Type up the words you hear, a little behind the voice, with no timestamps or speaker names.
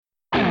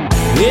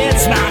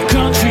It's my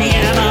country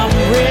and I'm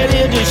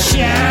ready to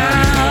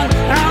shine.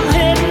 I'm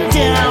heading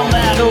down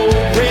that old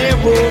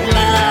railroad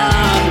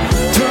line.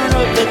 Turn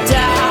up the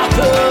dial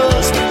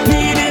 'cause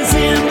Pete is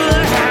in the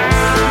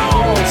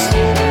house.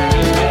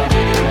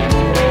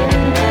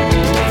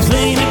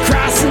 Playing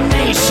across the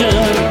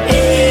nation,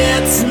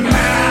 it's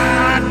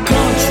my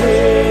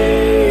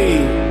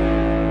country.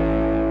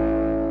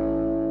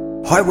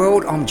 Hi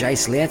world, I'm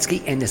Jase,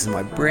 Lansky, and this is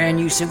my brand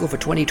new single for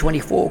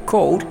 2024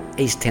 called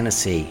East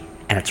Tennessee.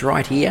 And it's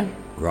right here,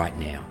 right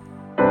now.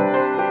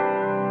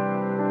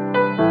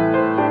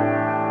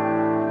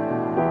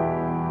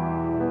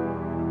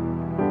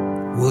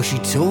 Well, she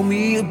told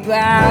me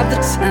about the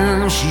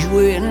time she's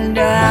waiting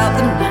out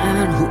the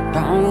night, hooked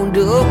on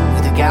up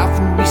with a guy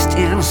from East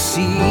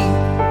Tennessee.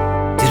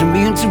 Didn't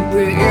mean to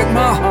break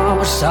my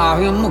heart, saw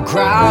him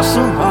across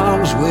the hall,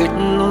 was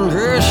waiting on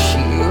her,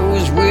 she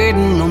was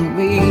waiting on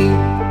me.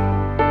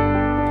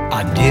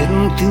 I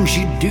didn't think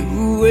she'd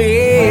do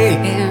it,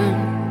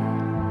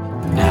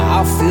 now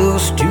I feel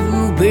stupid.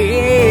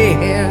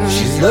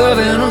 She's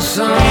loving on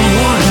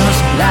someone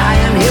else,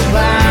 lying here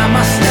by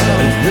myself.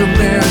 The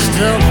best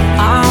of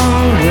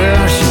all where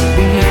I should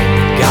be.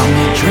 Got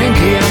me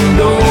drinking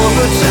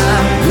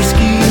overtime,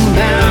 whiskey and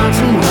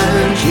mountain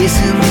wine,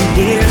 chasing the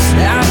days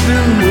I've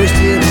been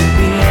wasted on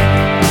me.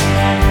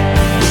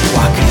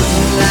 Why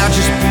couldn't I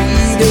just be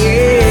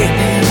there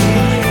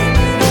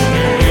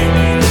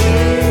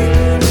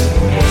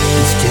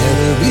instead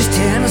of East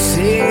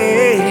Tennessee?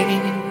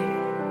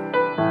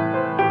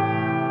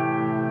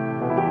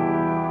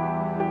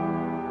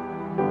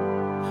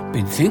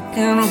 Been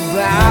thinking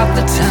about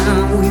the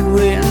time we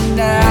went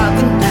out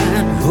the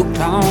night, hooked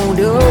on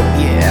up,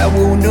 yeah,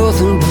 well,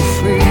 nothing but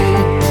free.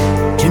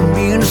 Didn't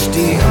mean to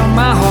steal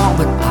my heart,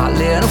 but I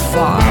let her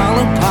fall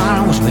apart.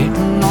 I was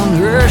waiting on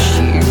her,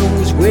 she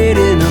was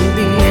waiting on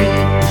me.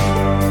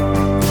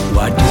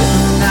 Why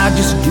didn't I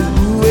just do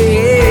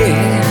it?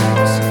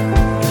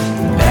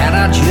 That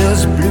I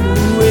just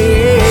blew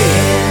it.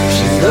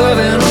 She's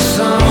loving on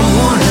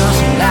someone else,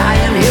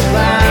 lying here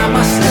by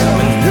myself.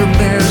 The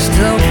best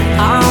of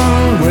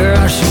all where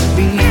I should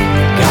be.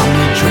 Got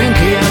me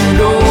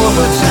drinking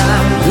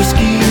overtime,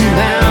 whiskey and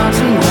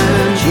mountain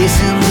wine,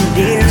 chasing the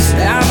days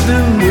I've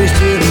been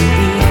wasted on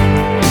me.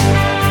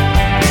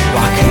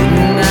 Why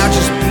couldn't I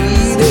just be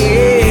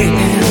there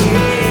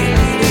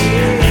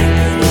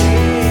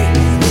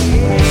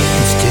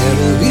instead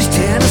of East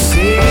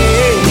Tennessee?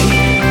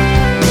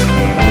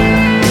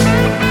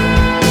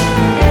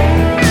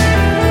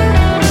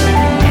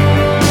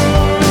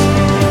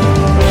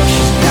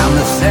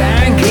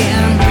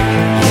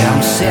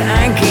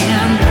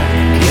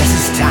 Guess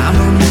it's time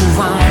to move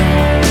on.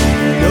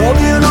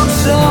 Loving on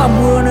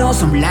someone else,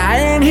 I'm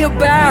lying here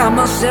by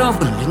myself,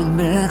 a little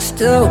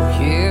mixed up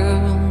here.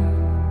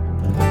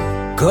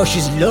 Cause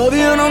she's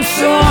loving on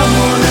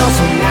someone else,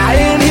 I'm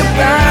lying here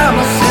by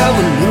myself,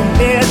 a little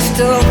mixed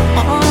up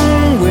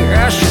on where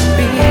I should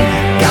be.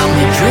 Got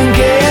me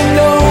drinking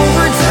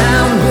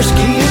overtime,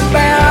 whiskey and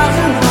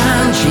mountain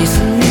wine,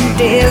 chasing the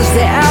days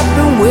that I've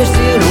been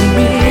wasted on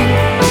me.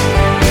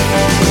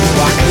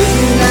 Why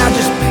couldn't I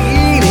just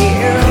be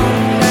there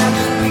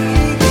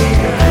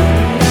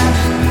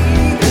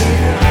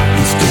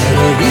instead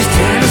of East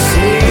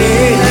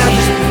Tennessee? I'll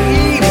just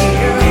be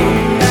there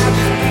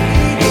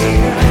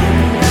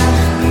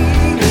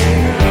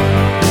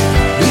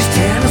East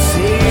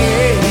Tennessee.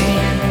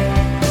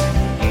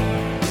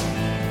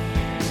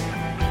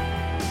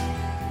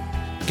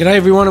 G'day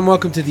everyone and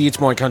welcome to the It's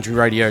My Country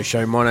radio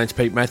show. My name's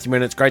Pete Matthew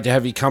and it's great to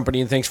have your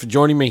company and thanks for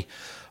joining me.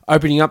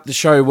 Opening up the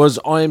show was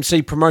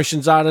IMC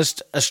Promotions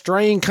artist,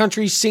 Australian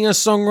country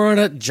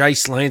singer-songwriter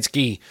Jase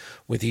Lansky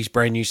with his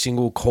brand new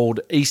single called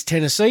East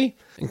Tennessee.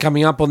 And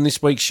coming up on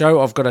this week's show,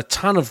 I've got a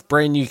ton of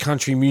brand new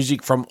country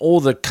music from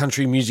all the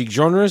country music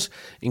genres,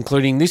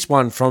 including this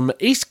one from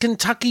East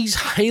Kentucky's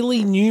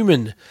Hailey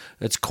Newman.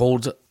 It's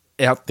called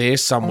Out There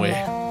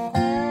Somewhere.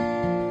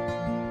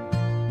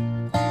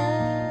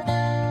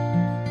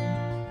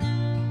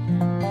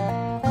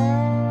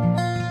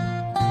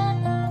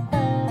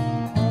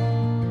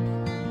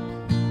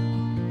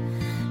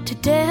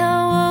 Today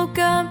I woke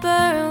up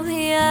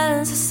early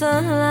as the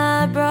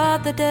sunlight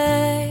brought the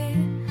day.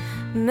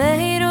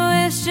 Made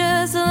a wish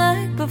just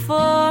like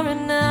before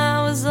and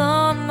I was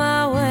on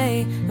my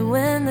way. And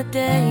when the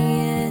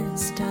day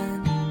is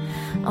done,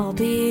 I'll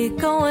be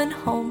going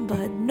home,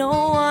 but no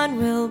one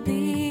will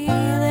be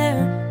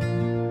there.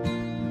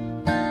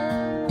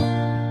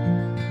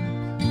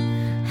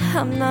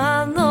 I'm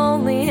not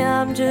lonely,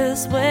 I'm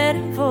just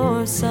waiting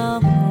for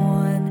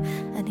someone,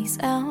 and he's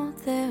out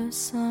there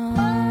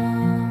somewhere.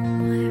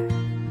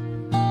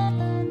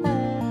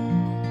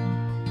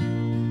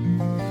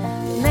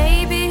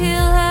 Maybe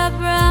he'll have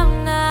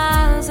brown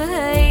eyes or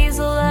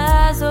hazel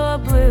eyes or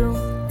blue.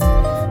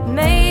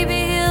 Maybe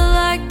he'll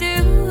like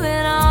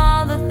doing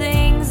all the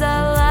things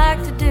I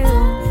like to do.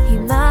 He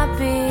might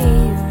be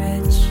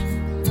rich,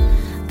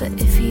 but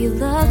if he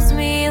loves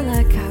me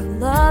like I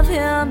love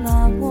him,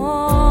 I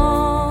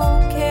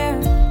won't care.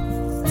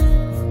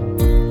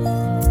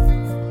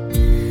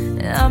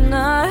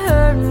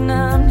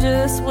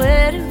 just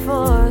waiting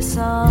for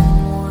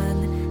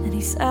someone, and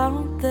he's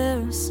out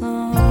there somewhere.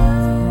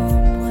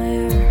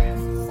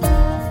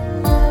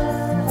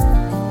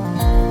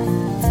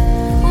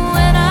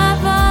 When I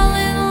fall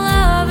in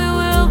love, it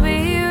will be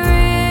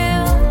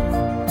real.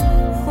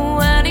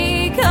 When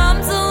he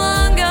comes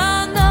along,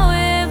 I'll know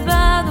it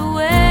by the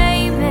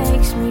way he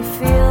makes me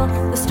feel.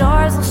 The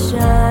stars will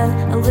shine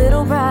a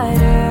little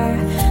brighter,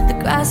 the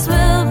grass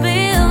will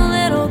be a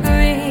little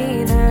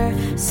greener.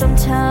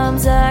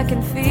 Sometimes I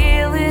can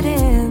feel it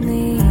in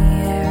the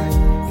air.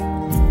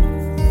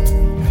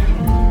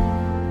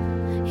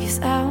 He's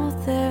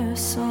out there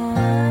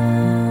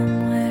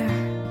somewhere.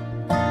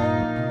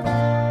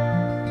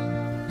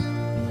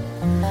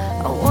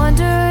 I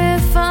wonder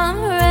if I'm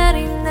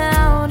ready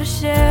now to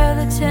share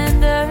the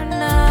tender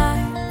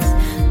nights,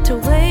 to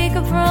wake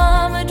up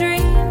from a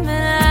dream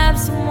and have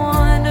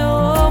someone to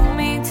hold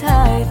me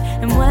tight.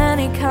 And when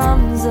he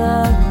comes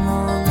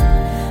along,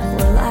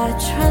 will I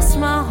trust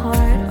my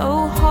heart?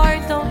 Oh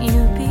heart, don't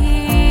you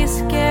be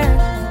scared.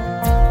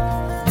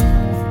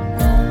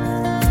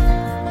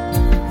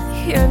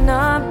 You're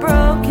not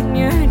broken,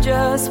 you're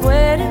just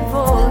waiting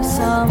for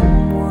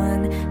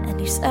someone, and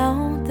he's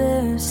out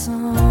there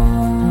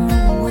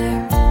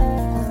somewhere.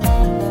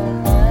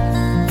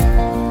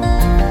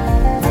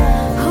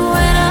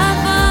 When I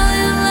fall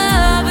in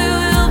love, it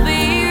will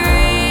be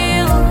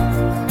real.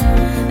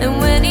 And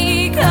when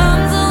he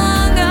comes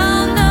along,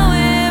 I'll know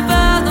it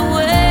by the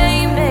way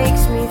he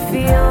makes me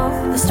feel.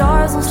 The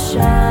stars will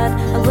shine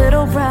a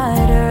little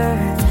brighter,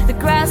 the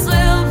grass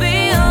will be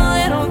a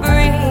little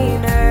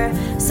greener.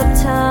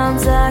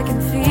 Sometimes I can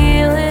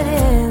feel it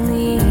in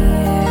the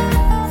air.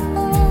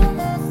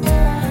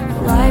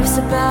 Life's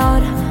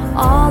about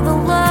all the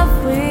love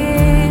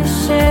we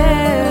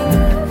share,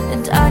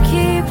 and I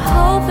keep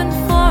hoping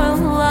for a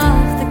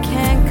love that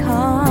can't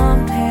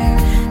compare.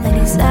 And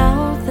he's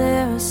out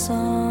there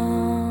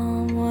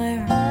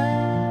somewhere.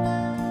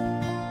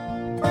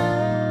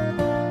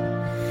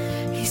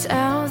 He's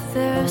out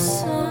there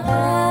somewhere.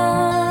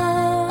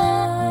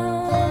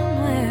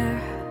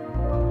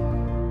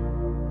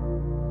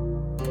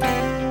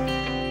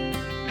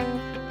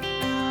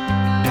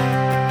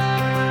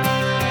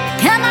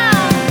 Come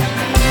on!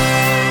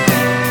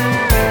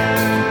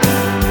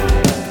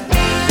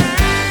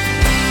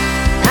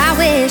 I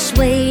wish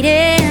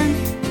waiting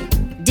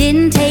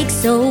didn't take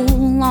so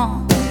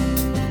long.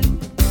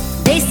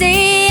 They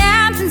say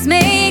absence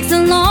makes a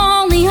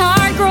lonely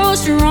heart grow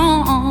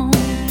strong.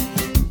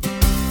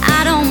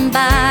 I don't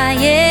buy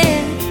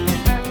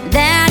it,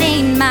 that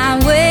ain't my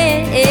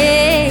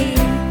way.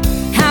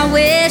 I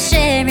wish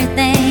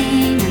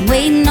everything I'm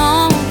waiting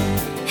on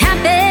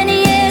happened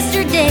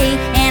yesterday.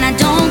 And I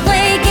don't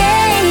play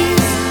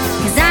games,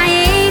 'cause I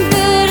ain't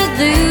good at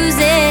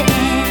losing.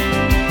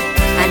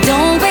 I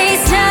don't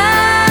waste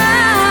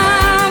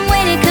time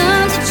when it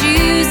comes to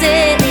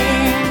choosing.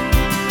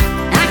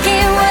 I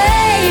can't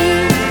wait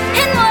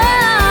and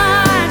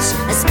watch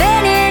the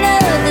spinning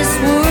of this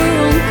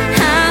world.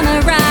 I'm a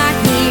right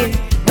here,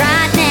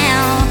 right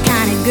now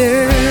kind of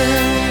girl.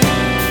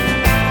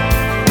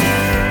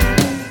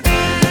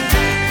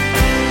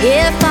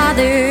 If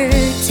Father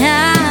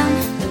Time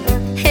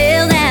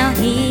held out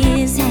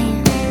his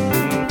hand,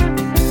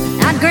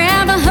 I'd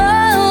grab a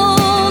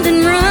hold and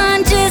run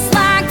just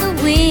like the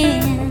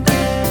wind.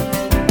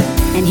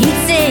 And he'd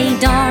say,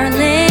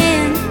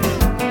 darling,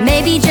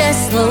 maybe just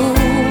slow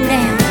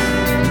down.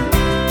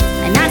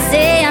 And I'd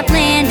say I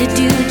plan to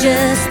do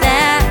just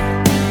that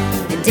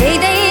the day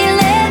they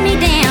let me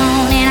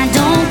down. And I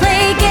don't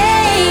play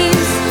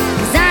games,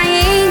 'cause I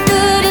ain't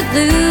good at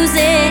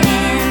losing.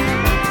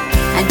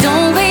 I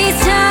don't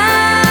waste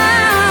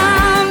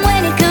time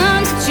when it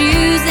comes to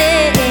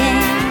choosing.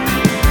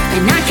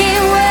 And I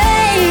can't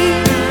wait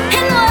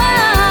and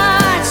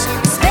watch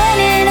the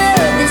spinning of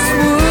this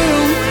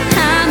world.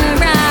 I'm a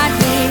right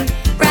here,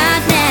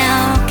 right now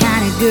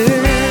kind of girl.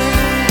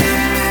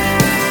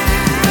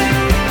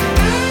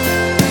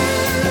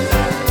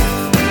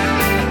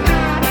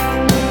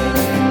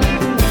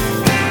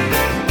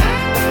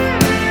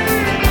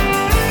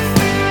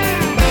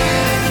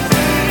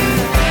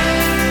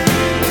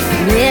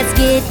 Let's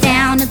get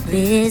down to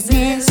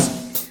business.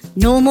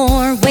 No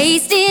more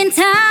wasting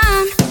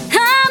time.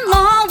 I'm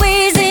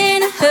always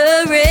in a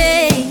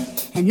hurry,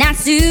 and that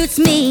suits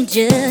me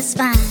just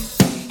fine.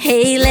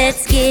 Hey,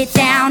 let's get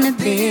down to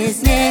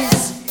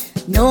business.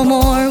 No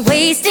more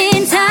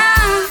wasting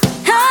time.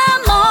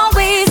 I'm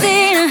always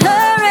in a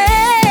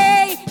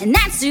hurry, and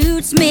that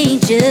suits me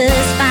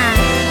just fine.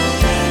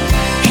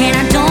 And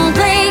I don't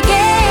play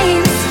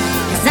games,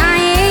 'cause I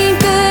ain't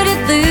good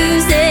at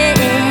losing.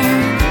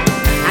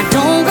 I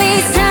don't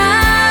waste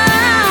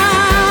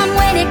time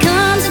when it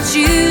comes to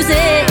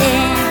choosing.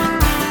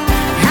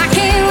 I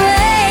can't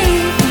wait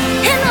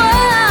and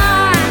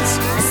watch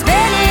the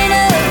spinning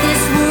of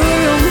this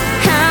world.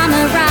 I'm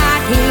a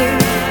right here,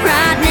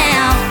 right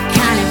now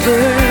kind of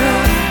girl.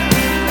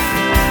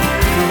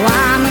 Oh,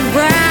 I'm a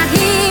right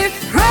here,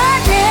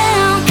 right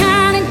now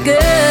kind of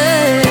girl.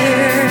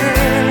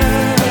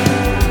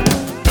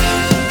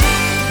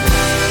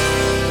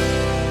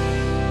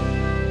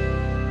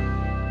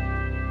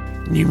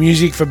 New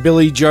music for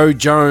Billie Joe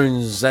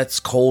Jones. That's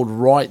called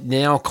Right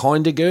Now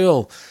Kinda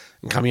Girl.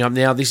 And coming up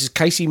now, this is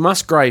Kacey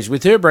Musgraves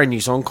with her brand new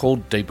song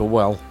called Deeper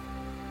Well.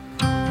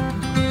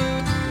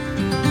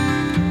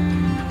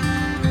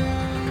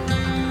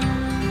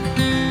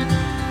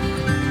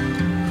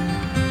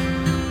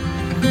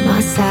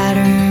 My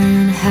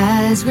Saturn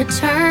has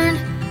returned.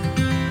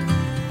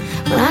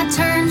 When I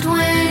turned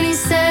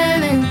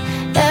 27,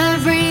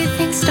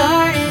 everything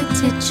started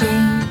to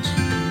change.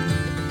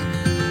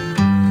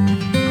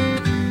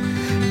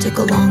 Took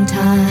a long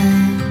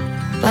time,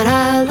 but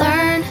I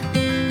learned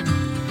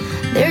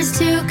there's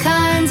two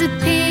kinds of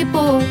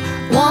people.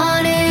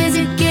 One is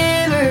a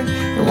giver,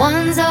 and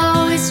one's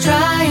always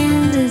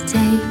trying to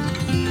take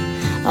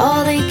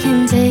all they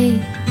can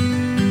take.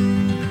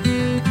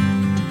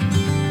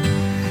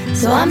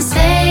 So I'm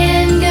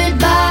saying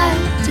goodbye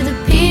to the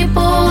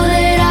people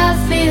that I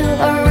feel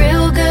are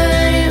real good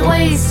at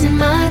wasting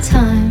my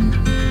time.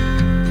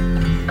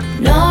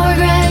 No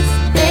regrets,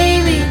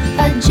 baby,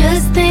 I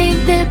just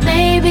think that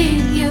maybe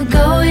you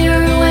go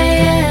your way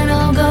and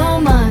I'll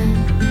go mine.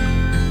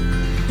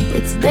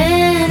 It's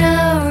been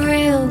a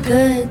real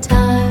good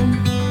time.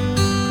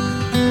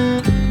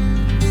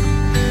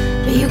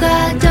 But you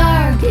got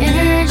dark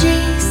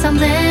energy,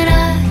 something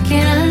I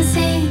can't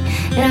unsee,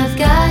 and I've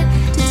got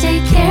to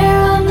take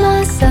care of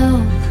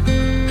myself.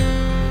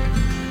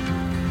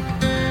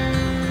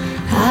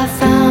 I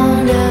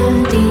found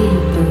a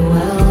deeper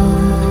well.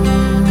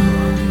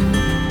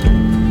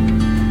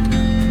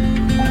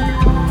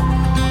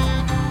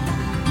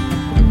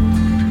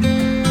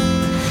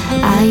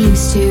 I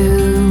used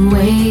to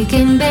wake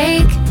and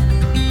bake,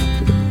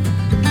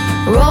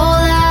 roll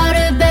out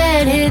of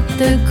bed, hit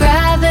the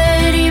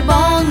gravity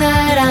bong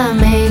that I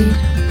made,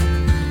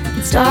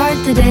 and start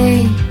the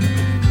day.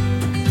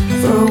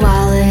 For a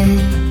while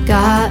it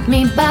got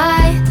me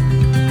by.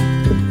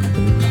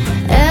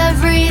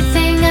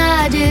 Everything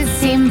I did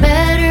seemed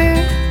better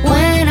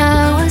when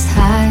I was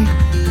high.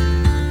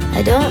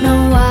 I don't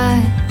know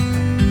why.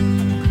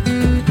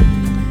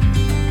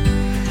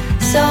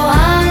 So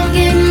I'm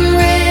getting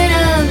rid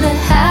of the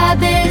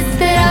habits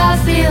that I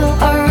feel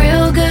are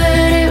real good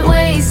at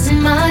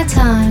wasting my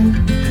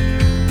time.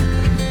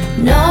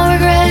 No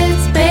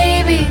regrets,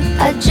 baby,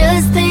 I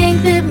just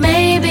think that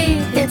maybe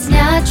it's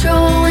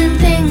natural when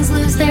things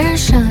lose their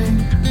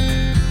shine,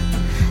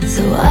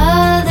 so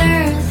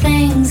other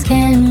things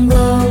can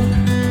glow.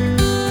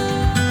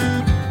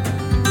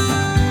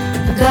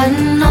 I've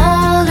gotten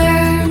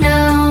older,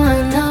 now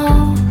I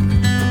know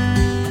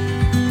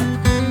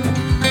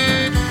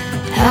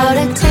how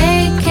to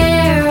take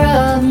care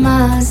of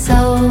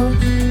myself.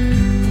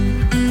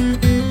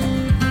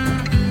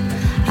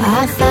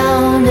 I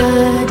found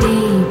a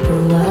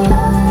deeper well.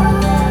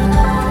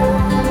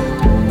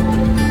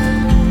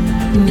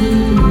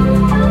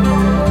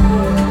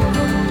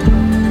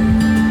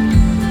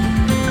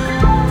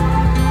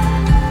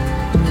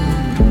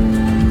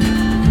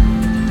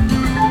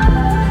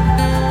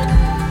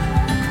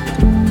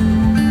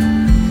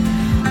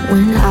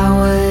 When I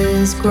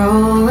was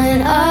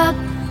growing up,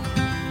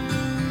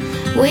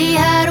 we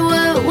had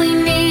what we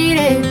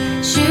needed,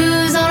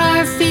 shoes on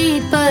our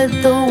feet, but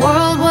the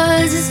world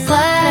was as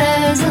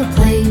flat as a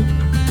plate,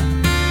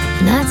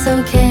 and that's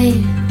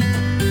okay.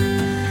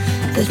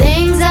 The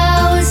things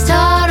I was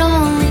taught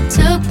only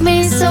took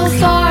me so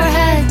far,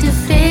 had to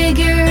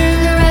figure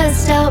the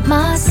rest out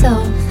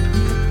myself.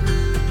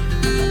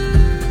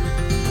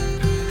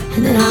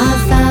 And then I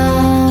found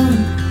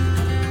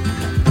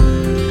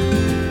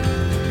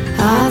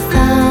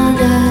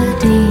a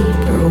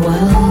deeper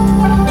well.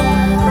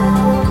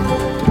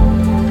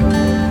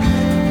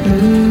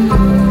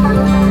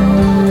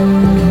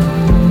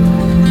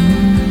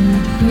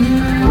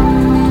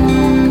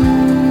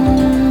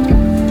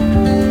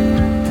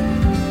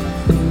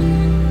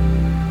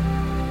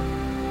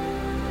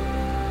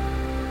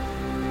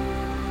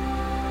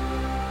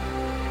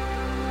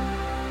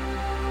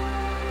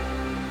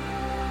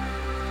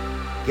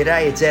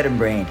 G'day, it's Adam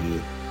Brand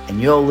here, and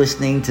you're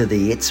listening to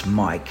the It's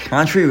My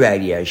Country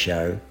Radio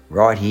show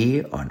right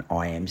here on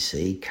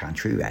IMC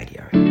Country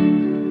Radio.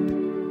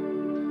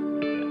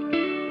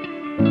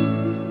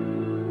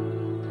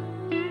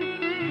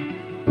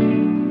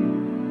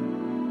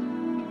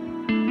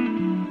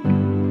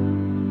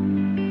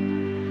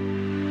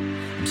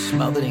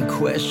 Smothered in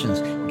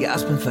questions,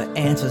 gasping for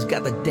answers.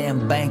 Got the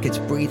damn blankets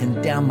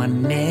breathing down my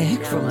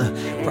neck. From the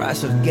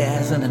price of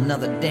gas and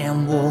another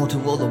damn war,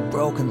 to all the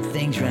broken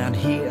things around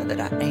here that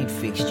I ain't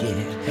fixed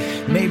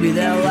yet. Maybe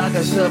they'll lock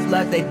us up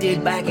like they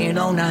did back in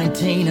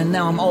 019. And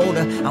now I'm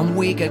older, I'm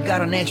weaker,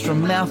 got an extra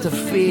mouth to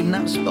feed, and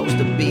I'm supposed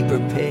to be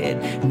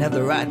prepared and have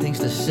the right things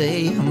to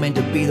say. I'm meant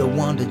to be the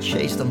one to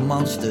chase the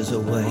monsters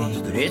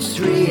away. But it's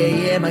 3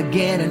 a.m.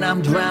 again and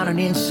I'm drowning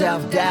in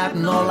self-doubt,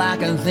 and all I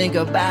can think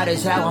about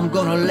is how I'm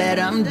gonna let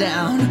them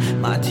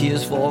down. My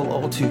tears fall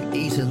all too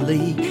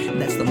easily,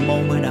 and that's the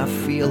moment I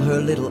feel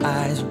her little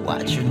eyes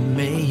watching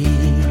me.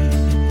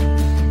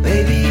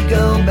 Baby,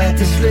 go back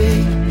to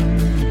sleep.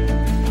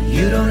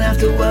 You don't have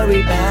to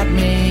worry about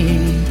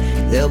me.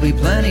 There'll be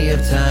plenty of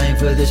time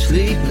for the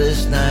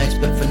sleepless nights,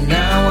 but for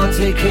now I'll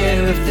take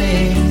care of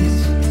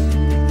things.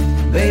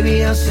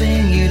 Baby, I'll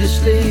sing you to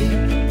sleep.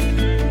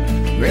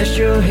 Rest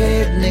your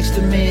head next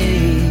to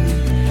me.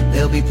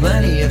 There'll be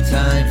plenty of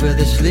time for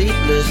the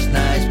sleepless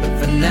nights, but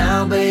for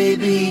now,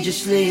 baby,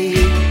 just sleep.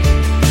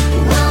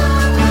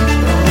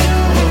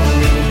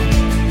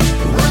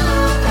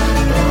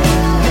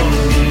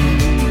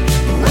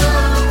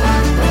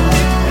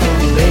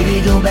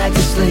 Baby, go back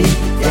to sleep.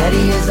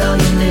 Daddy is all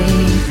you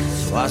need.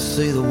 So I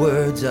say the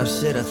words I've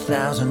said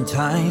 1,000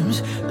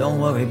 times. Don't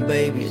worry,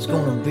 baby, it's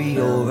gonna be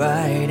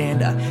alright.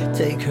 And I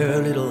take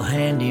her little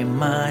hand in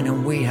mine,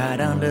 and we hide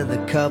under the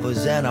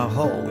covers, and I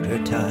hold her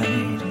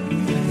tight.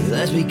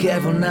 Let's be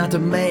careful not to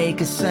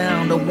make a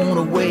sound. I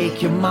wanna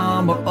wake your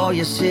mom or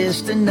your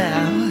sister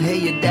now. Hey,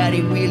 your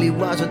daddy really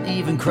wasn't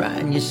even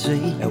crying, you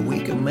see. And we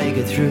can make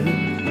it through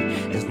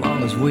as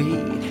long as we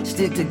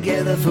stick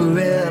together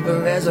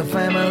forever as a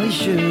family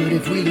should.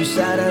 If we lose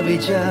sight of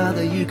each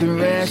other, you can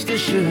rest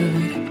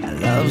assured that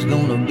love's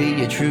gonna be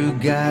your true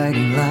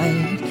guiding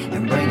light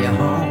and bring you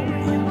home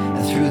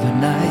through the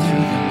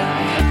night.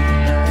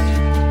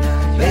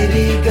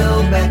 Baby,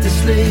 go back to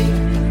sleep.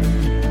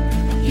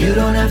 You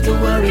don't have to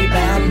worry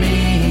about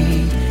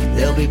me.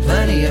 There'll be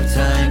plenty of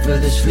time for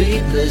the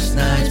sleepless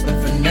nights, but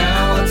for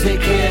now I'll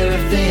take care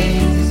of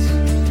things.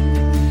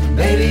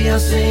 Baby, I'll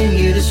sing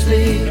you to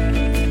sleep.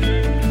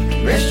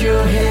 Rest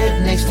your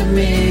head next to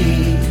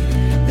me.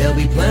 There'll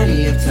be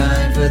plenty of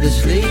time for the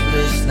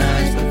sleepless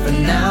nights, but for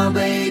now,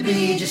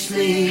 baby, just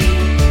sleep.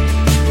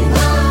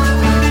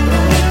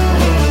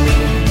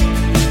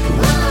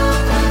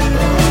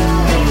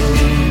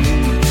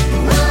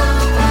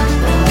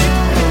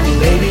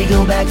 Baby,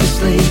 go back to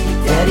sleep.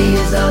 Daddy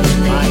is all you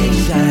need. My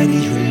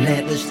anxiety's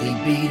relentlessly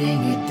beating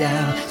you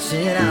down.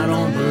 Said I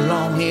don't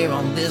belong here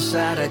on this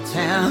side of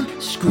town.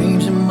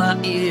 Screams in my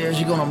ears,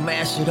 you're gonna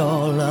mess it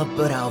all up,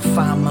 but I'll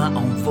find my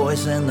own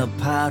voice and the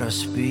power to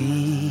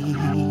speak.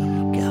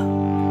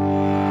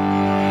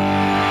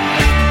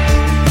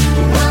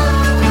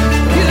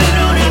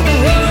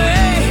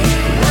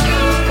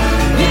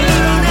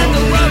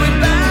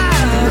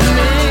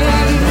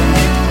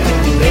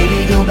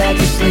 Go back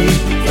to sleep,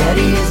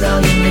 daddy is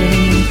all you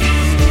need.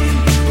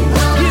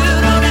 You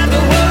don't have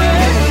to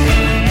worry.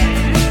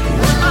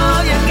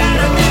 All you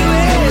gotta do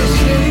is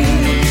sleep.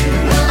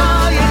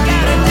 All you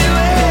gotta do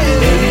is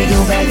baby, go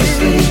back to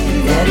sleep,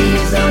 daddy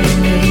is all you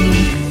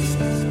need.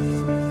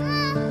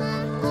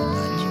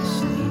 Tonight just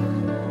sleep. Tonight just sleep.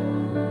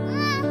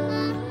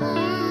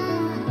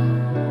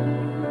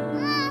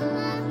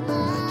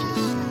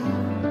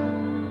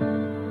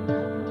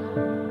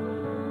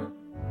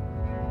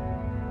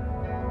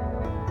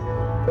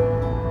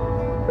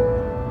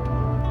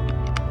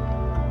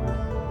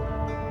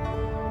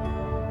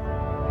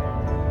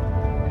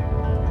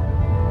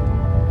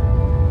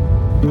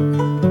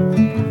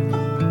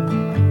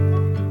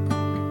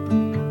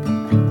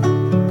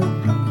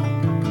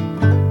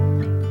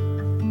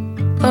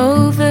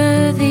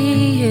 Over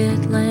the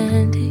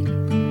Atlantic,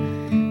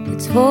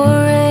 it's 4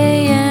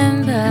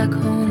 a.m. back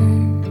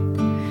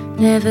home.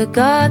 Never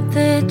got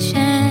the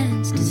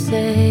chance to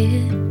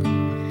say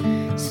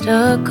it.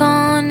 Stuck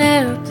on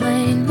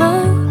airplane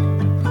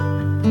mode.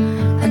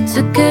 I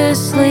took a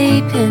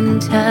sleeping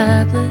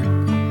tablet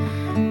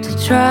to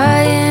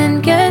try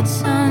and get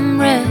some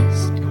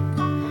rest.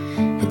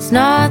 It's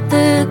not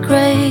the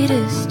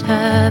greatest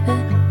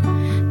habit,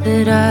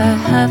 but I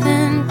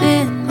haven't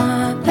been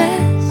my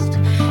best.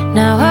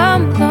 Now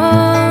I'm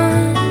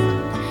gone.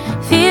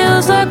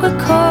 Feels like we're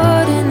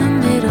caught in the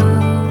middle,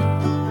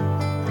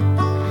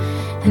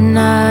 and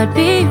I'd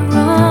be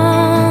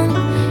wrong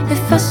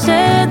if I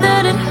said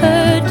that it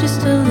hurt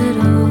just a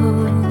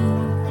little.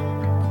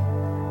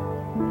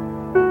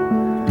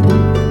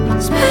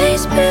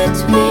 Space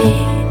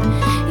between,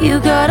 you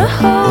got a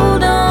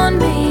hold on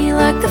me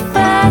like the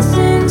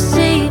fasten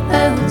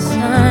seatbelt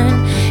sign.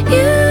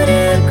 You'd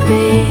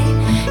agree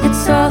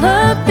it's all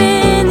up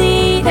in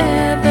the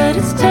air, but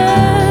it's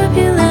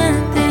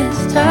turbulent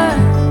this time.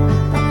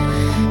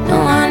 No,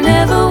 I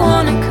never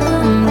wanna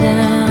come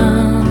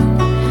down,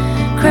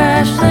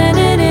 crash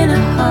landing in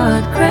a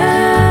hard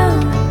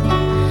ground.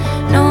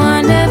 No,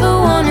 I never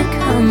wanna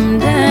come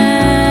down.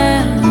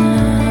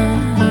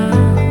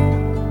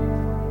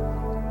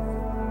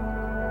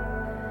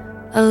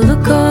 I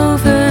look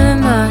over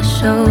my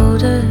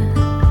shoulder.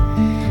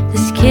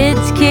 This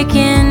kid's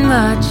kicking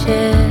my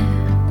chair,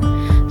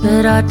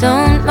 but I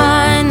don't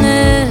mind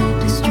the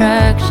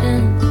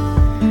distraction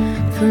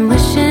from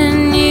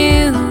wishing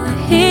you were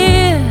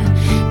here.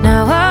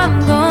 Now I'm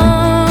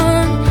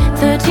gone.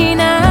 13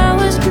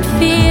 hours can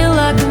feel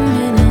like a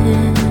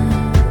minute,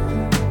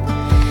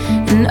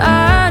 and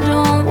I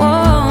don't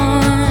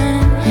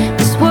want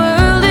this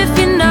world if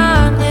you're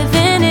not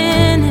living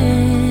in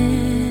it.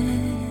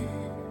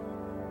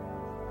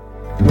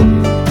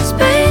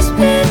 Space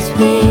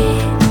between,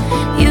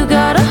 you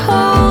got a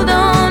hold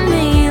on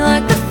me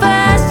like the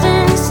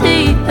fasten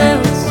seatbelt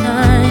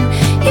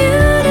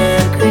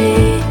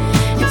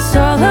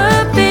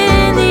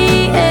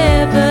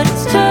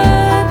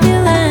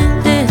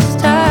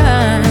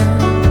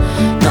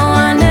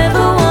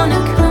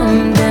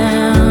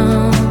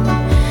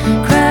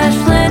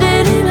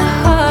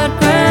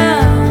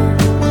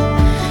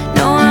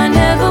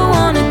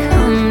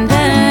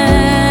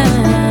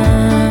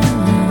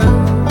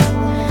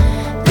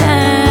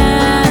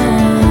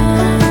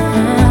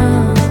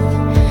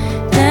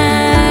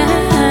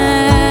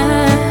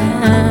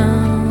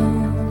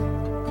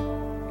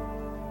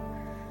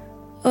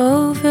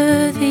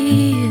over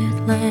the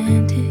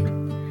Atlantic.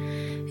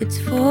 It's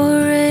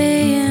 4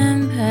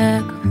 a.m.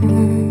 back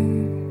home.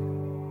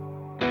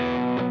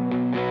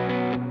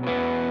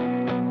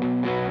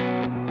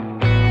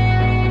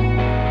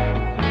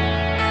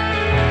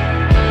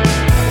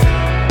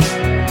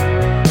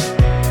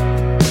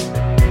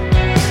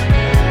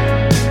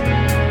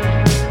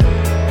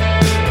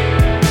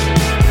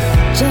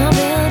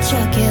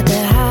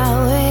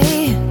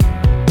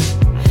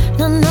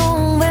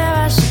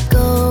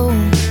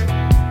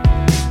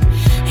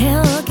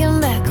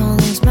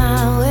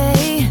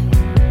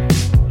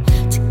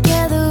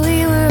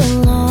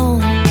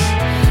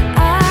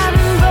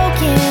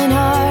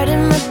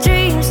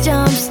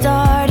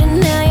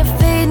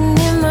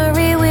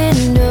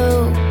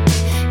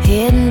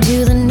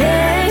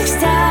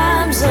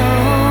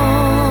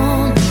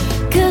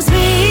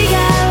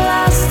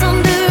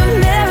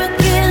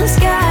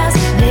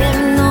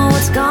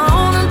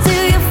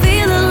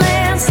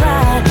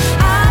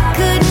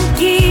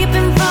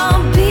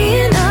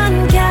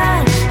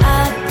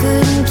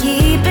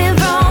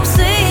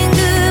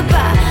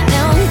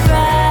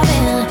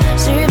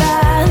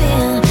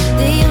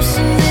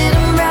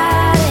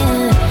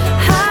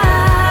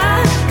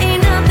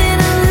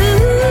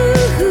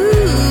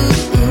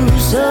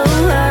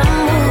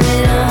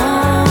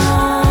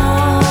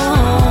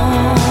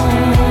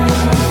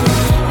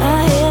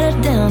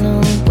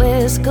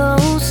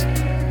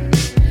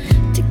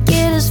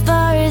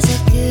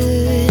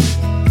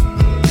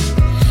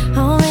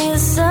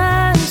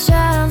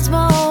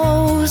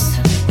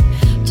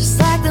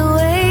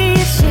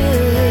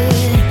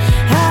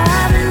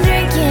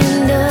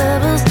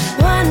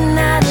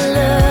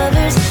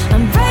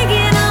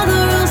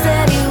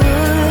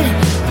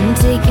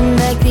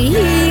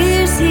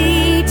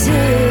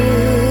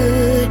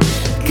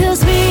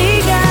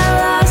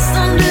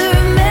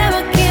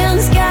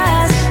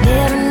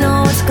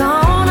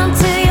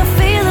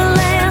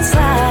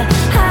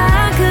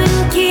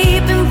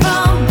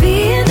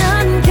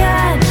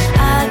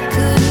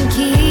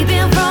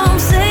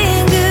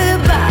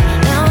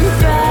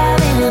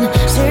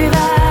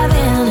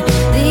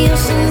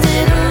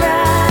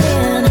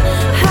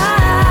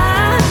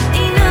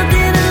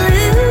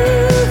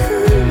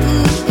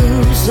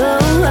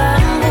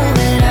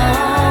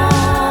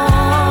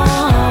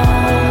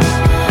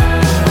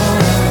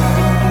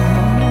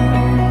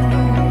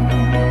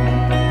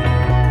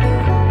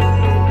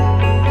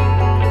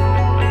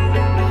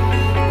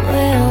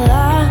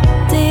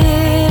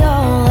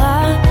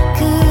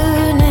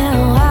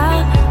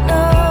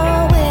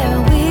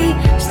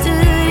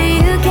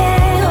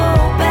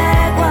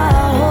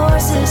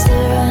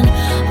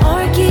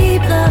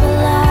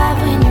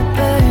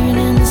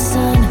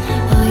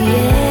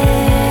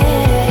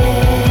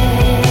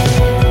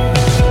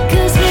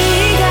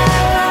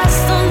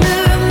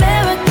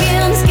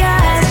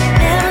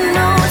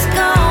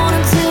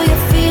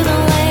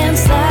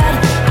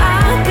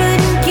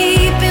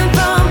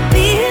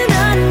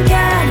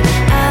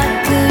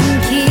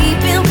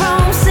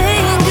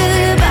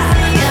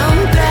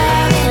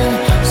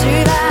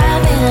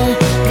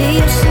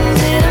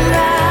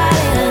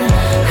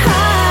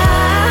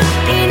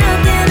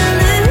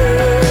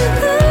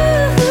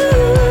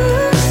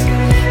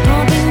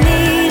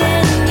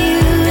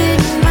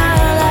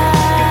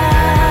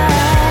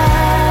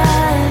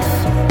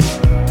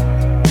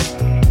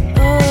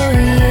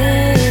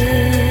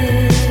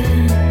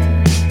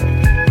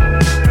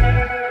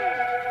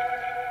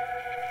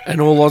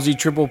 Aussie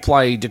triple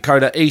play,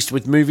 Dakota East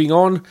with Moving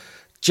On,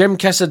 Jem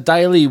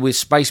Cassar-Daley with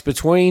Space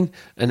Between,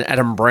 and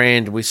Adam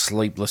Brand with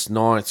Sleepless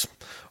Nights.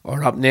 All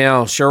right, up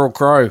now, Sheryl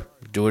Crow,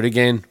 Do It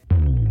Again.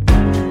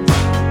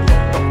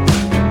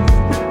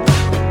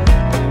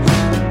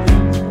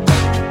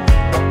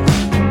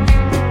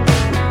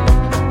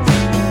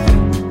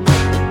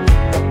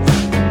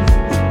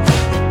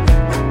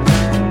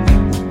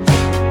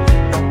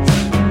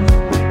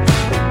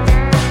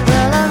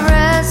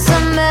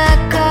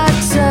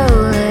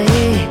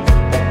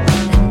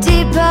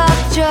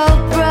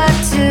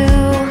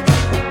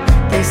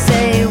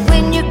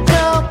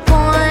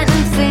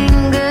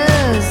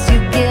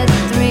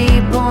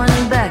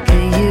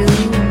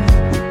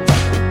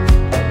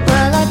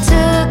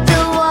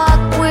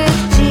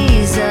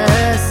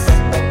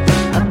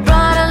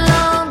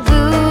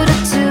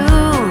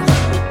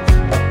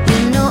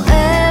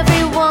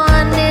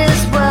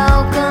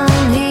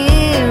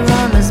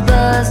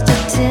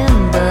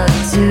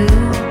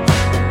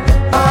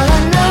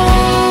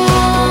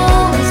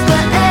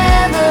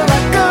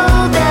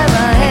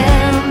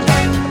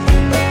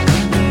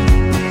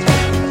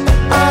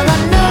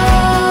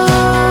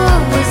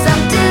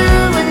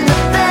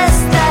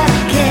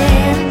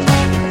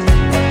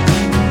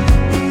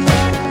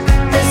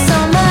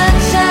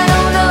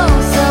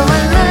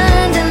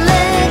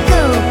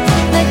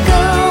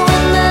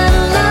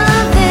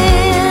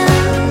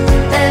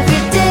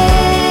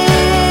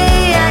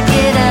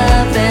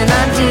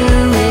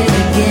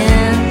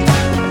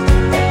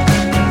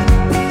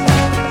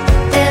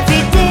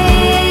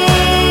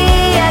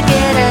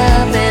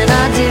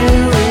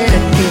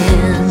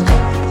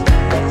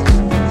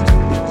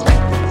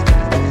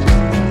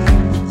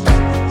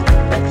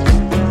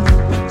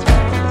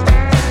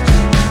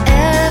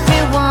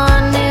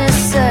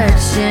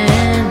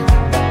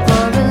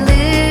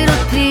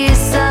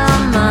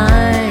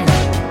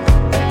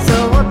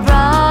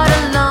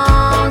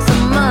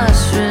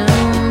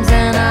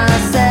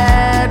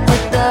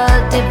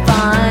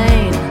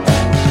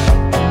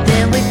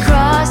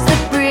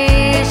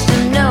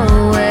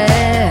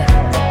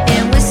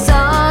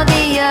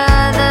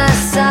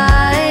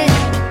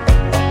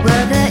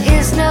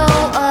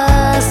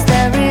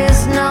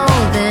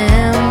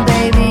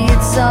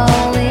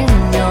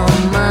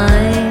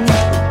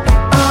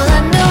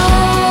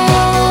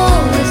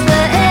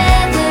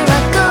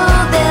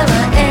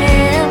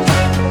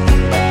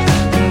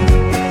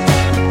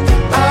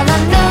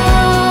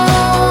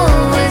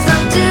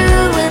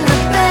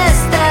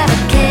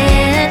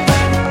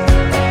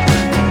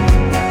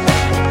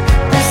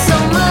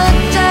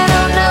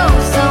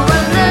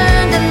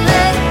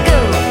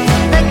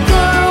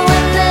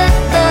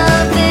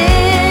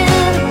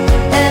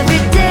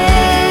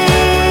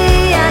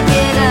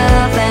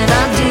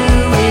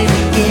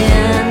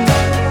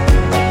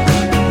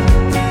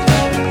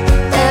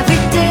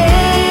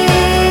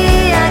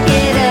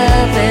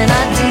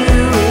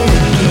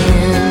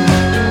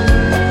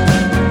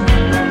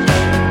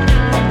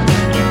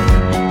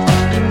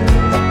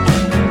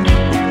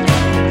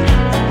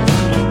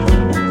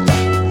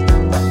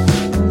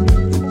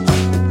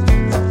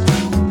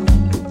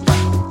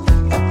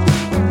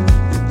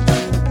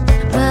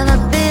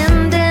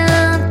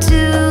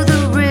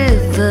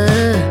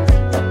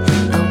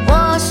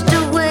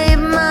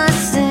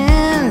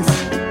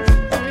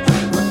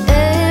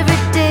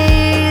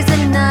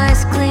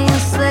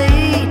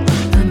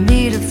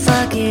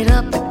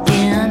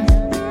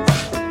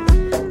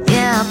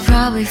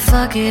 we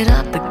fuck it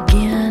up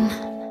again.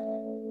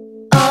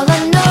 All I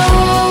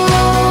know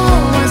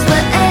is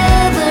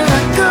wherever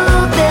I go,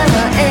 there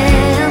I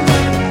am.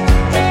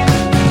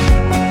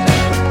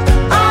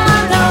 All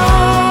I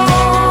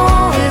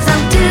know is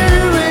I'm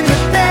doing the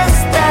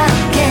best I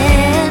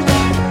can.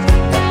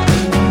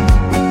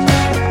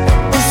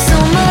 There's so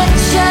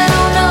much I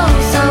don't know,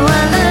 so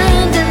I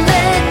learned to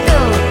let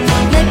go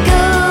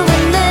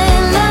and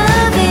then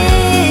love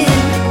it.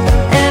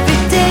 Every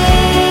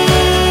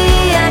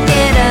day I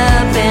get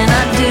up and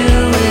I do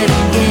it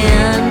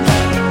again.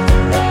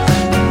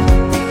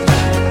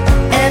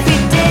 Every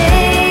day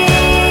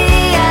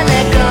I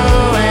let go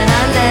and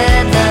I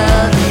let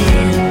love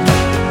in.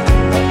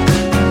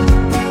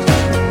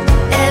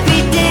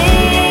 Every day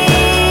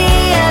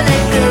I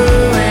let go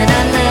and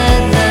I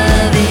let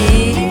love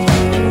in.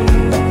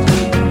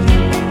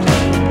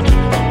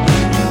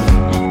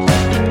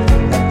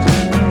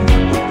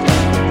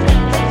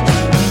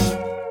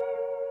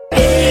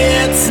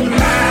 It's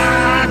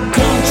my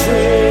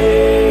country.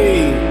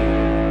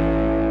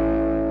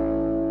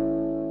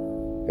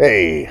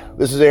 Hey,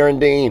 this is Aaron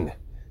Dean.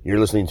 You're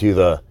listening to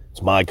the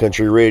It's My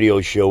Country Radio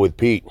Show with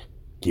Pete.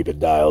 Keep it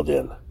dialed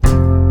in.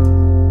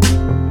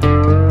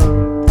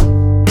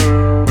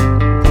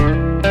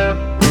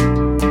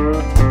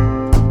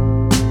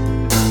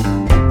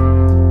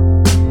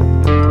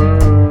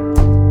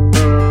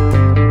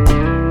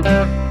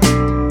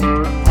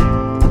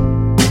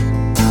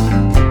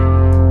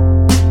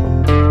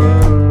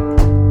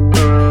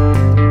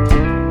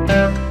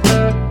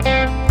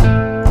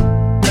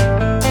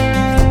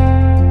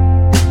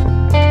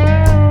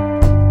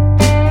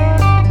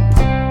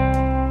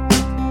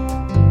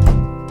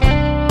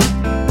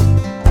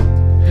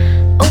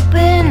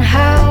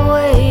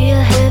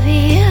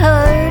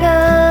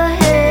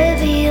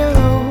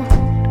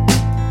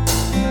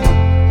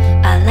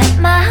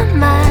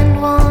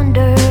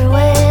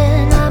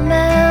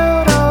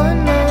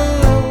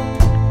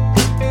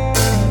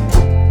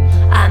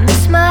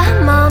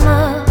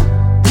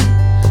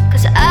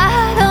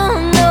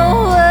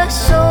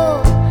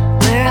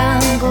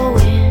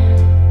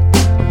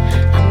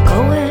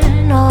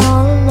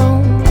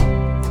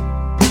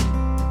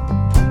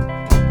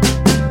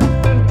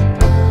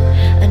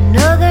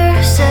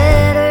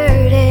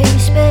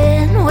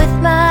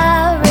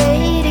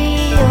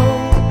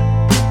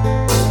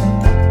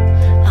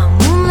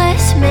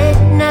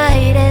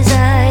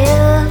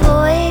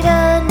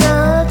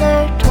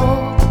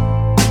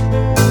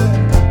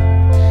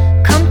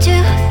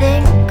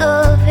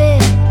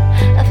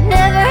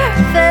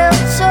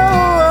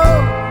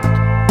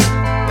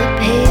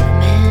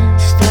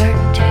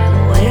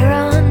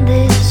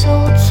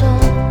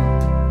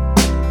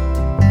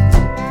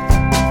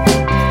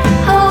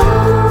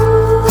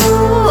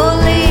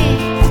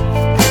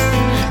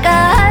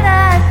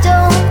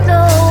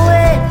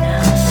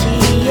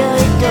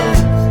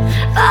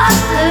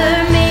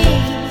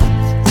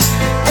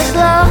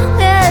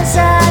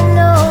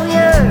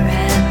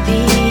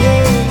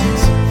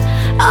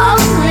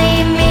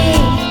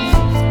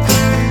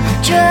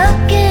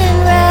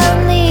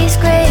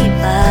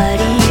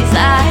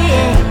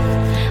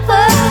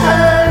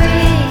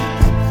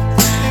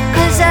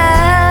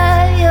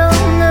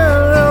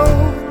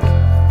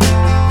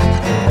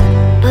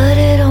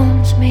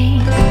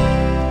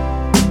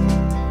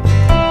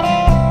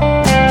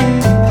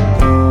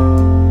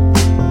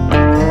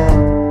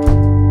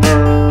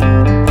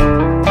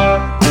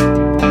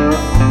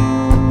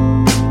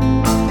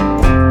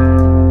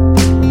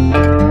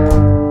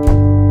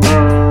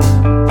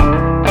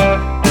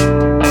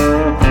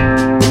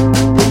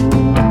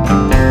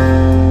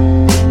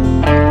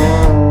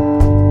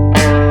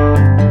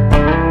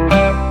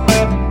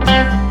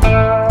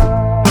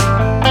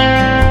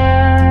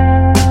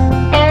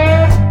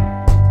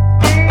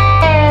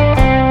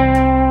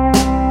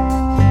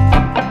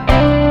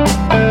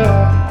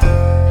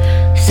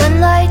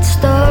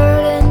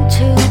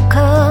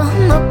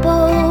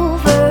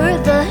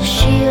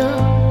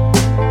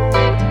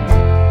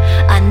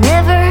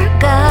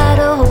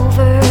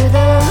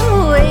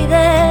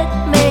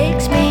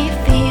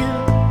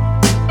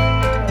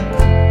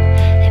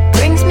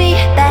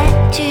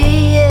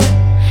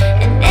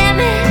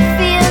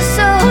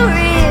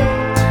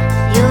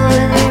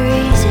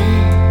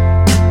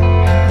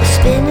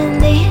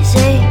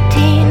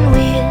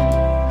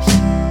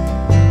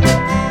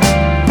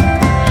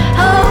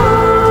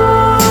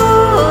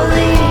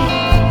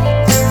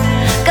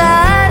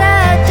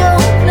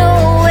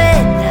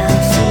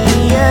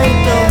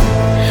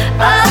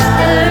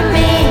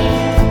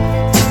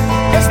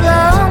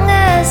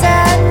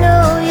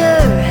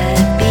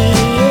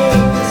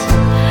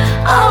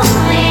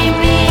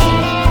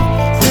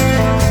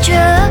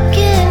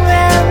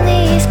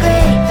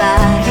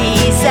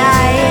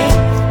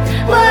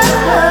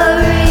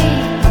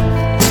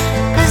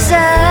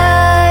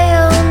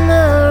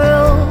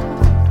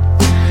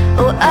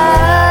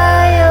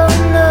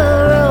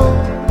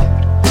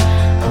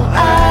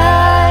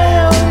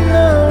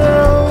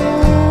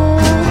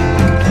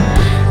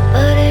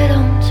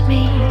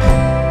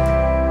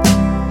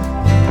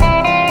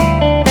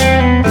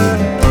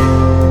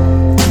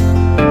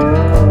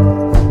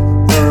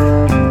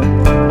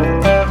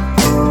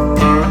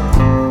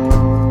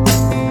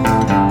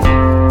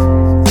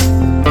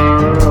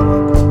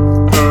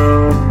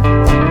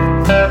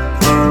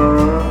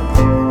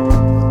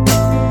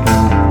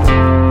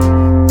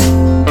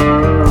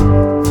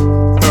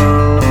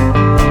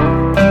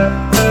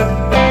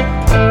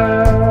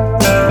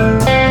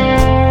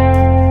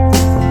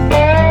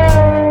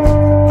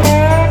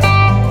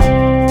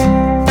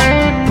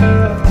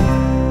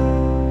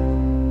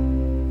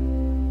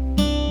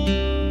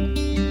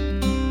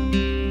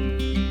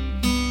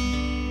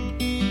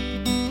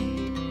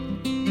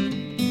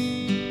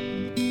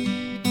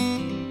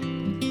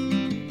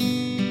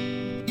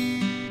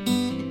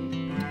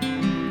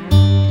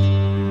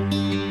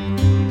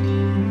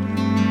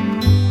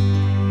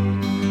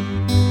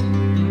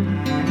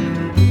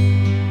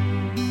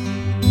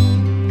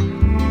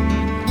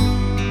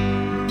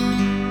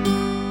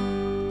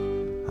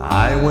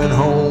 I went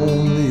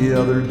home the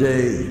other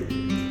day,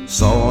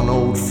 saw an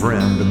old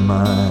friend of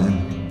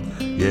mine.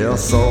 Yeah, I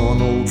saw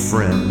an old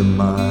friend of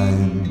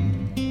mine.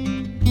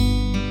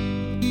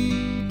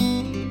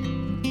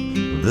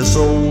 This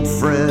old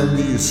friend,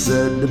 he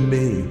said to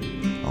me,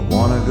 I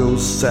wanna go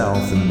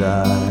south and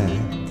die.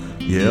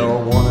 Yeah,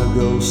 I wanna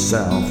go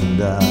south and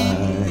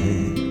die.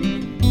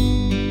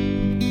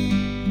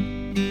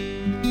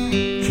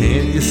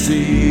 Can't you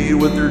see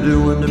what they're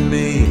doing to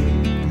me?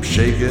 I'm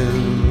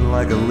shaking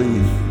like a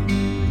leaf.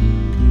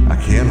 I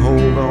can't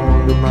hold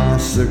on to my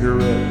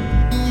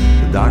cigarette.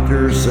 The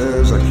doctor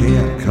says I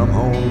can't come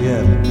home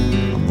yet.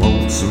 I'm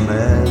lonesome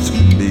as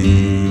can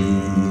be.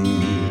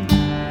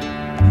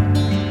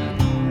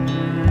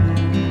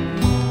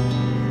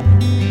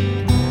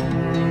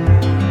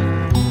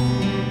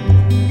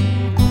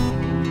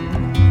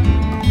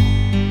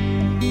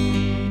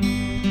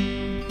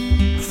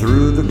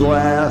 Through the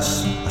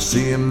glass, I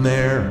see him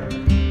there,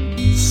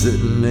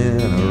 sitting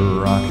in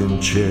a rocking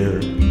chair,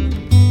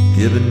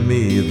 giving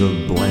me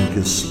the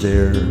blankest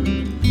stare,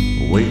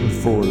 waiting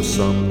for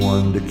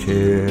someone to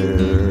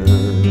care.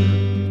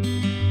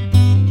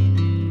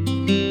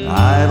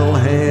 Idle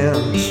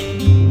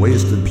hands,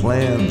 wasted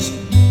plans,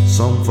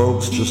 some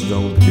folks just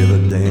don't give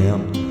a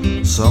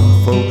damn,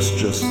 some folks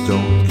just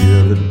don't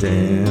give a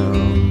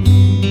damn.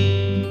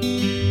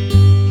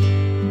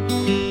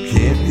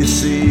 Can't you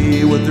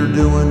see what they're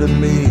doing to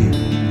me?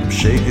 I'm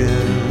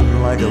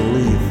shaking like a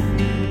leaf.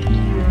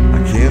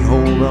 I can't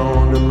hold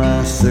on to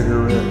my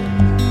cigarette.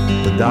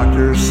 The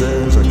doctor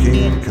says I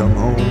can't come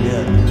home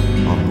yet.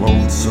 I'm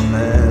lonesome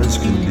as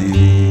can be.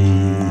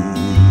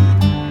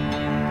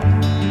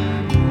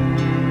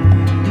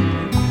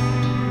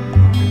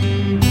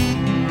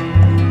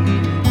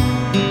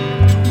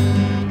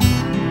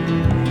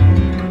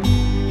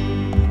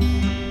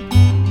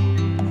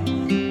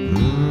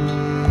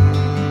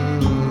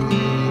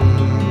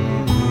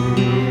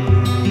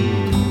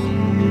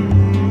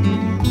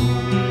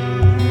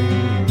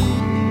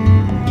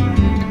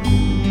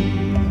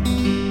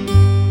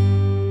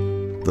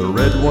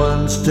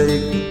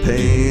 Take the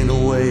pain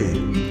away.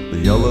 The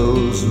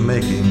yellows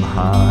make him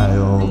high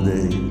all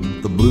day.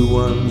 The blue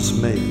ones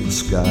make the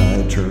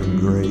sky turn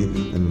gray.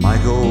 And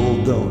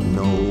Michael don't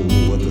know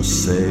what to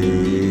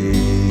say.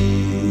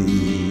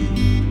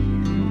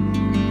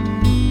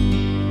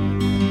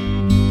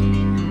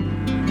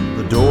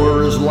 The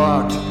door is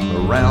locked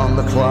around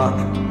the clock.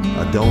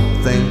 I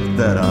don't think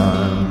that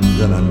I'm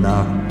gonna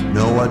knock.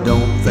 No, I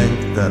don't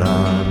think that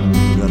I'm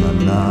gonna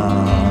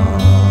knock.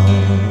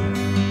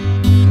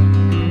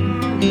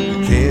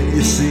 Can't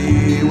you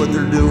see what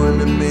they're doing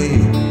to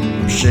me?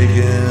 I'm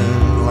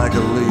shaking like a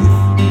leaf.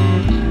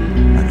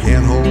 I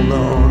can't hold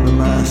on to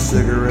my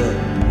cigarette.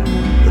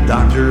 The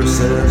doctor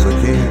says I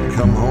can't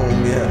come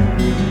home yet.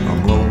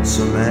 I'm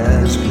lonesome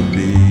as can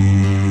be.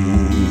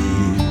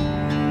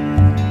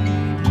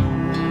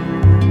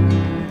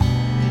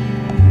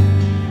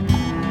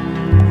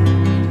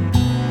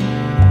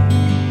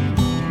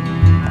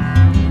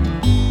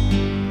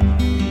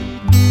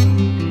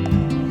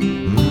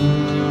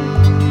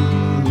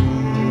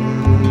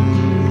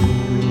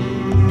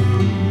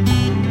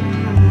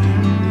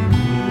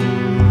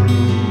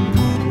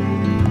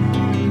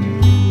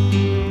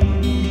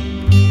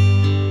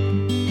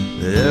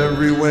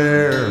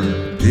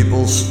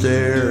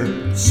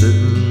 Stare,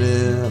 sitting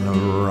in a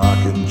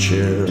rocking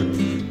chair,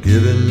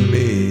 giving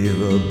me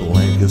the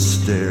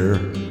blankest stare,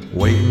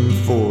 waiting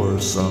for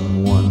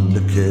someone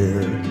to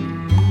care.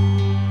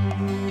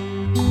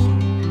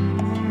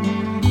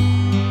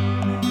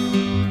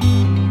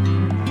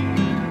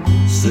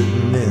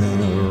 Sitting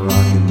in a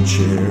rocking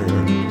chair,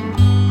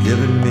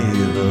 giving me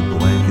the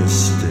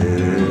blankest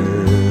stare.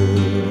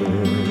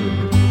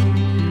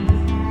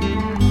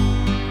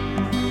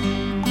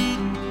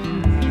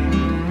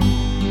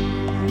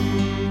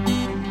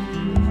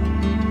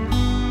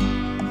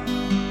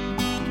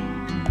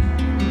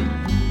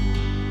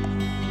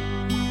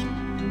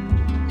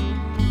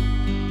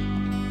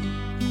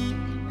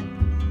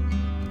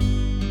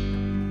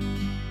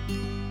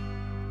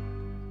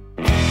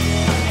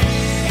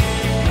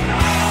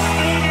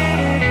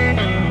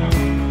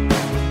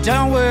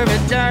 Don't worry,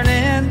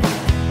 darling,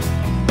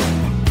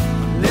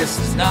 this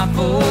is not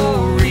for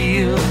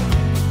real.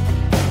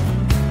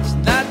 It's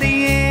not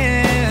the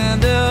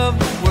end of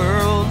the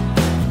world,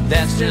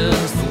 that's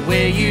just the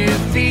way you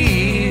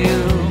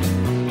feel.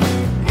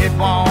 It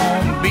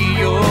won't be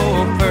your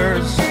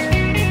first,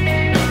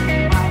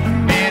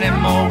 many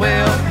more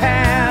will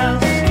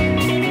pass.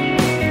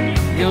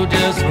 You're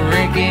just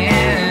breaking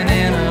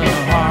in a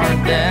heart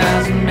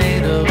that's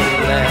made of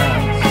glass.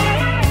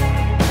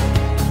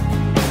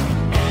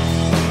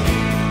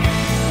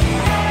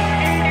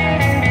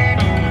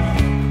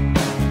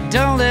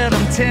 Don't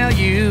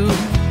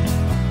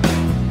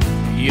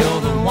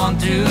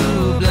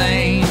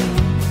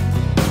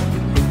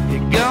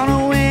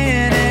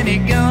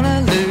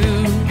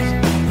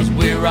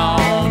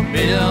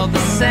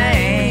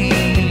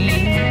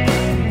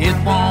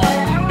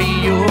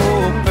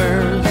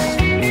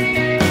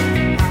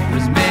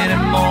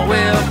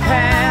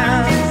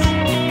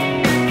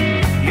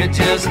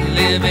You're just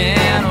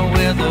living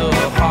with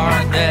a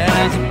heart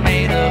that's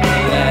made of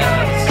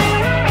glass.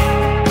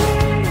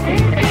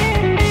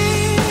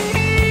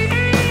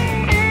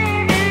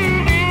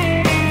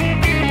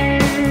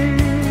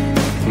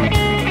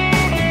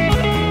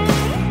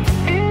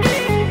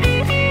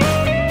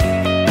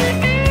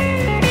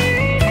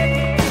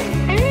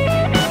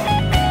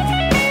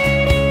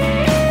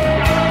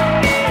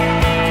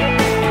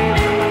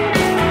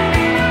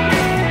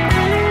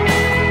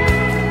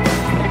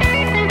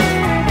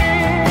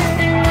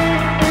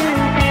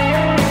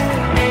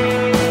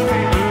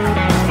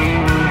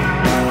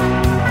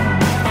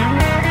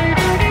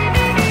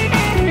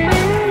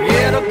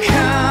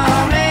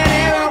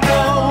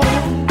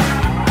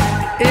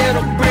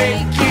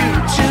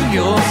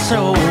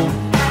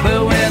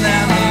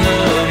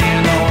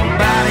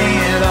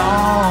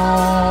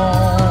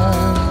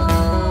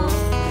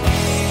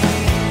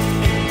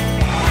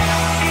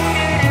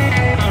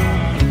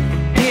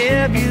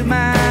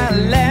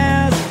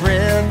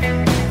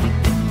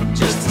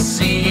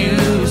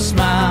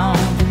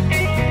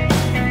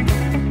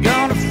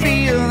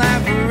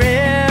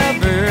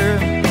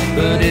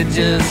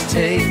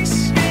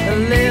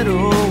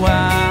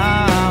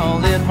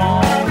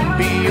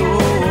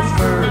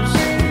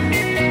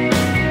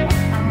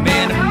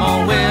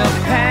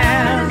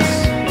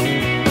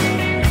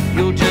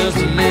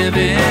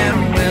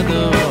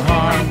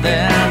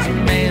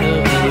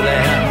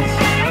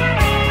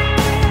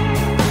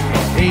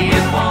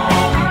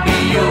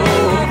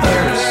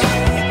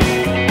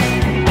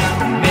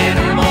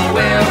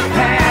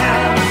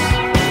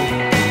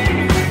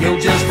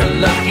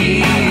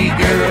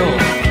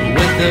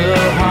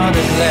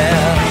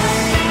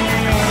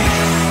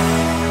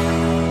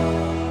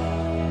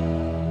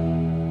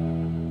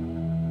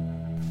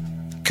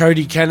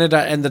 Cody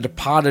Canada and The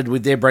Departed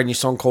with their brand new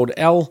song called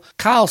Elle,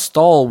 Karl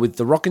Stoll with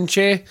The Rockin'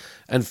 Chair,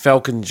 and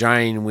Falcon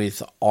Jane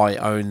with I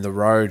Own the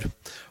Road.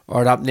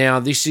 Right up now,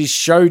 this is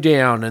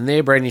Showdown and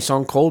their brand new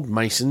song called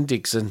Mason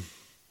Dixon.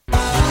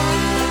 The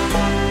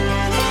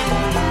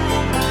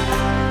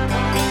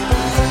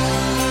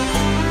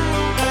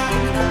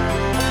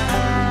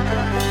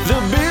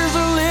beer's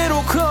a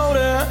little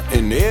colder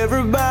and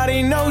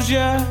everybody knows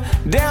ya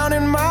down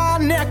in my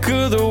neck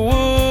of the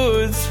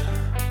woods.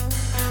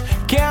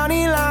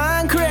 County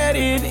line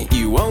credit,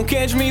 you won't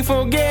catch me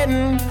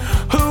forgetting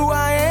who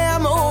I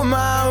am or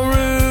my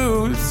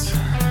roots.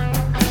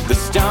 The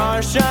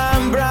stars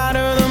shine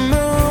brighter, the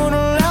moon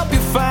will help you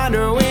find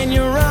her when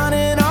you're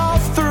running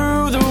off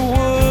through the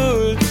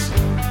woods.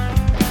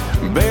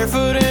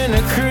 Barefoot in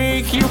the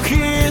creek, you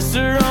kiss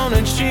her on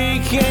the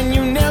cheek and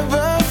you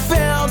never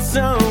felt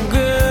so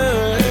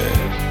good.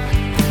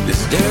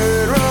 This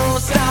dirt road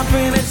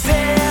stopping at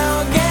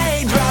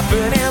tailgate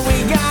dropping and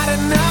we got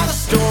another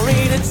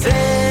story to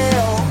tell.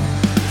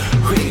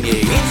 When you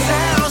get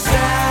down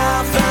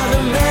south of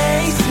the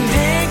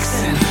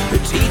Mason-Dixon, the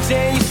tea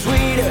tastes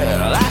sweeter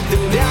like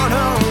them down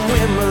home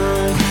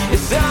women.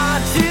 It's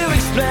hard to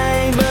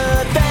explain,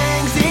 but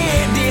things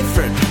hit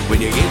different when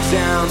you get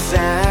down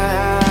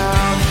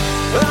south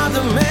of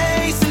the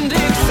Mason-Dixon.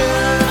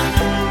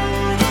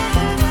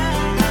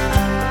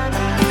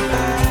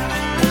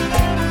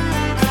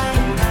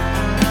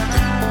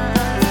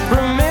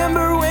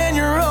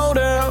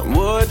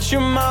 Your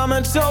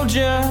mama told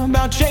you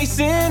about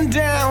chasing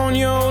down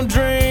your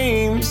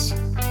dreams.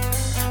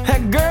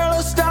 That girl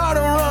will start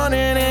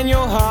running and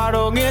your heart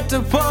will get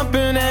to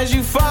pumping as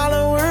you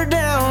follow her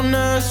down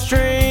the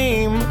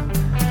stream.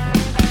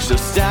 She'll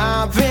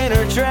stop in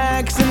her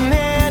tracks and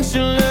then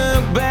she'll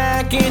look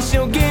back and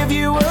she'll give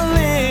you a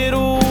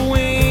little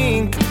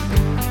wink.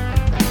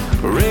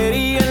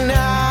 Ready or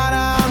not,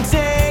 I'm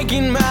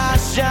taking my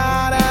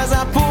shot as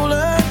I pull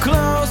her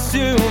close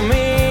to me.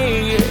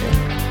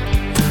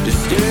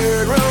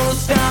 Dirt road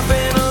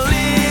stopping, a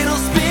little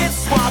spit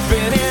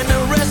swapping, and the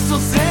rest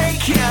will take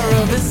care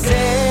of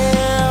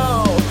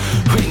itself.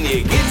 When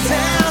you get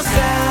down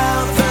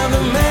south of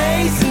the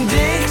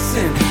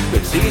Mason-Dixon, the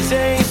tea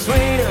tastes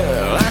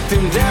sweeter like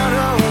them down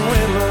home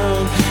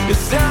women.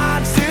 It's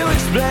hard to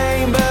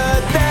explain,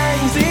 but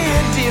things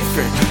hit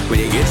different when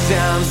you get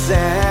down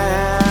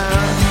south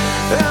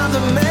of the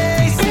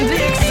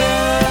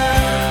Mason-Dixon.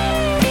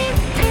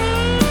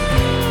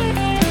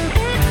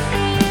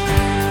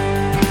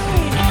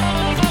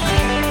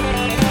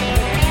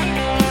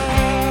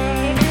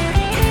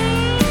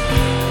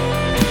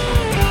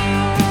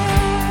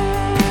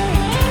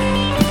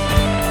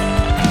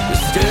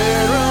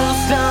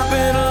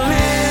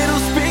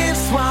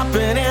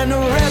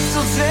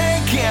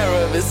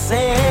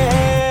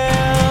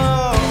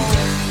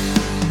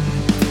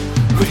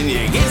 When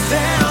you get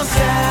down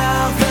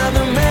south of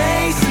the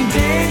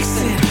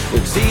Mason-Dixon, the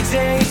tea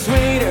tastes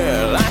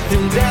sweeter like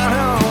them down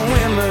home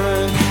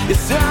women.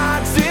 It's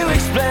hard to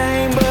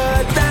explain,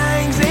 but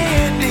things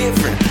ain't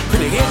different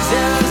when you get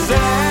down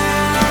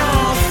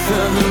south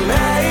of the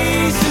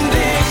Mason-Dixon.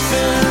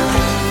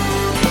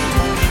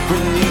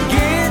 When you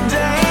get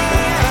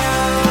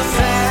down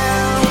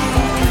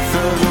south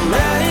of the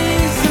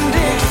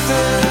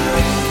Mason-Dixon.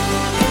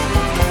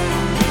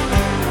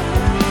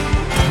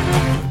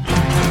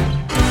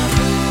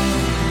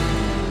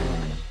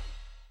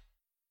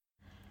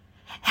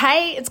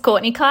 Hey, it's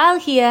Courtney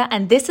Keil here,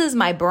 and this is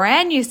my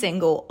brand new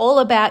single, All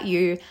About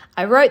You.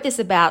 I wrote this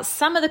about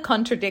some of the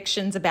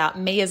contradictions about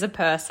me as a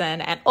person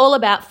and all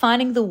about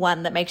finding the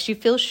one that makes you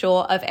feel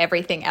sure of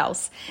everything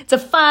else. It's a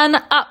fun,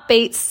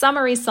 upbeat,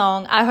 summery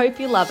song. I hope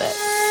you love it.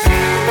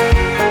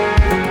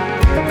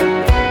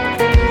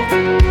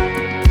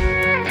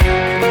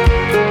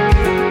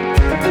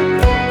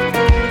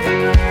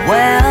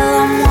 Well,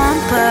 I'm one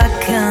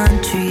part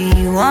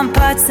country, one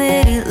part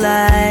city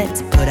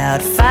lights. Put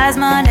out fires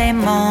Monday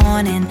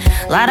morning,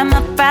 light 'em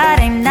up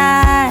Friday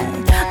night.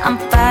 I'm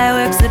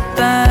fireworks that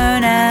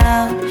burn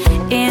out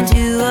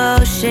into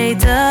all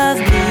shades of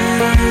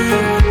blue.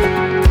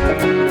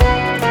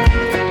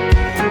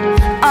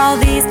 All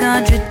these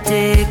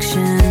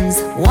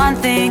contradictions, one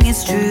thing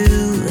is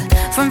true.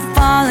 From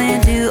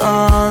falling to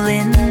all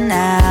in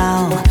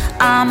now,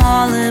 I'm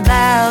all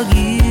about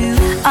you.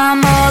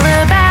 I'm all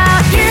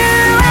about you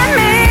and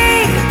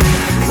me,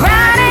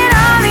 riding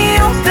on the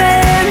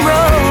open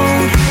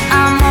road.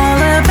 I'm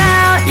all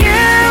about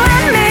you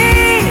and me,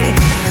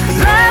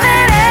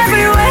 loving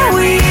everywhere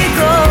we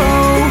go.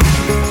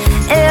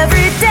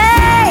 Every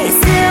day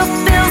still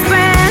feels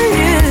brand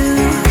new,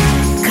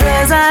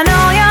 'cause I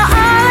know you're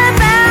all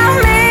about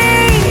me,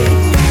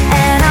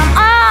 and I'm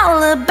all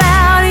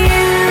about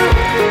you.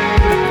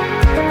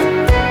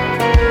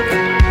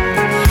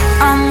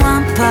 I'm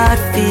one part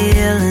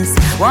fearless,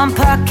 one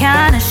part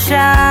kinda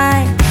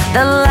shy,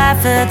 the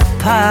life of the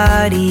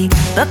party,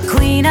 the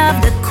queen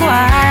of the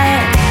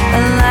quiet. A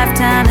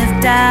lifetime of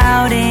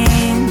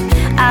doubting,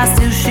 I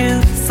still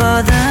shoot for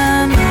the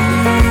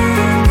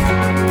moon.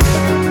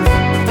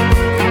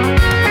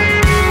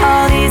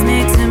 All these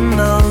mixed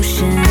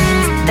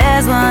emotions,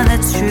 there's one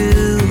that's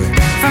true.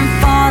 From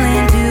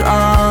falling to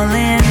all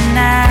in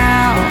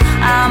now,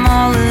 I'm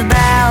all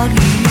about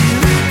you.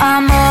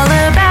 I'm all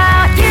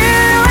about you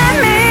and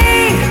me,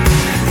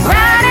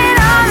 riding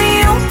on the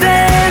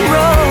open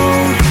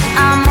road.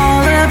 I'm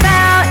all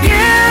about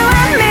you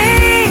and me,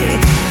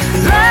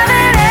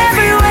 loving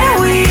everywhere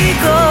we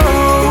go.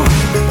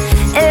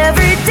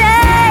 Every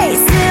day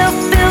still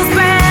feels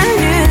brand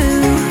new,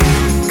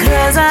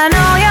 'cause I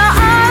know you're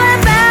all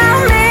about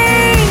me,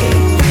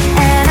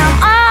 and I'm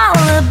all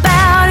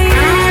about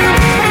you.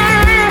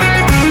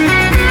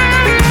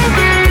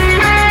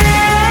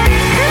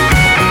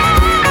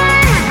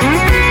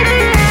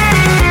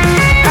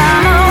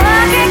 I'm a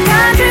walking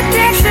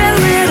contradiction,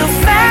 little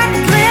fact,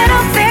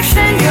 little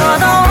fiction. You're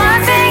the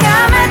one thing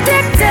I'm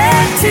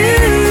addicted to.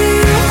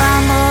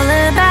 I'm all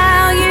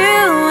about you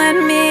and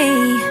me,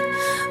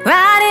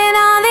 riding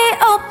on the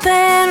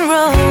open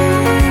road.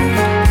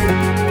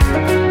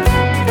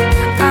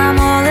 I'm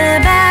all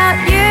about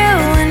you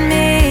and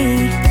me,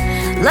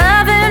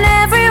 loving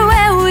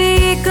everywhere we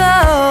go.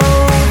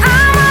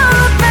 I'm all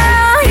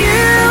about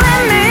you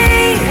and me,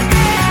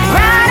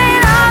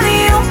 riding on the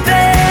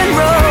open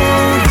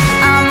road.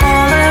 I'm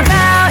all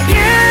about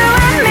you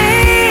and me,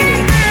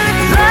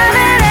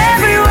 loving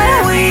everywhere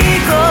we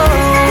go.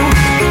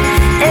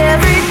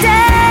 Every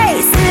day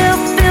still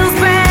feels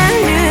brand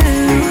new.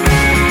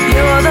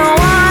 You're the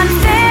one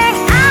thing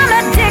I'm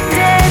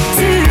addicted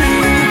to,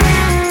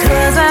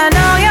 'cause I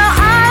know you're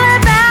all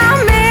about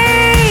me,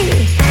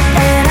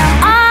 and I'm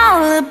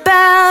all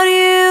about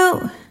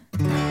you.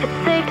 It's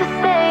safe to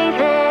say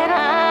that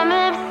I'm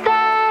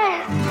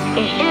obsessed.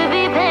 You should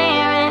be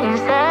playing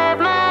inside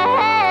my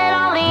head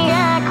all the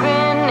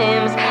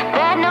acronyms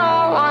that no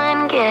one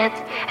gets,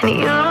 and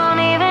you don't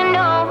even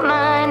know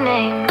my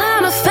name.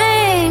 I'm a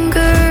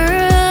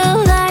fangirl,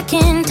 I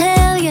can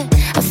tell you.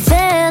 I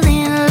fell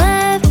in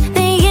love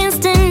the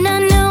instant I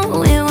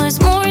knew it was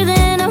more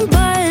than a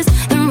buzz.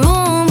 The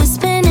room was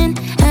spinning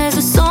as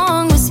the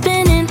song was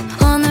spinning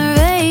on the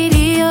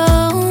radio.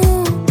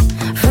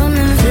 From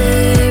the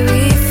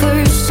very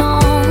first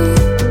song,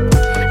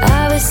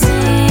 I was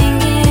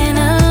singing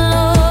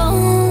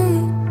alone.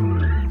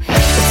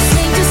 It's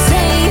safe to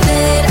say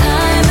that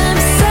I'm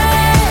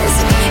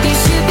obsessed. You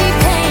should be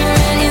paying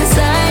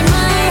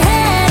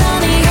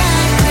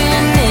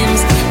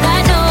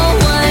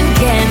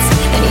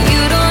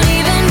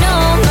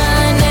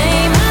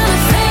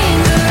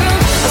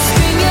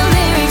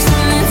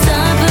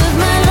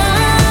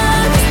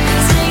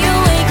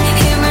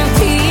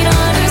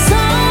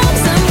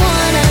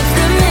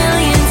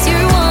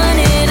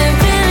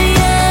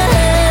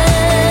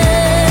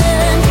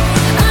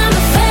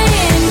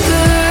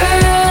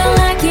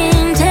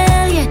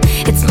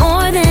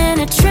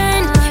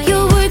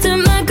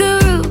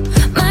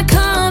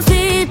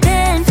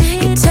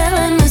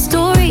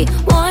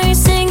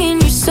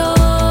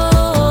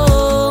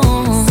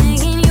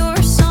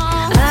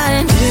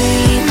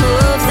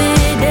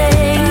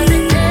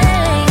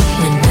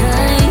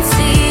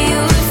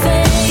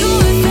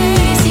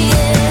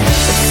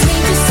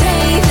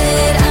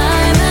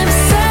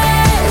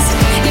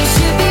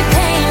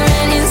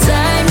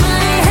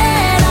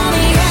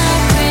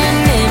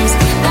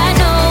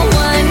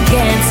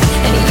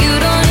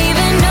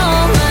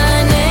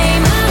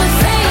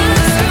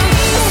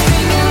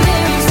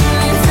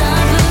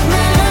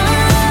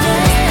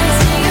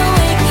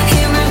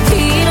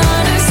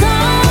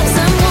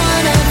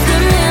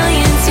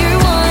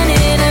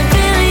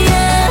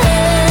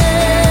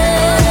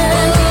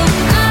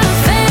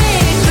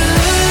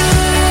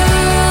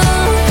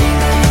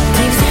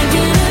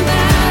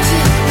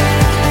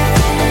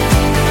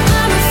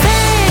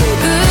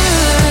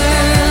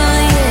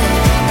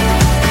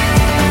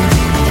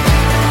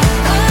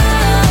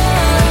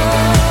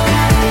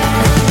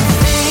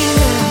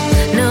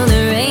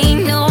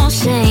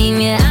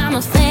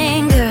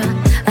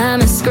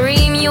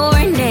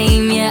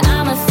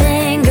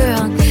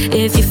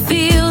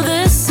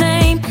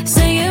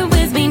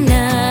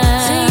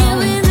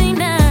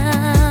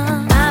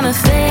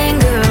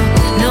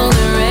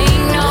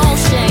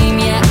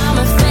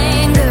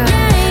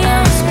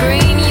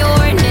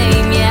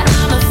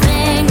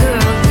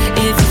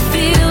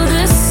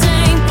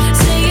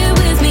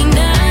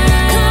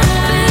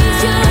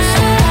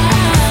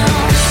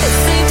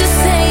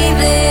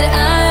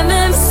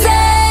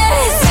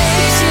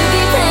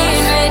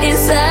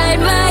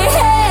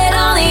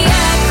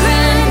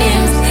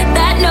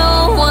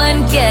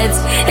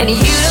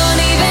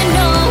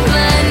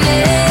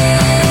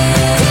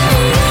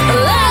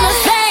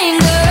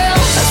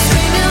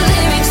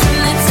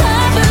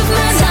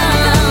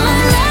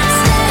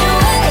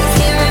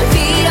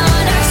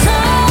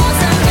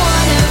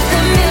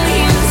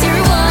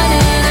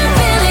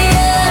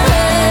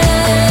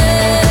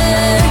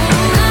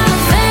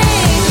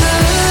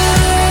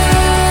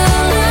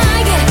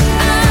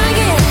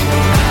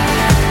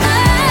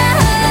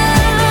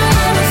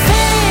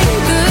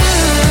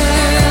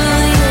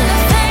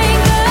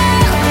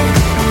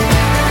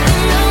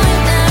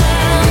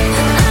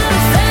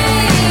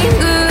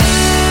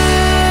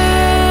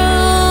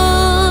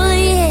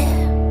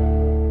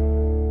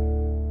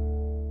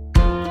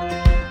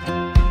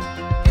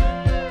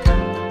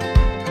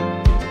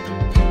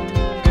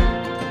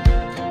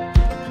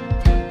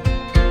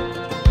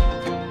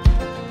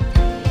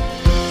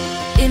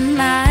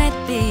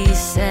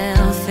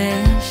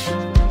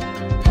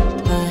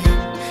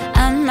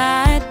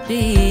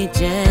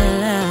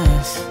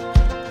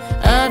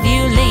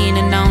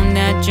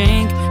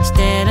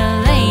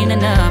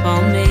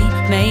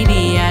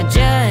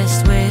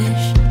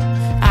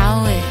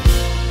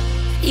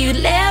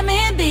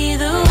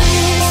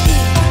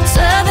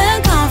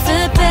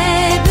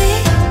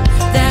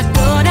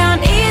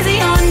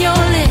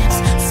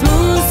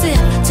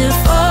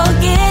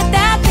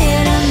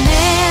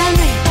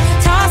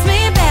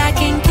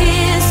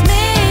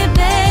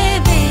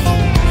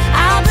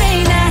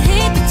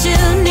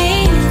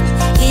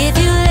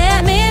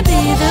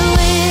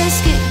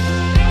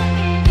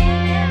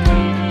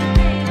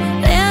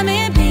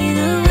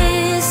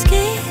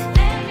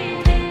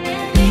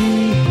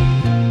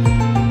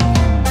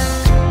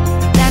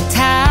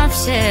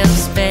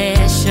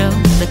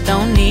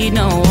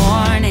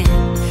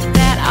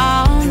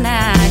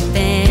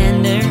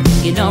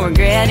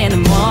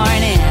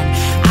morning.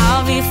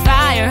 I'll be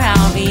fire,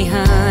 I'll be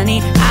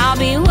honey, I'll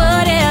be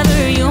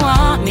whatever you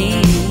want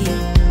me.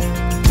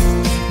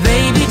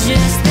 Baby,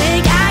 just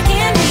think I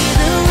can be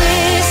the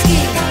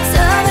whiskey,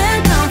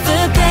 southern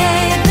comfort,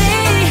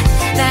 baby,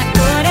 that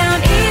go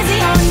down easy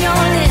on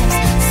your lips,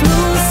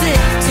 smooth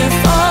sip to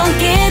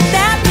forget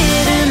that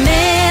bitter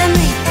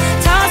memory.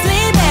 Toss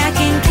me back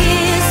and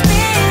kiss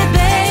me,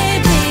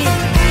 baby.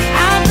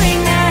 I'll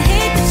bring that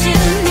hate that you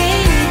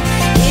need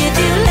if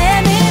you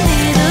let me be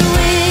the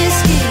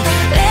whiskey.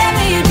 Let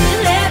me be,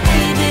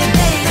 baby,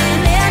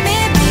 let me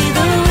be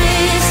the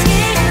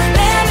whiskey.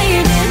 Let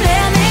me be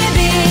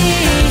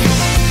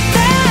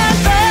that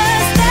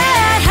buzz,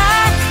 that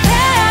high,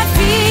 that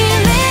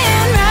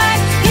feeling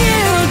right.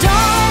 You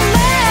don't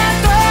let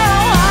go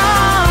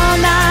all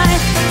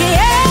night,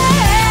 yeah.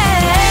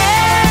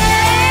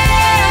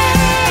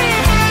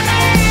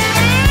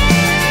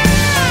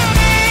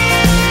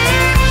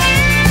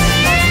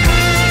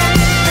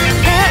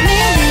 Let me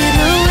be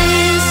the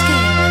whiskey,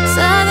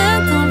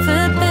 southern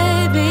comfort,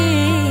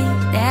 baby,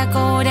 that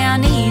go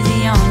down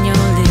easy on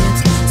your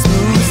lips,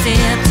 smooth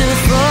sip to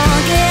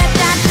forget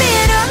that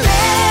bitter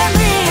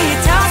memory.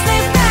 Toss me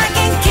back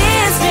and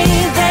kiss me,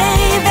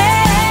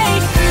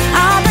 baby.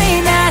 I'll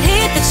bring that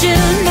heat that you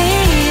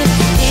need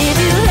if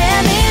you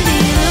let me be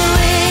the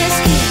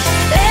whiskey.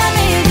 Let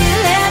me be,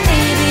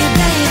 baby,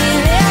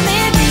 let me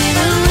be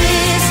the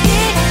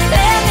whiskey.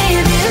 Let me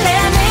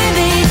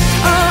be,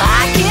 oh,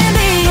 I can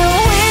be your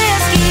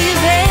whiskey,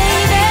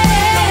 baby.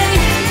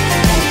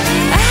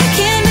 I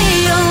can be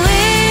your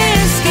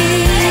whiskey.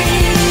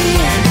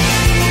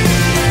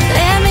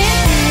 Let me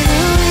be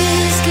the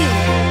whiskey.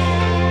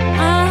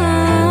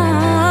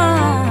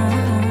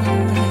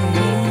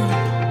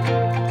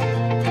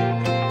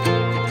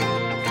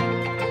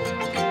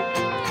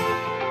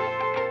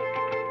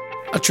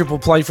 A triple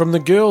play from the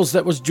girls.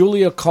 That was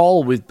Julia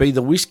Cole with Be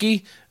the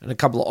Whiskey, and a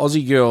couple of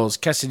Aussie girls,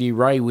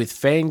 Cassidy-Rae with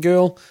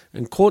Fangirl,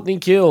 and Courtney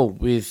Keil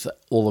with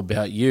All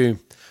About You.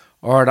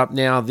 All right, up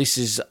now, this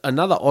is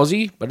another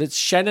Aussie, but it's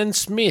Shannon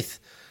Smith,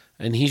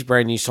 and his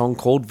brand new song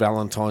called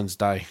Valentine's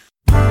Day.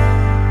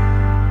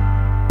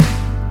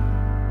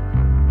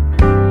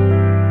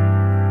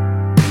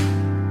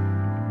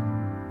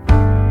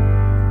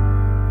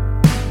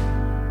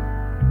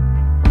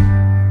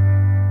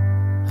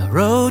 I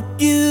wrote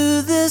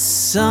you this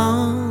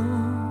song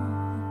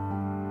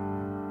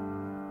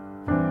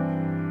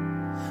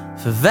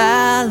for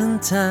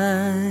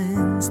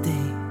Valentine's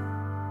Day,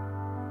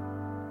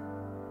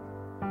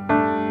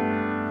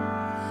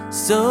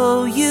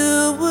 so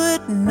you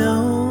would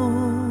know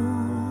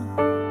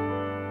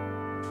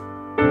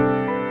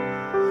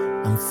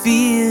I'm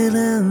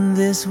feeling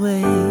this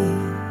way.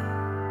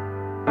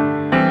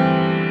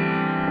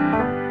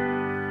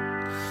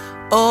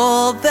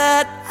 All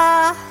that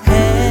I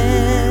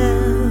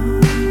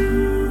have,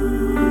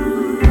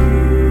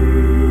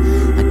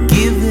 I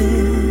give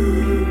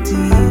it to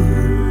you.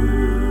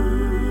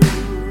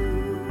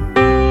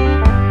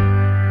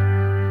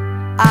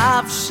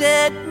 I've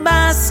shed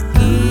my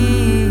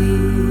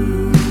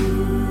skin,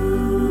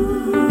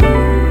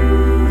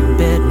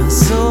 bet my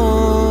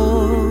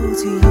soul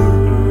to you.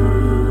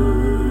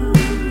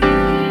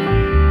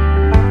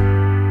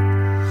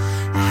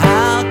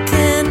 How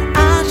can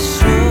I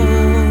show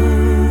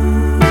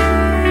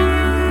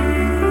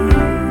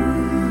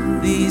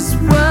these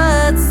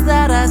words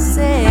that I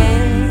say?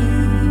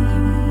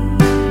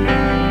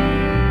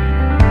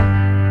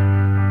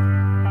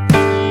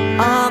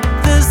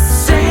 Aren't the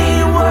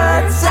same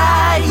words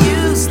I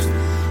used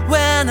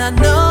when I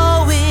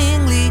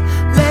knowingly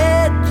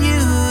led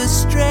you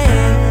astray.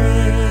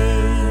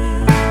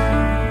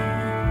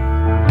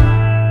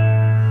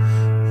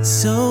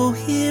 So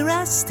here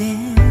I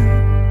stand,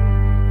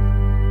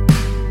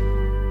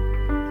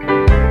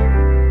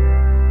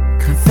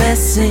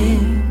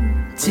 confessing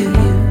to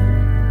you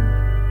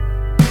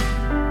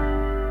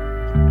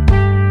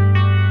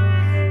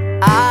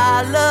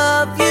I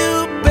love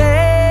you, baby,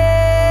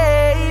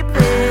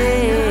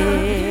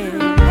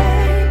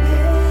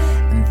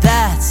 and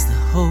that's the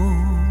whole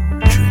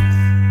truth.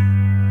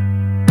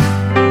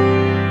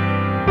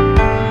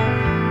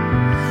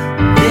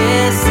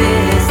 This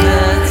is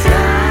the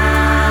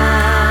time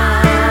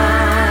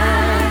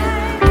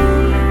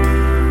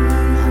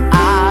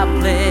I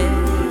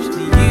pledge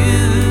to you.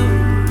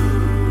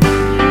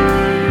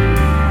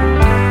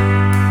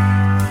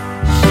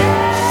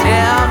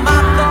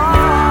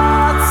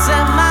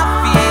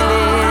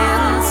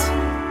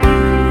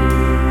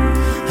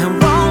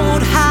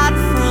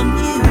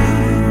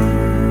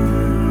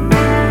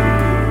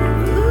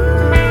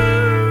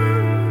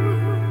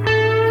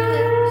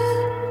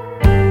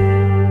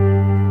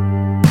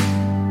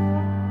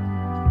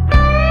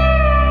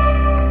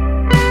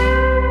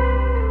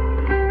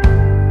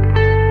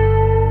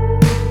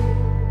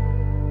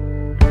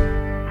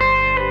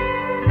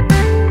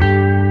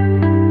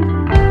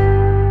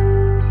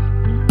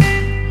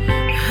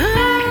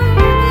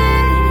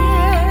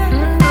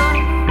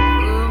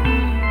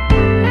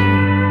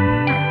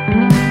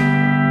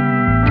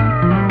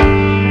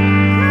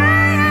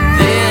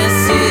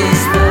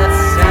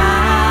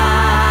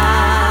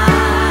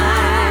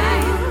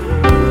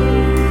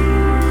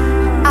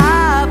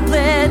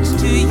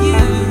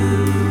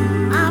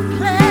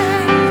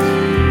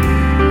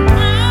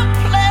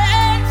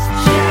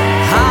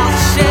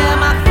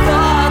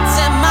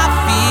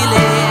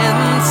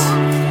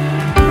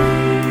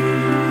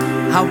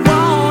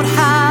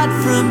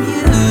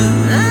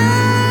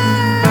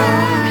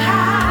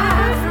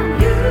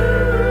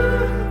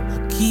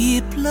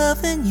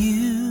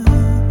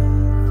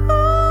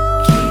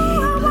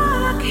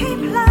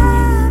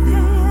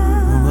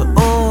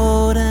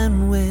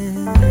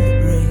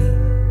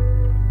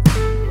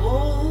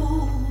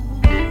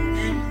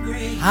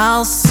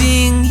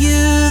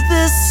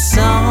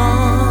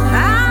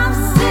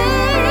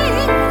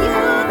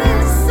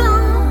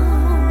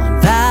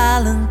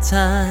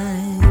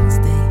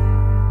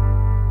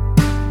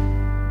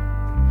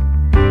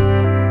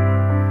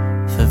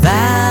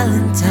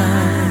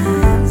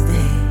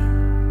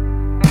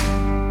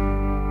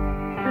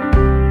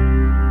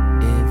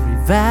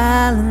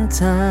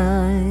 Valentine's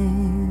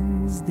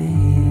Day.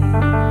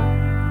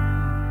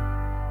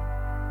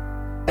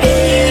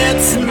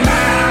 It's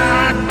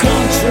my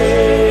country.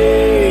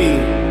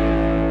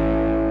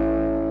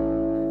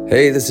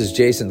 Hey, this is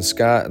Jason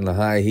Scott in the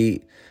High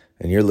Heat,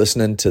 and you're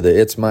listening to the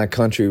It's My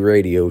Country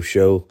radio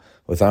show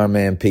with our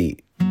man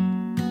Pete.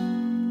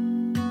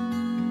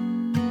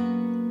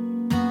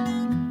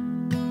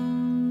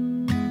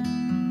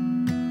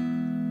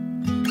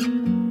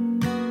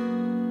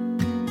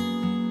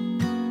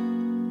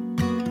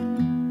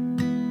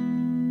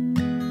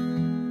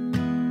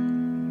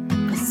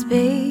 The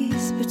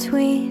space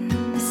between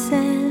the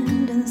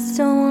sand and the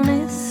stone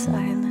is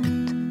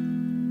silent.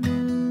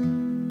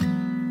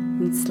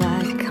 It's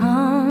like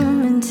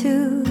coming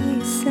to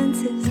your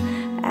senses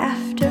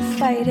after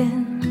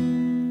fighting.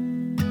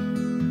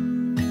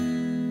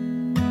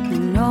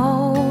 And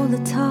all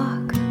the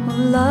talk of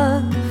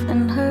love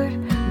and hurt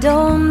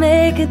don't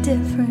make a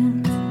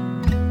difference.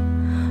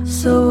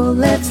 So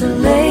let's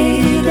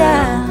lay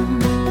down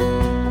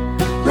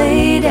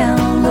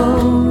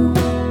low.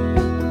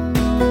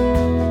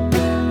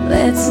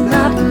 Let's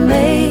not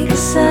make a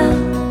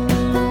sound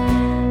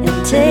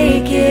and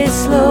take it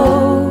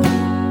slow.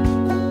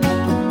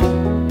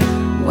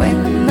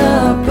 When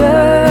the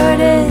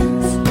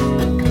burdens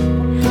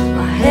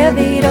are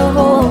heavy to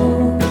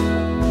hold,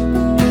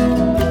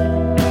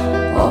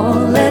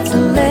 oh, let's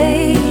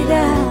lay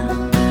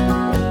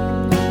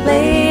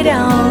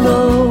down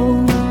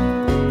low.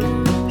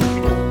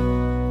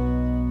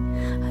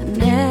 I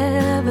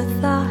never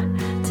thought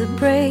to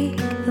break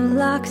the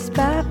locks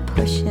by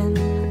pushing.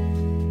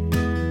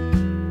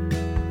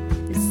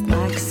 It's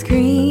like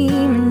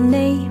screaming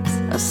names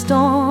or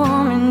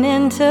storming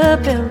into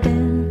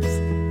buildings.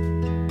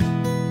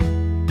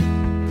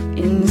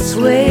 In the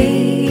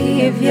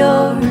sway of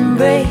your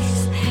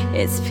embrace,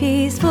 it's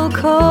peaceful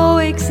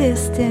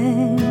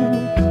coexisting.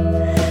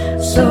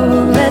 So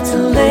let's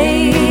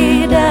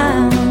lay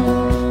down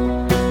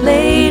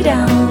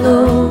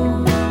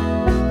low.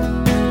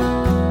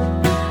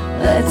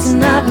 Let's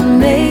not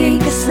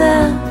make a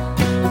sound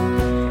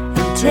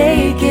and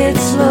take it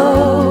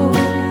slow.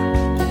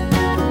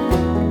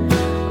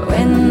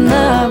 When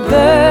the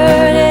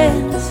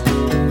burdens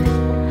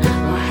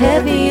are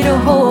heavy to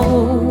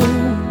hold,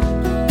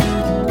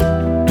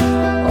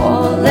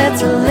 oh,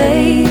 let's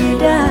lay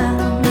down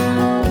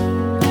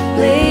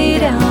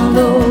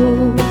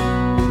low.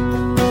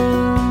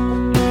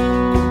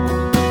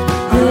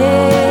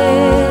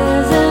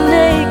 There's an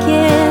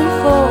aching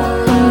for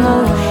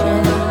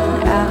emotion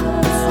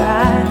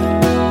outside.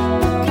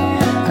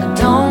 I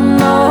don't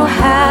know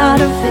how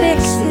to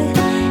fix it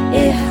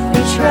if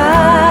we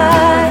try.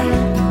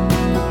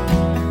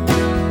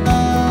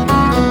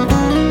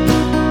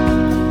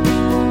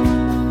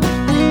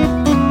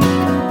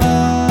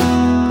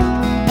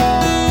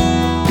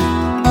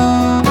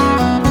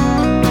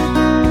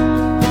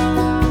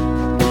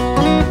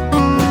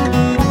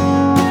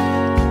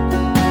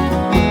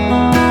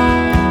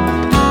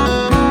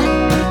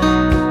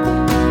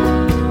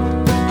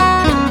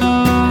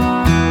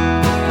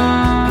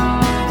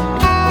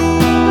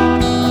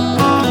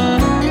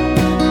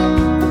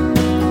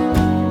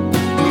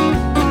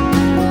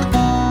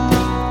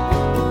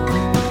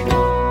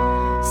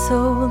 So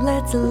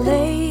let's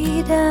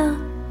lay down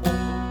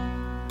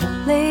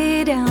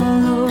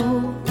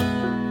low.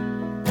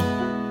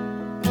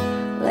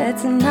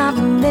 Let's not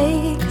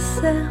make a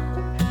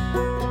sound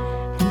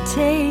and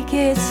take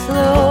it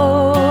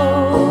slow.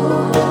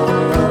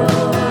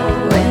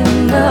 When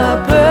the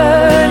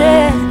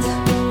burdens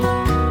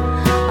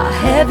are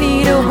heavy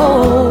to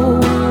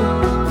hold,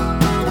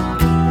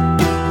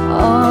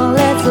 oh,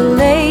 let's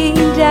lay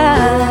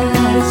down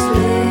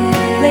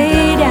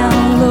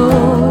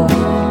low.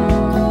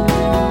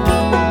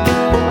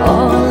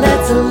 Oh,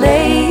 let's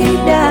lay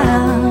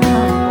down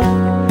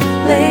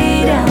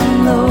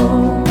low.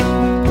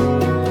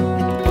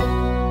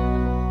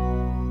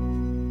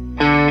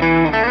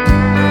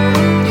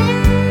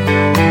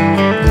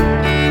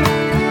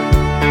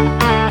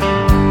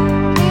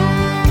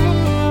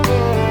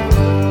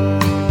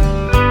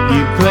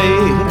 You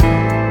played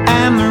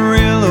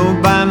Amarillo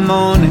by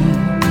morning,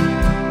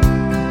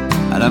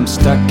 and I'm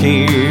stuck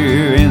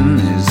here in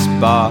this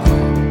bar.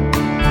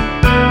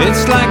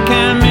 It's like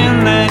I'm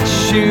in that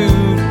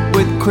shoot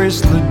with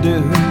Chris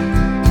Ledoux,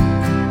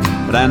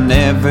 but I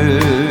never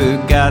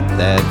got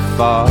that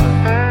far.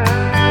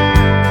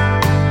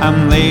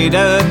 I'm laid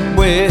up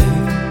with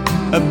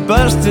a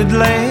busted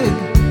leg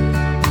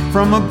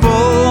from a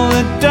bull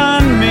that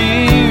done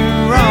me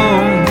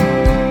wrong.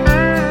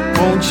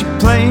 Won't you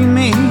play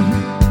me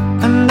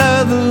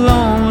another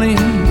lonely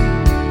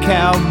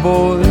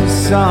cowboy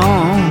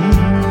song?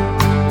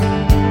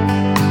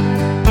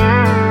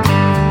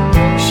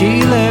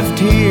 She left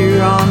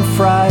here on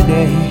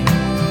Friday.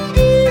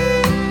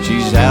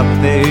 She's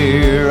out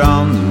there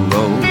on the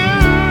road,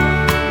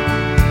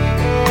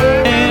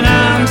 and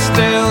I'm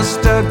still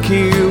stuck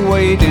here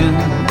waiting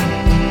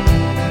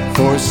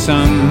for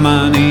some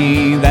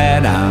money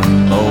that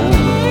I'm owed.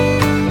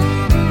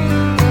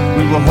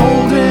 We were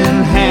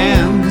holding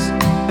hands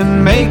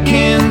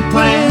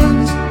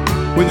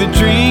the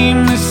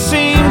dream that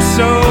seems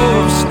so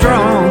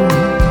strong.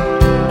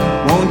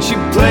 Won't you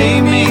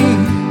play me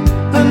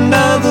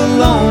another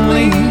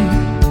lonely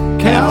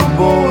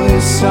cowboy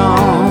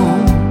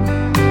song?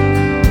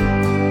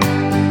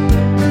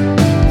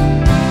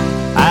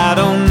 I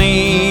don't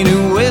need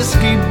a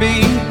whiskey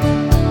beat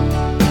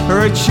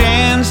or a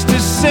chance to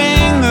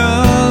sing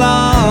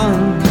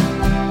along.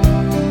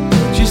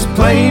 Just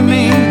play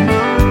me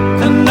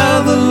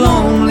another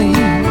lonely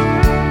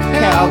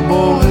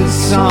cowboy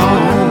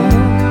song.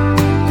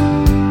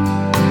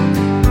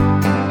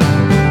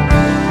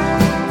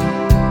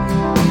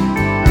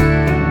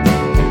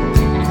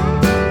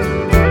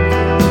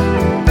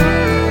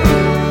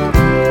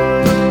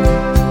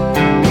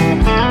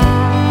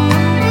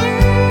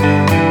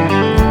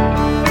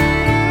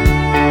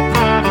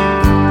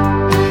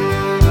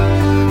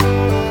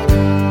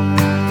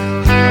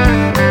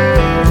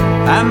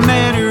 I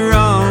met her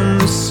on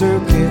the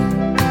circuit.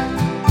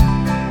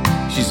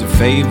 She's a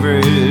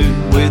favorite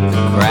with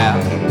the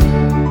crowd.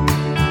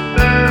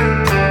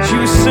 She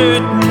was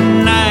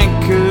certain I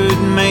could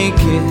make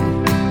it,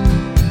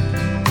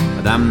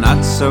 but I'm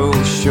not so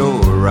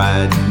sure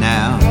right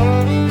now.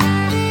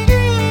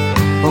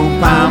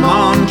 Hope I'm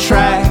on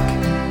track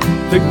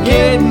for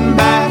getting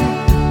back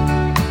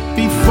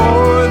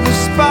before the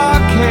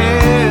spark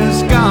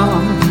has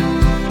gone.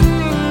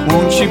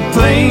 Won't you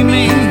play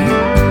me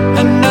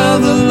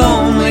another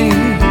lonely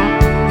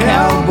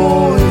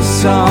cowboy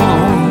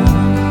song?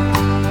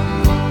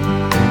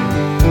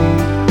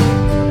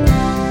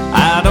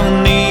 I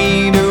don't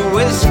need a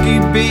whiskey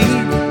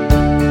beat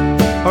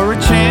or a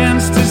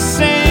chance to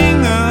sing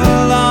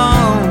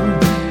along.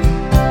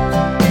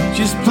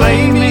 Just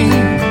play me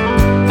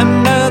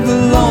another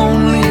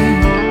lonely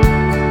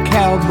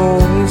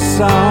cowboy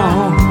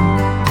song.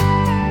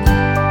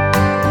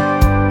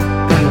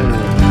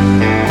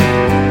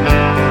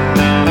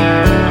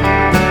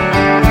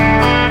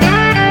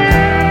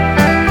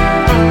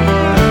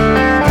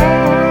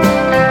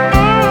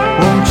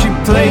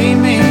 Play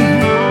me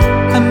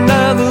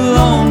another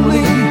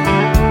lonely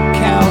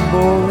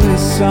cowboy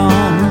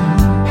song.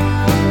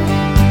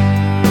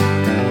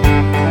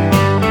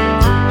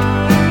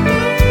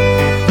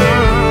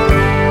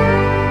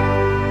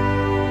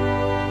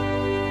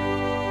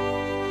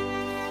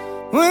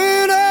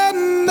 When a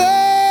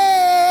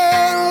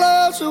man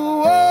loves a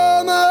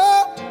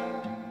woman,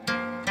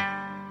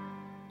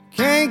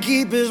 can't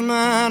keep his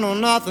mind on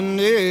nothing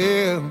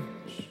else.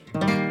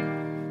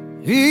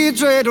 He'd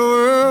trade the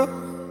world,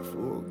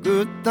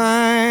 good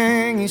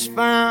thing he's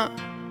found.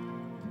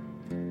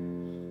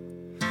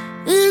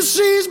 If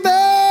she's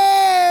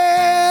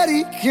bad,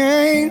 he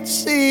can't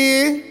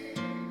see it.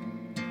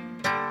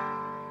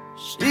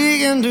 She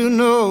can do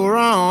no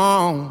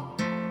wrong.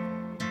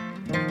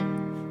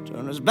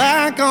 Turn his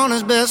back on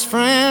his best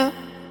friend,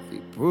 he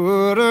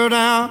put her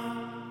down.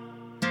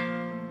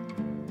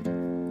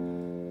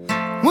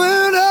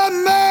 When a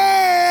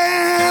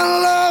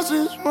man loves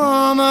his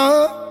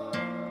woman,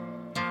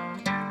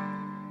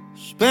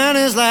 spent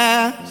his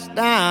last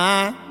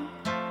dime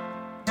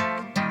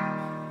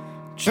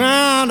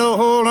trying to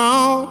hold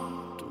on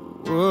to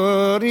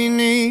what he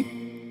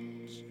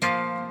needs.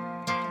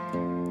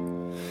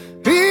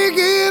 He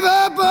gave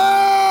up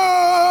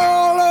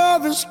all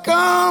of his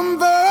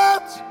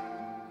comforts,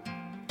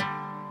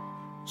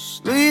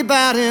 sleep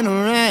out in the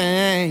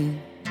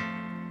rain.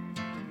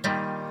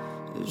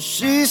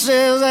 She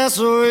says that's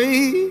the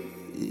way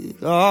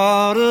it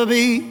ought to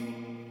be.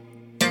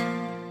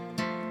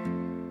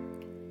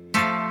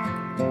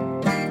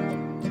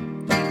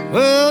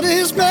 Well,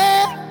 this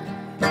man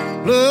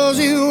loves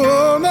you,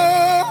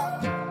 woman.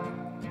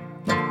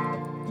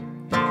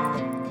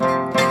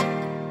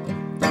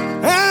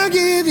 I'll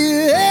give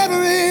you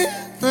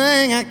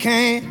everything I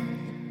can.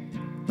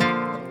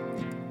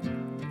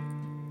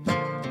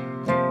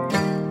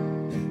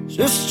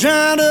 Just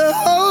trying to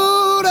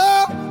hold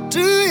up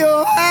to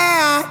your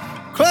high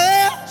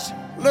class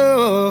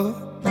love.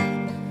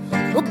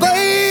 Oh,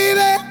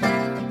 baby,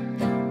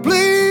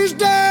 please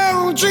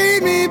don't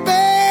treat me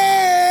bad.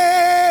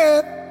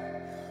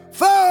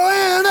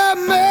 When a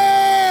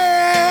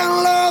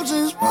man loves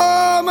his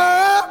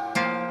woman,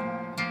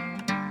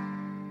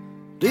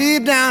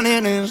 deep down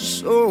in his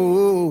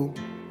soul,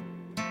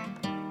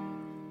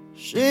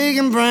 she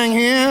can bring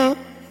him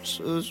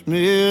such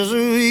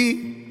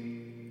misery.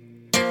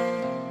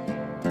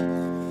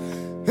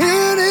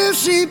 And if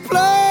she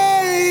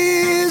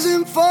plays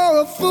him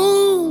for a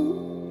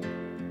fool,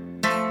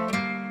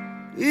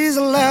 he's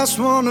the last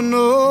one to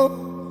know.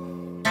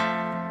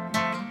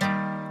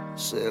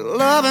 Say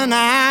loving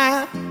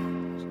eyes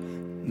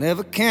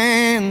never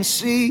can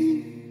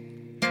see.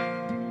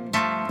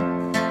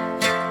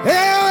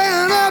 Yeah,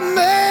 when a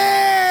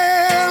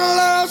man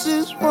loves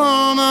his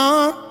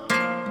woman,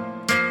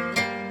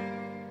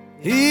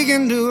 he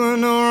can do her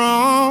no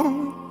wrong.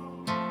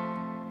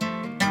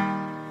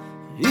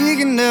 He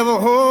can never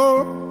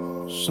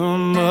hold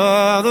some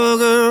other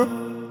girl.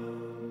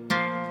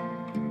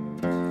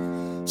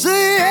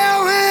 See,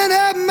 yeah, when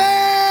a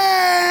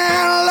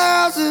man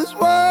loves his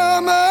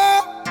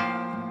woman,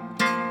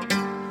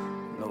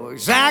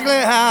 exactly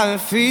how it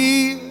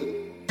feels.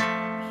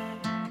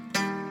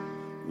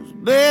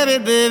 Baby,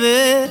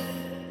 baby,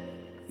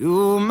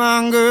 you're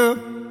my girl.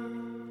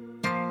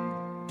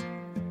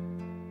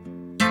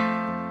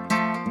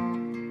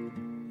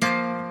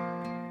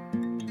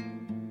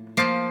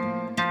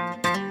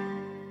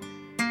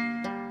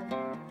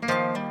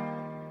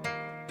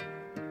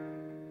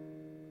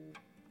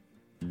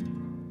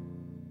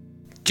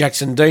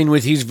 Jackson Dean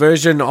with his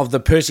version of the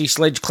Percy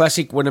Sledge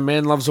classic When a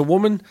Man Loves a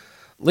Woman,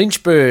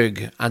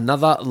 Lynchburg,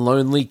 another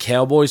lonely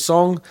cowboy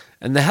song,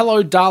 and the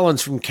Hello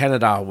Darlins from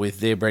Canada with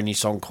their brand new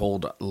song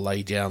called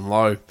Lay Down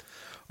Low.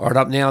 All right,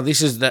 up now,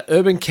 this is the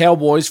Urban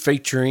Cowboys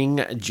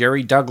featuring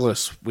Jerry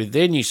Douglas with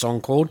their new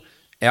song called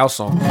Our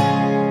Song.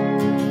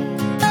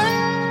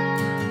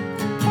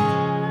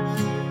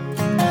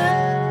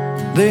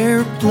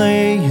 They're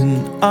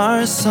playing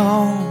our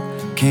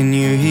song, can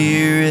you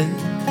hear it?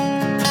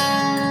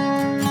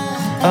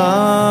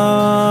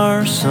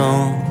 Our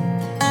song,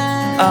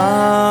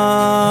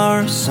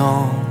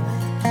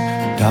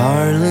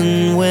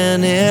 darling,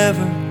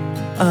 whenever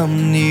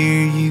I'm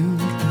near you.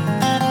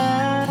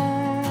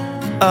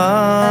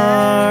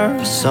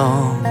 Our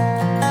song,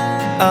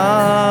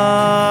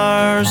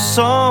 our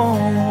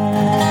song.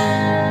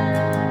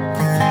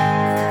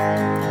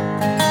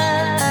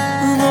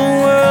 The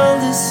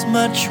world is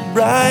much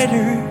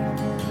brighter,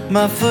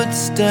 my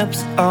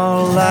footsteps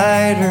are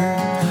lighter,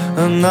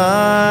 and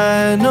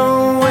I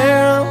know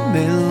where I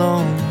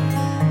belong.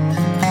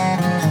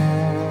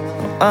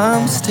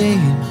 I'm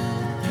staying,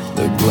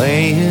 they're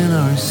playing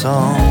our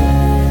song.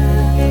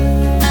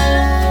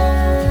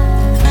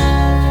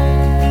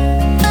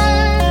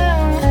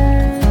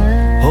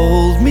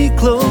 Hold me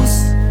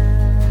close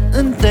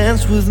and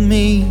dance with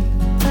me.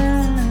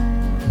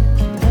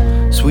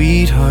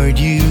 Sweetheart,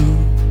 you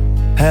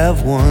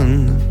have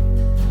won.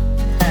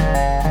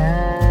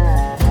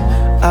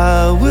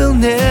 I will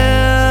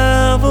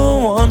never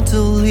want to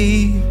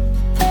leave.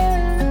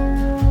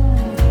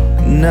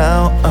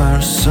 Now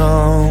our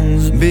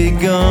song's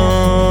begun.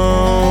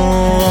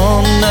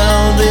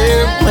 Now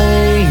they're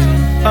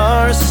playing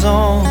our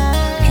song,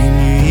 can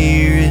you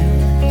hear it?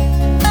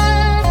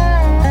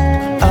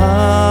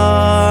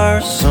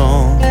 Our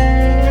song,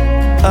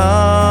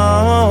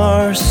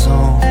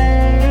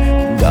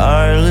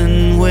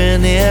 darling,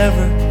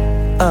 whenever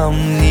I'm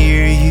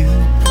near you.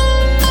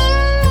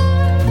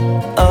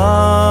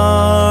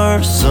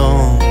 Our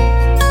song,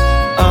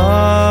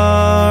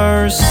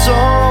 our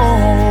song.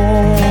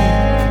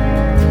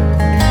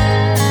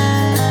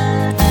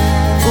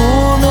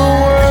 Oh, the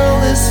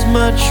world is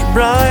much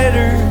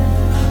brighter,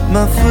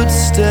 my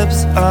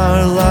footsteps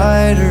are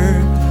lighter,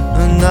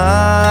 and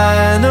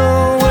I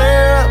know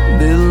where I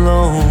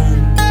belong.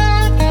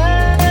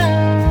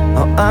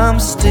 Oh, I'm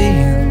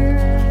staying,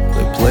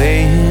 they're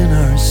playing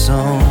our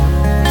song.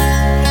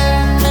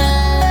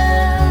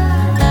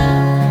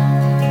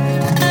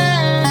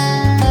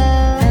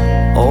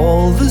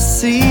 All the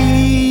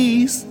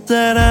seas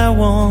that I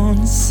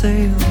once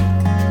sailed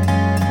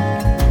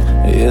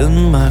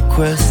in my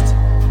quest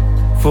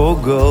for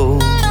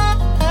gold,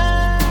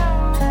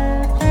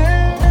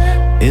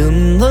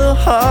 in the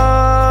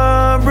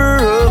harbor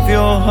of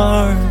your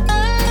heart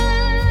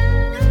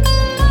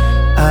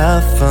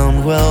I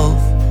found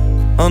wealth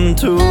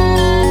untold.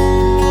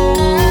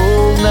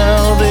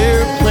 Now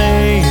they're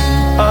playing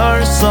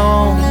our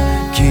song,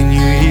 can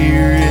you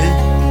hear it?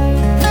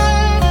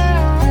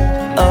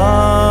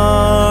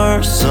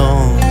 Our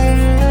song,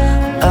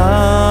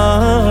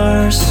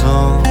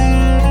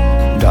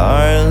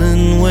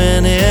 darling,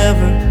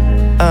 whenever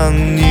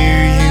I'm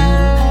near you.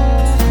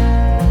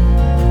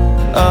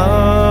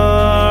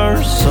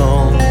 Our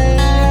song,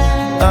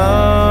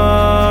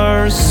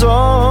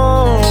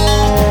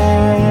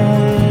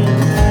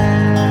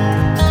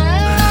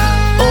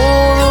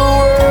 oh, the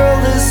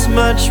world is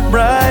much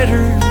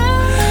brighter,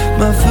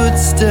 my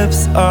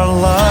footsteps are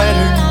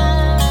lighter,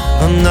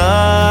 and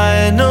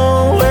I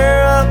know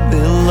where I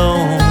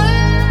belong.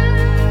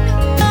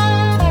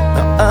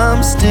 Now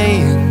I'm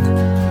staying,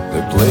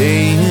 they're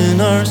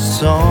playing our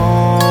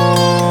song.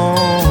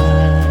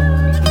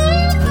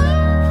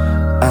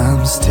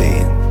 I'm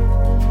staying,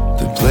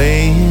 they're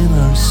playing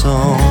our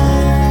song.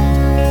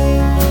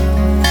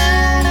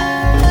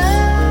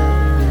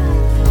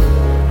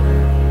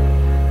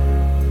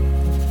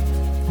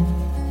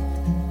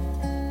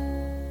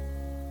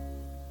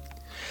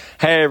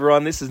 Hey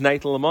everyone, this is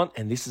Nathan Lamont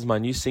and this is my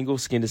new single,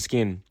 Skin to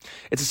Skin.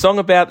 It's a song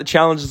about the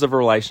challenges of a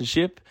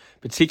relationship,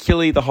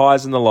 particularly the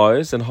highs and the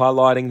lows, and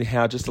highlighting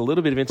how just a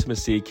little bit of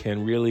intimacy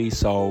can really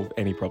solve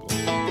any problem.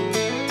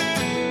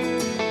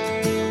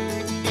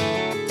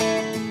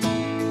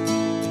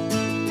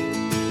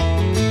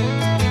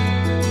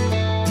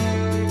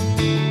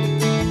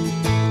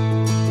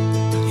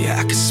 Yeah,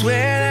 I could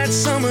swear that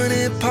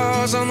somebody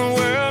paused on the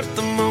world at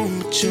the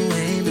moment you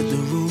entered the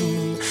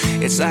room.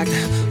 It's like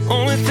the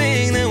only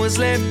thing that was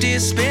left here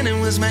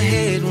spinning was my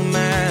head when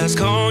my eyes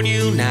called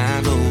you. Now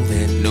I know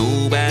that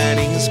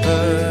nobody's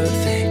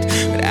perfect,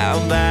 but our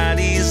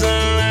bodies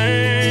are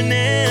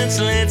learning,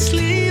 so let's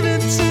leave it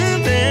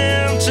to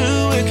them to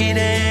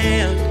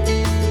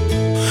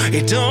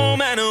It don't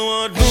matter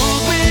what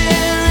mood we're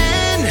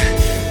in,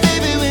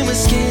 baby, when we're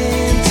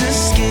skin to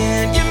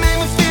skin. You make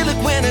me feel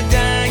like when I'm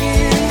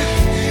dying,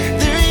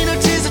 there ain't no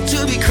tears left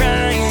to be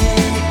crying.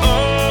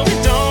 Oh,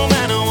 it don't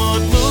matter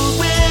what mood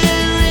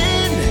we're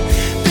in,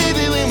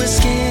 baby, when we're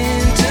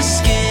skin to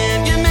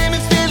skin. You make me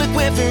feel like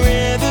we're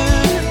forever.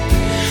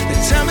 The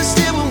time is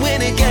still when we're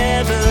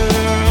together.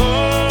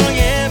 Oh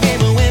yeah,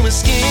 baby, when we're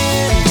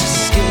skin to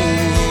skin.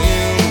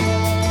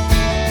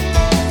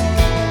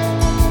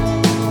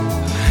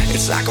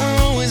 It's like we're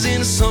always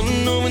into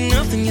something over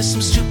nothing. Yes,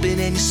 I'm stupid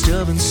and you're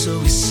stubborn, so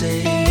we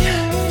say.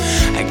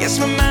 I guess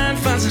my mind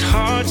finds it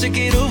hard to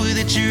get over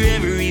that you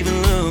ever even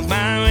looked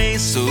my way.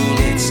 So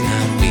let's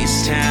not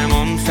waste time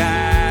on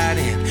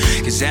fighting,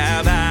 'cause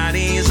our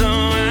bodies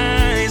are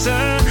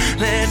wiser.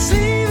 Let's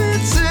leave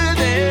it to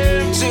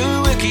them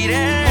to work it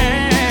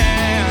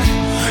out.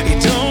 It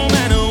don't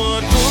matter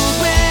what mood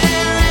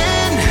we're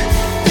in,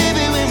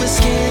 baby, when we're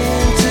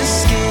skin to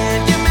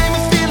skin. You make me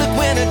feel like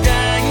when I'm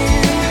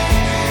dying,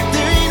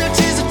 there ain't no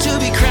tears left to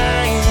be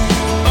crying.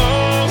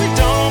 Oh, it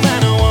don't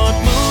matter what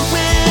mood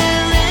we're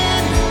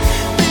in,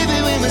 baby,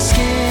 when we're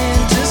skin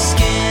to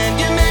skin.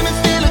 You make me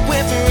feel like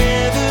we're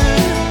forever.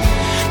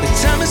 The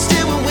time is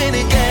still when we're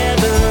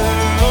together.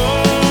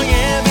 Oh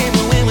yeah,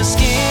 baby, when we're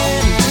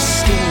skin to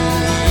skin.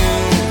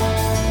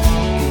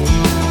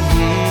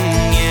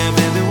 Yeah,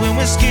 baby, when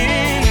we're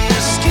skin to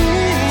skin.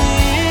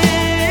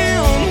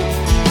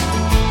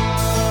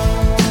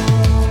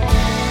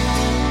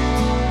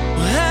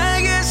 Well,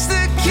 I guess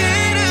the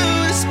kid who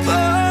is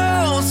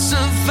both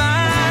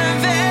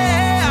surviving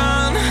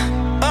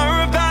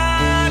our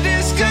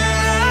bodies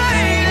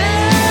colliding.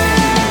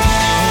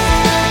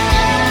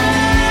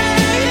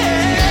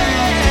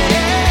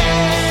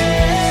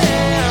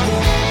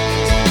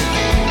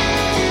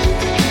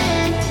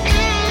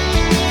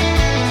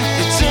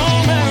 It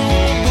don't matter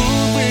what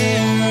mood we're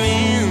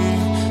in,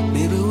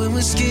 baby, when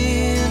we're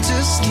skin to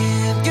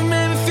skin. You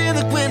make me feel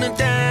like when I'm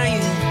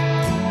dying,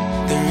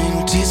 there ain't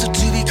no tears left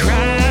to be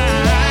crying.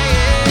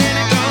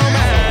 It don't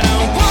matter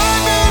what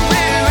mood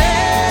we're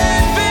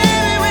in,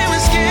 baby, when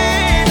we're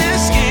skin to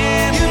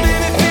skin. You make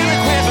me feel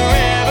like we're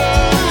forever.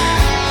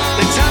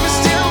 The time is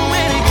still when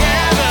we're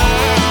together.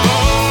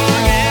 Oh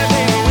yeah,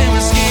 baby, when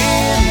we're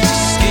skin to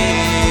skin.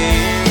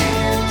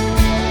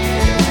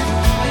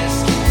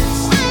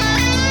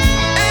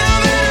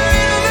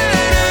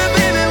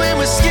 Baby, when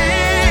we're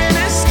skin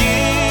to skin.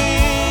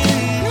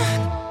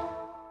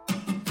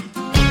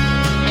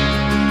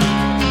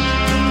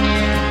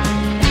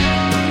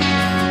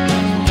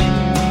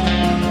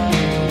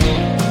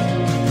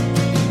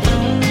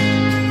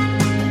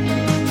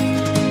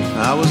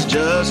 I was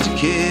just a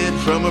kid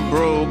from a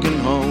broken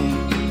home.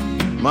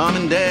 Mom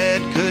and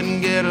Dad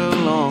couldn't get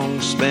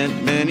along.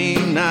 Spent many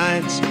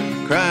nights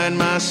crying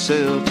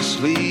myself to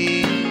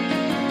sleep.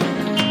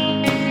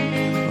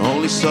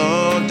 Only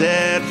saw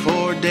Dad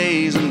 4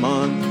 days a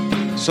month,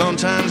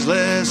 sometimes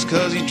less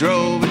 'cause he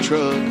drove a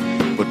truck.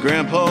 But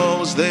Grandpa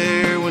was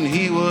there when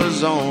he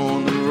was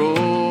on the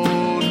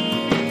road.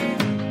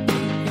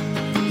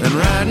 And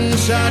riding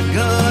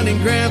shotgun in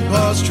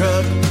Grandpa's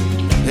truck,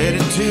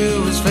 headed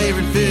to his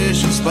favorite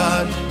fishing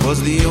spot,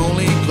 was the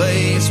only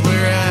place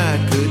where I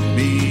could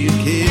be a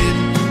kid.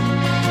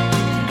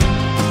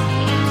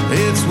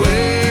 It's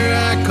where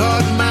I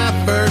caught my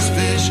first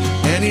fish,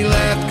 and he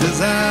laughed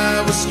 'cause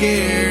I was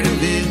scared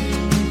of it.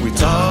 We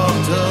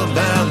talked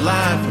about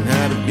life and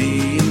how to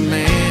be a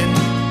man.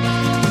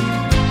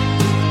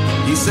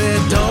 He said,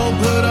 don't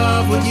put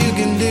off what you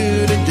can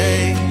do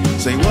today.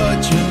 Say what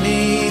you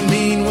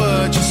mean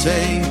what you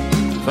say.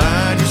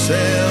 Find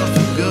yourself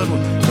a good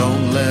one,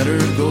 don't let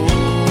her go.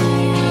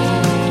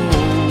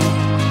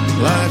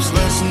 Life's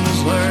lessons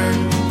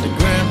learned at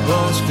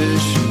Grandpa's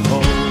fishing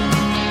hole.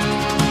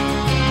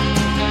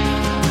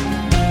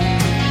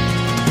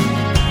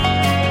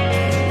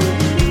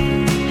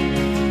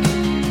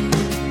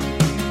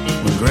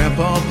 When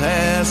Grandpa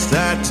passed,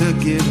 I took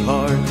it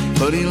hard,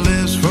 but he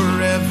lives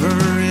forever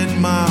in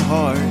my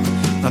heart.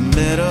 I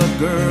met a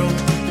girl,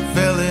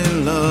 fell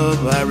in love.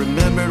 I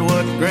remembered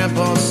what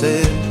Grandpa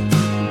said.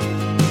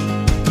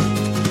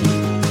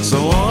 So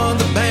on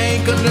the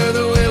bank under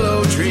the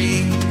willow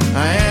tree,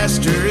 I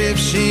asked her if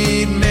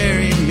she'd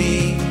marry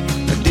me.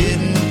 I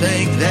didn't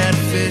think that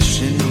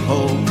fishing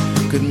hole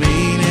could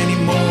mean any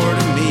more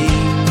to me,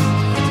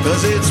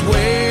 'cause it's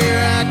where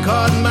I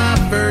caught my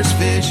first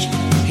fish.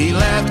 He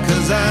laughed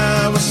 'cause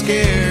I was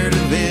scared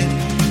of it.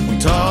 We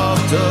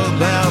talked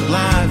about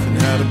life and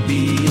how to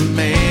be a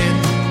man.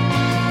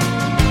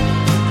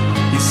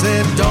 He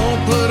said,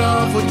 don't put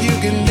off what you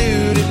can do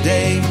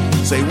today.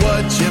 Say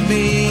what you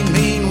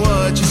mean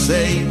what you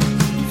say.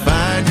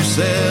 Find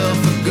yourself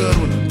a good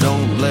one,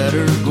 don't let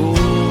her go.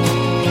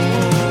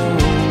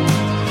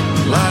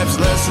 Life's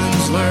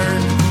lessons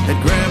learned at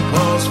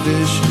Grandpa's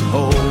fishing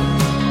hole.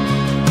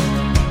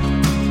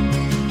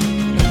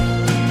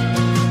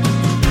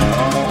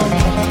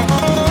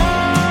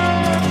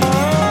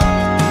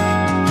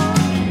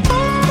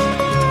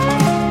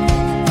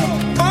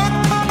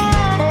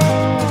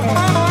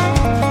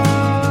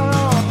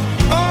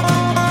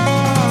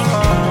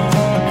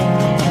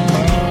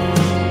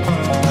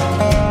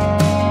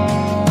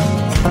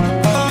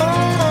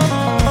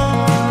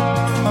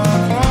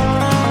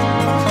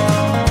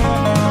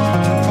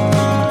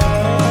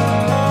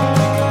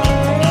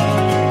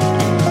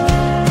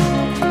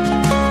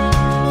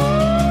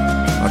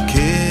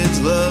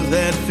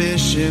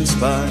 fishing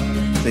spot.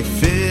 They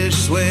fish,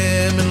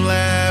 swim, and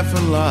laugh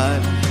a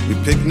lot. We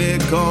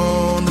picnic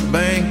on the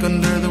bank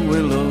under the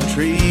willow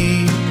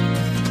tree.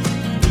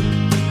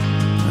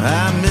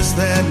 I miss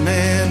that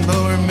man, but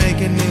we're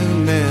making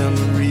new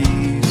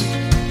memories.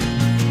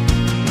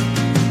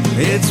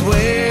 It's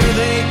where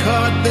they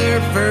caught their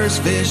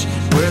first fish,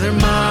 where their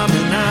mom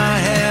and I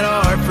had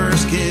our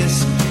first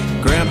kiss.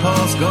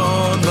 Grandpa's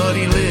gone, but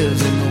he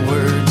lives in the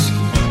words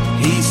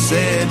he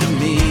said to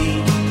me.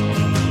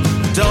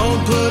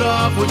 Don't put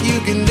off what you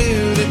can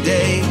do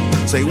today.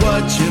 Say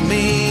what you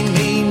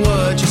mean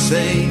what you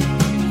say.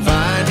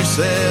 Find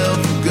yourself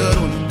a good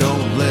one,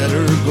 don't let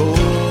her go.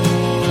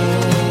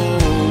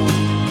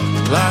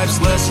 Life's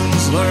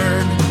lessons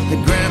learned at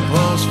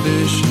Grandpa's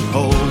fishing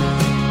hole.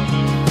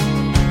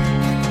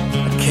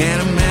 I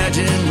can't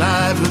imagine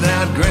life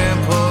without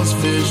Grandpa's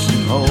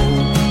fishing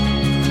hole.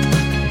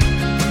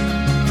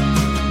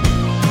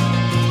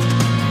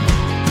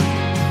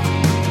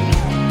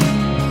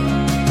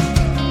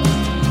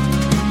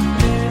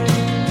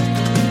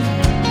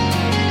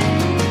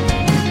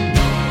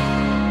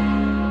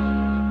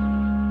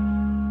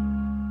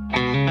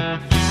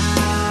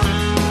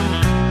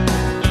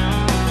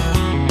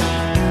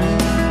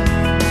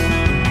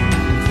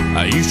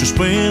 To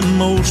spend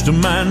most of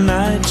my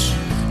nights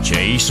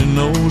chasing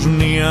those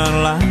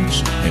neon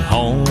lights, and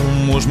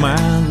home was my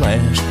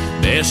last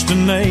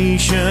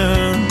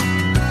destination.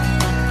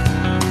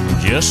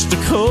 Just a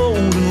cold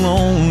and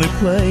lonely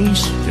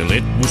place till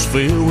it was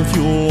filled with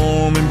your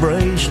warm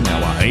embrace.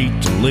 Now I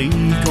hate to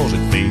leave 'cause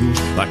it feels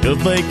like a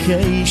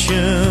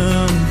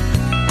vacation.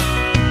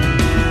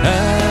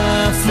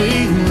 I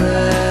feel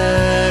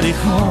right at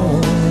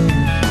home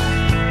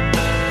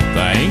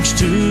thanks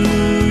to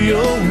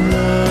your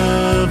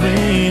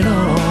loving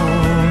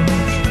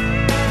arms.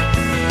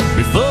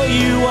 Before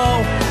you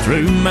walked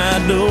through my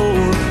door,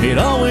 it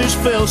always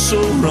felt so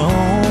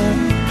wrong.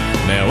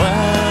 Now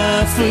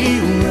I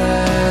feel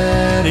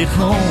right at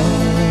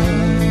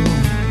home.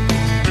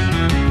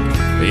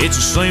 It's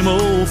the same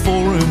old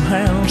four-room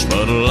house,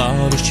 but a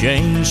lot has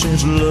changed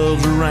since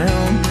love's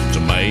around. It's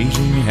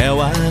amazing how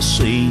I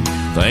see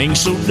things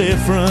so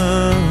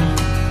different.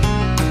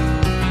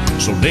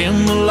 So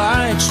dim the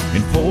lights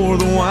and pour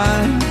the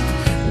wine.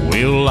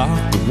 We'll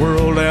lock the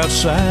world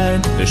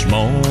outside. This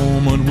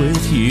moment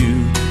with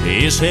you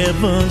is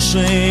heaven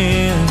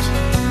sent.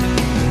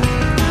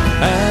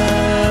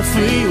 I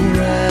feel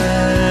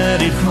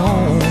right at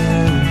home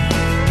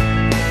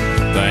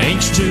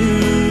thanks to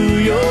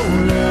your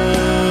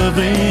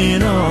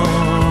loving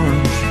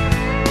arms.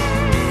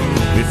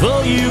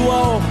 Before you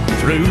walked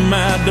through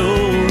my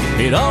door,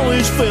 it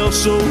always felt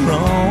so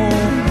wrong.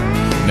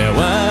 Now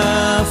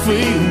I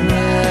feel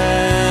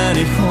right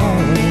at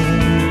home.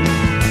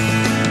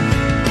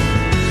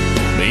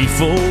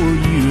 Before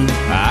you,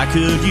 I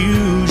could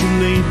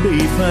usually be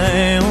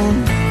found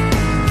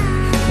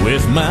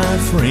with my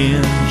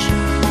friends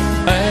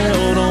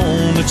out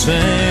on the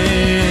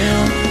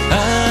town.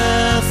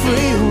 I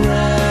feel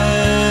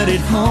right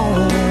at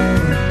home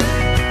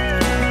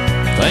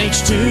thanks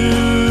to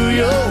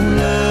your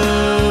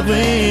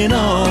loving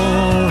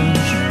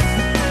arms.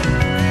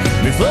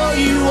 Before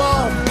you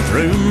walked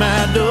through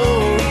my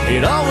door,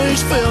 it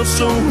always felt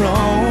so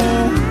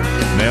wrong.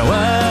 Now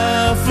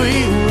I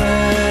feel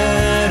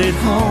right at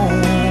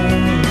home.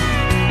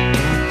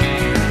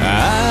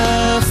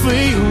 I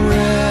feel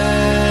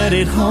right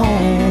at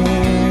home.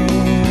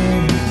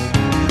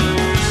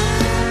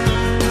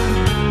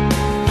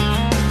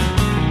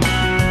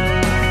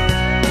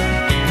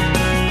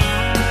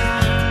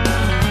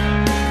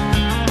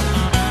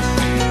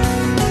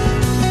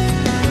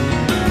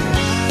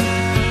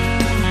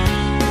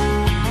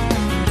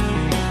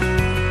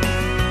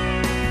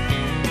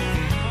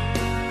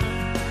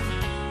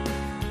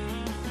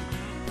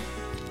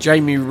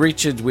 Jamie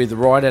Richards with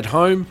Right at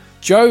Home,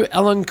 Joe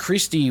Allen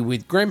Christie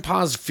with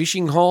Grandpa's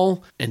Fishing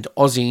Hole, and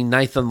Aussie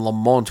Nathan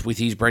Lamont with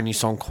his brand new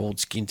song called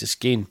Skin to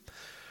Skin.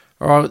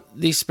 Alright,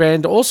 this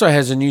band also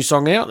has a new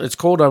song out. It's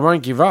called I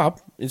Won't Give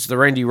Up. It's the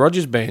Randy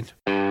Rogers Band.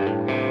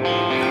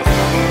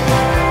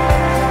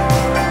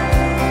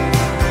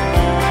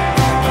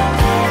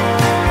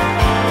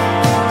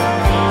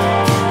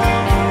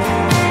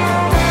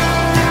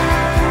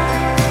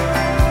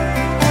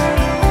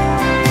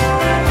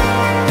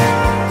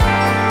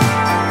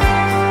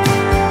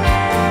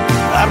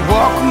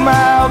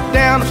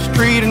 Down the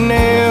street of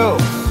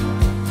nails,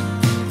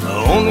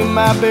 only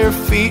my bare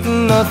feet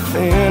and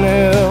nothing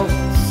else.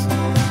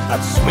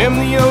 I'd swim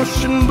the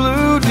ocean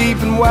blue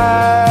deep and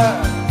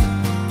wide,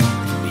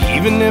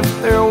 even if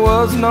there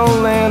was no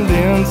land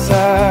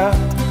inside.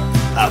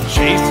 I'll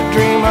chase a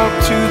dream up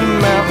to the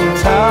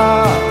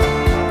mountaintop,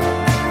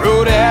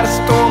 rode out a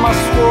storm I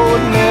swore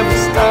would never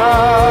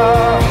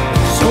stop.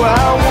 So I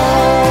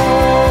won't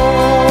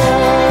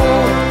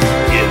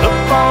give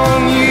up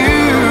on you.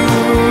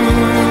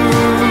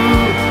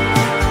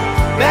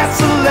 That's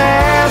the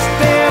last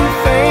damn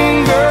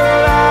thing,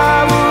 girl,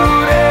 I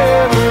would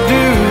ever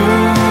do.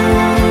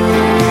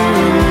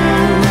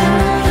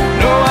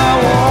 No, I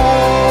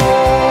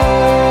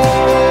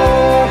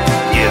won't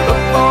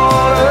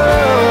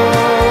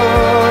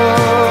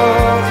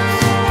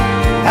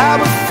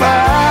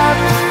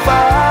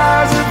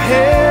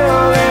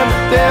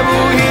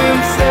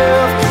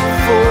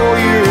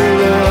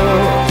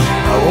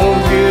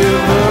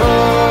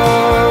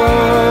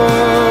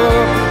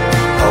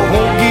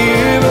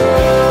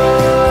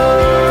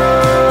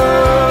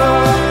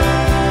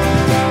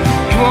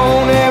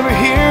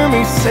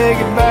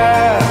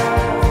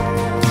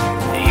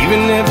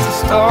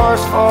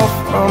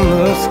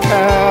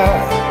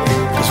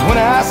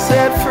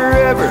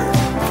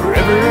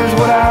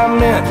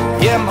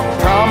Yeah, my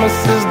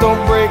promises don't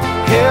break.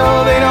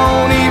 Hell, they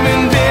don't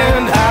even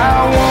bend.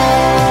 I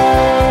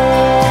won't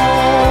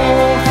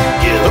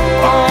give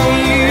up on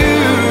you.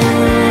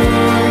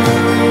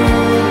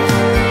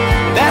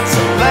 That's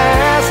the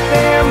last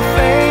damn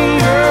thing,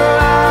 girl,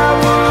 I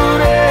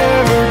would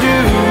ever do.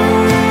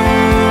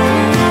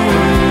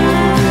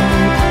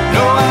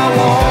 No, I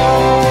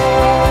won't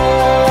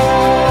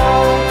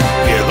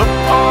give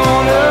up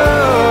on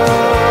us.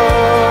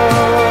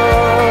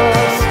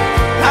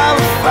 I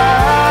will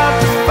fight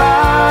the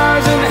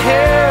fires in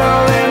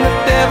hell and the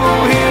devil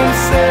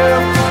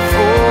himself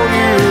for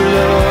your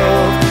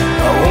love.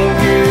 I won't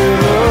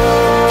give up.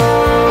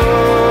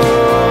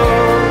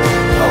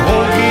 I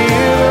won't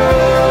give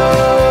up.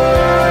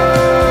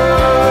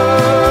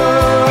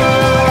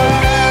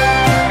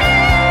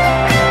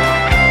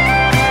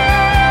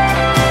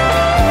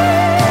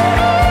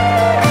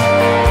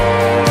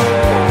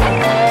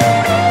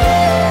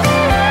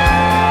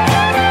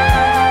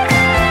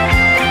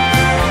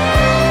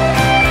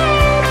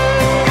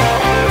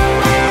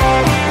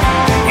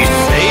 You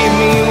saved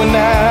me when I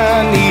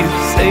needed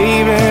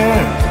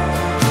saving.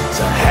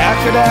 So how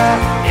could I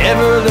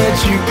ever let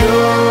you go?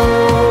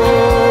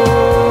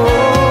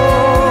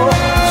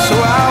 So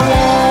I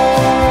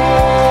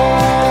won't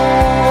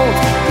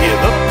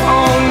give up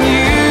on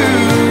you.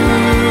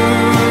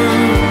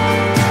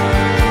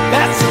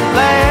 That's the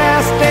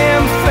last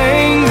damn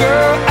thing,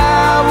 girl,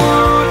 I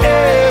would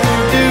ever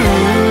do.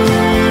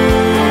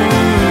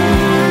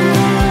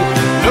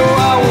 No,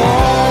 I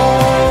won't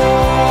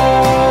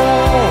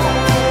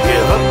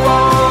give up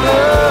on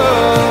us.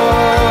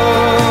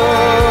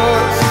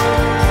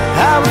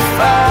 I will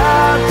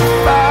fight the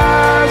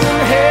fires in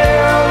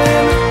hell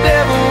and the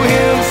devil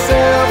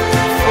himself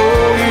for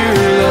your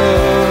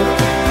love.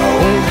 I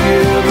won't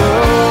give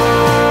up.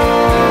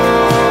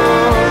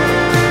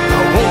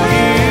 I won't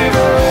give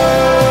up.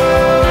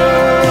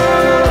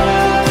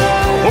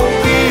 I won't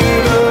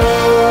give up.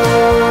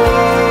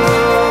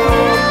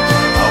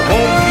 I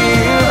won't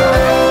give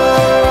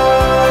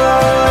up.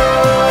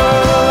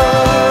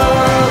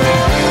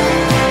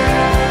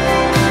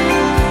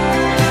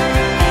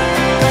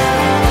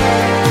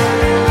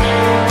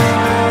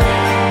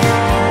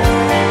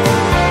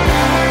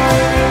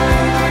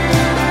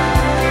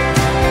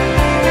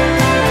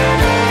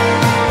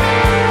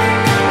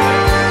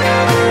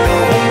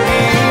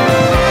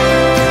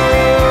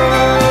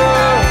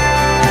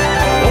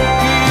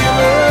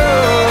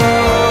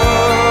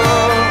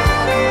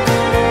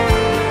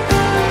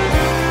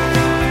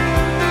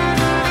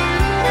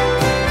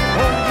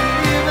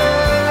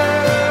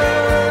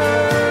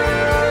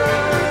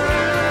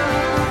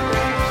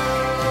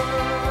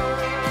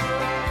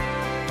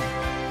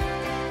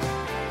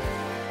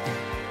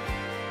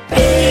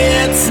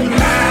 It's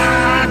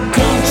my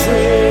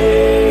country.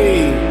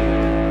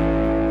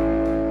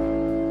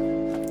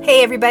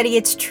 Hey everybody,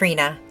 it's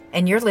Trena,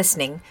 and you're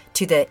listening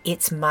to the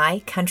It's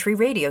My Country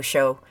Radio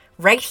Show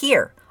right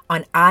here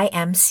on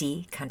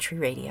IMC Country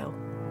Radio.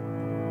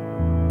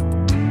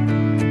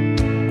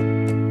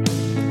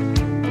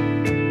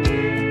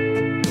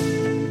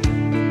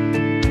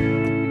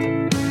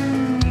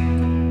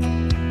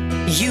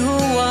 You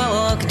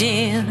walked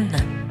in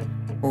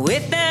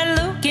with that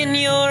look in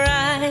your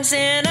eyes,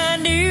 and I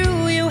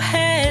knew you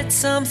had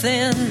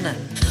something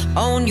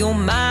on your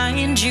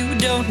mind. You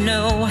don't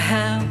know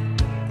how,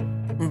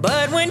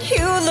 but when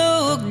you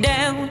looked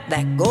down,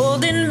 that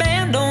golden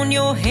band on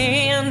your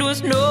hand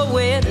was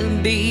nowhere to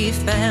be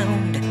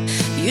found.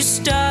 You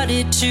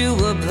started to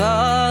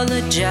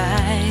apologize.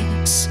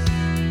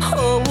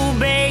 Oh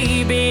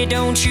baby,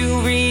 don't you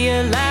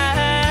realize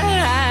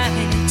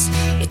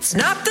it's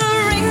not the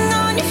ring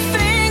on your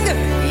finger,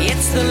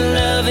 it's the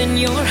love in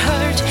your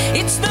heart.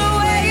 It's the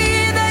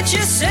way that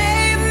you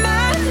say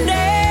my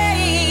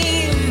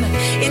name.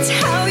 It's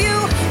how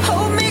you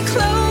hold me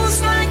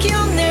close like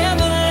you'll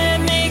never let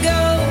me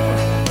go.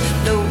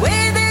 The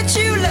way that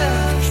you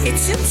love,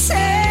 it's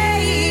insane.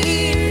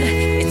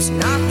 It's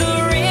not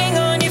the ring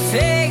on your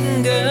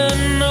finger,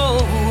 no,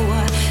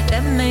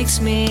 that makes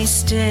me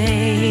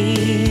stay.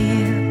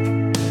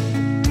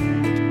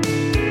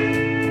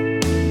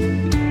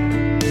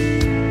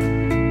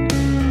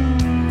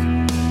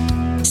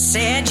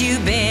 Said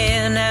you've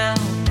been out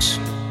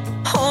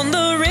on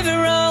the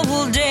river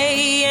all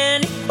day,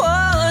 and it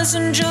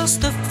wasn't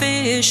just the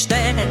fish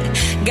that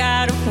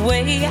got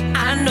away.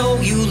 I know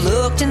you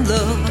looked and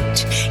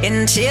looked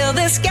until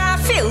the sky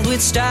filled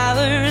with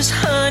stars.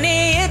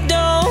 Honey, it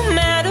don't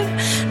matter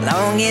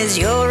long as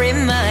you're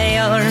in my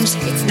arms.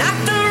 It's not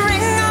the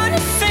ring on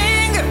your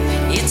finger,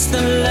 it's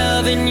the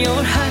love in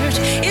your heart.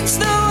 It's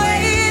the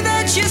way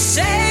that you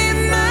say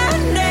my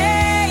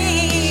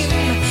name.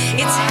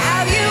 It's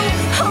how you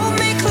hold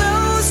me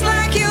close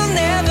like you'll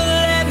never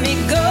let me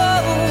go.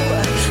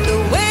 The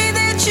way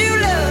that you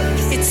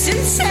love, it's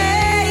insane.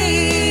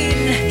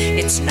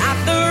 It's not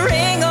the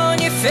ring on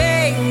your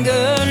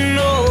finger,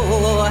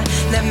 no,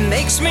 that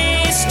makes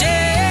me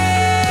stay.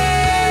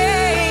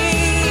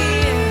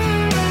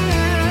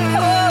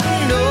 Oh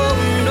no,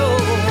 no.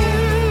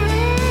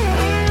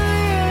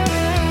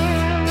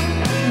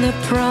 the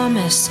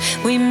promise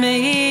we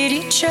made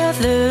each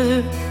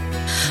other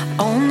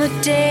on the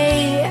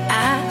day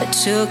I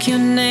took your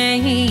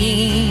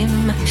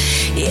name.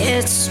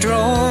 It's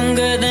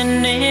stronger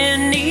than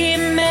any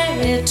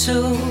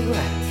metal.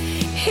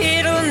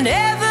 It'll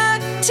never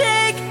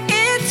take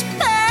its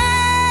place.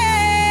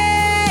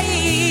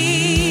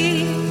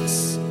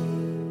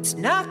 It's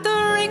not the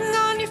ring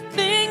on your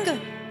finger,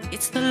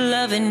 it's the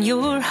love in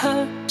your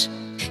heart.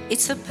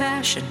 It's a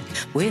passion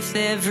with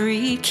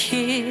every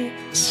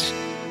kiss.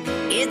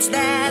 It's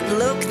that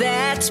look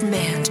that's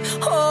meant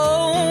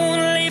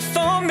only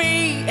for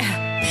me.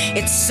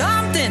 It's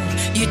something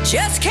you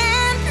just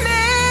can't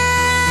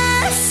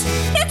miss.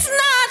 It's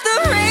not the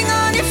ring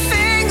on your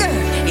finger,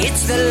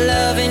 it's the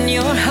love in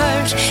your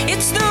heart.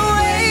 It's the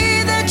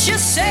way that you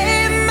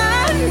say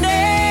my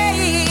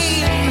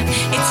name.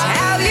 It's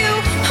how you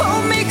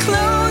hold me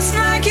close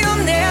like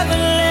you'll never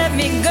let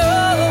me go.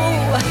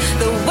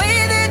 The way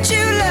that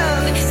you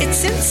love,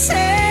 it's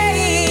insane.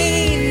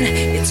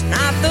 It's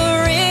not the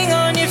ring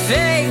on your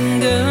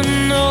finger,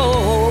 no.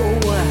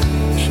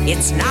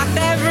 It's not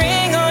that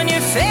ring on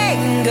your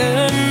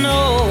finger,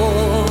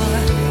 no.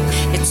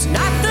 It's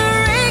not the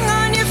ring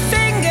on your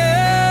finger,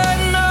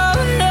 no,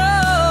 no.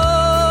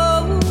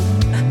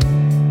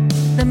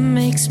 That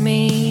makes me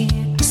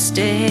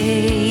stay.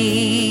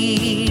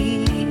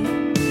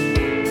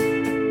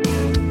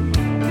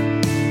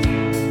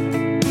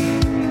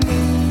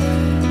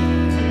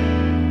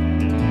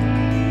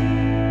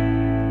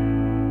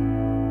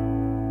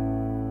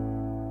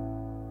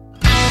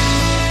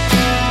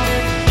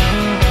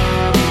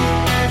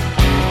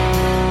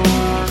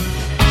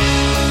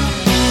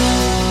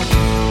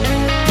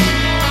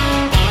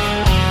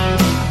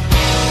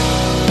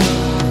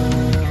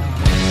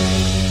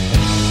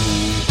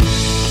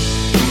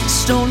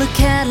 Stole a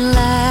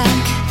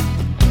Cadillac,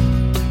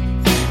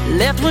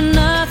 left with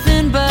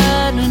nothing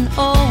but an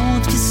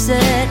old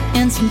cassette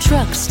and some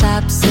truck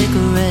stop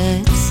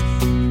cigarettes.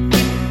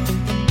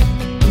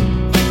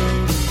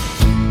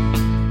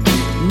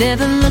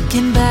 Never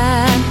looking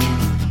back,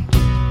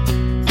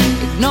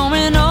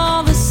 ignoring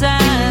all the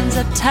signs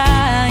of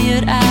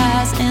tired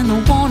eyes and the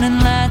warning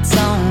lights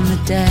on the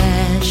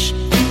dash.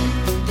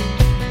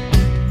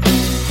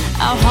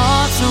 Our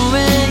hearts are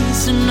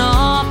racing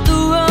off the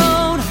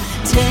road.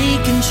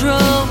 Take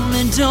control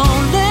and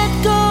don't let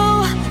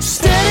go.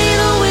 Steady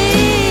the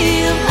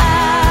wheel,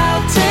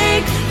 I'll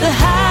take the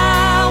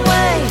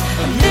highway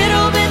a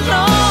little bit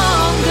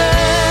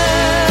longer.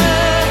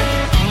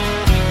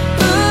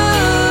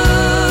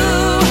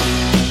 Ooh.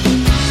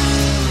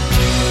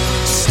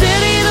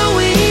 Steady the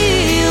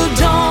wheel,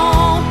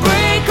 don't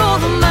break all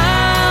the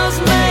miles.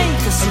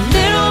 Make us a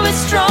little bit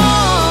stronger.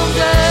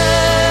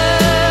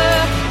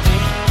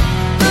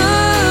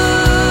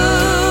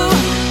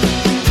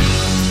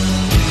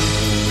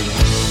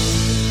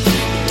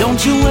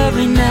 Don't you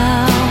worry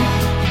now,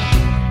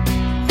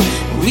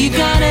 we've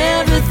got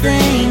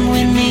everything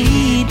we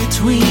need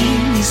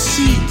between these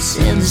seats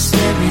and the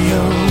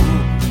stereo.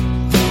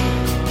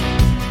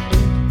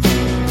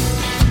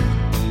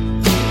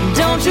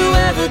 Don't you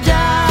ever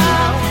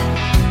doubt,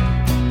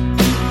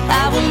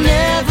 I will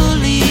never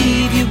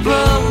leave you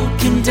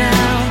broken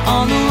down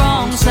on the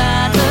wrong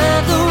side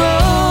of the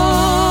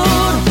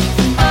road.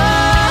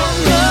 Oh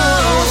no,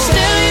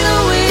 steady the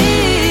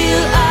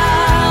wheel,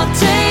 I'll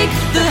take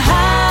the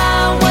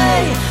highway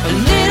a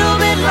little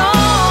bit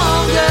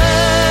longer.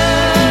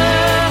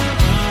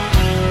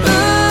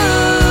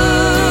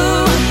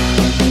 Ooh.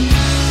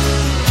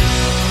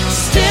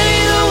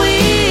 Steady the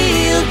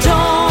wheel,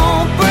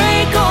 don't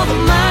break all the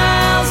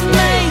miles,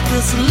 make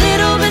us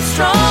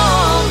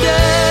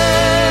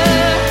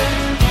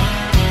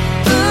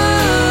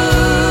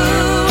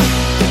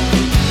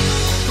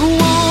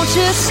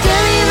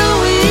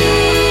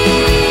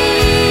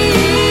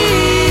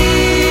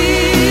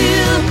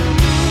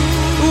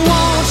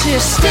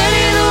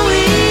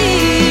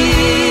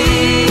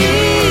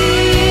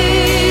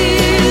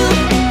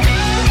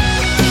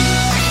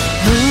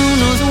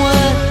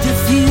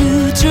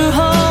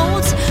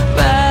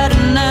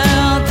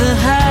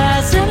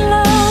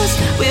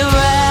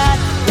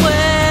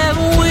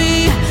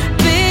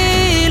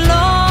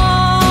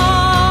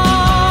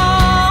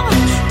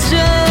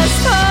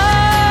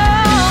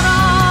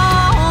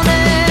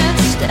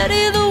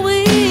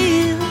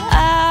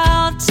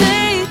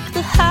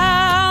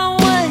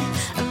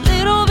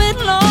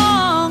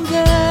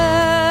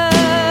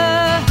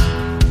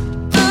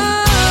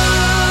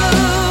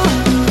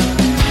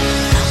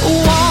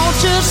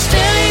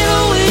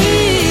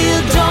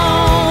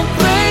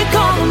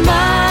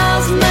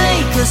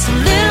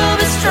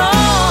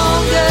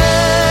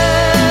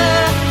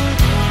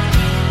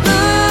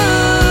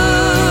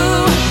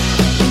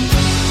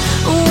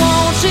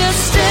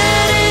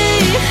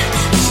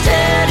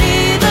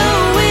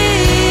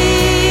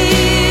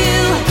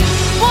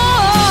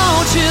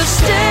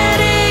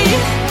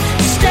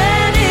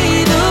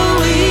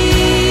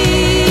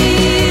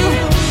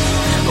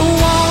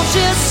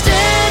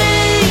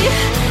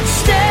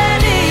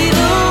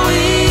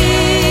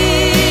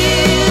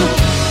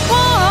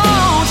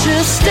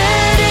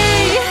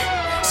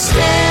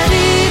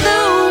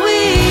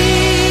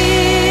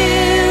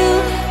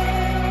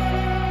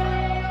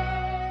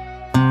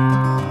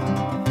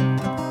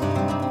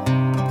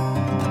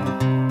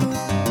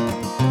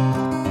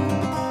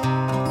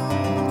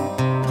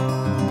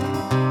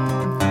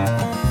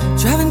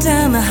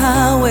down the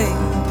highway.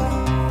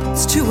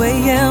 It's 2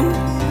 a.m.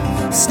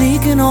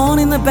 Sneaking on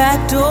in the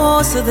back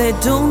door so they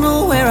don't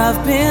know where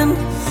I've been.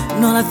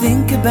 And all I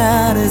think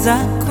about as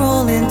I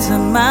crawl into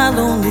my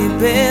lonely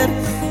bed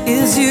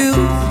is you.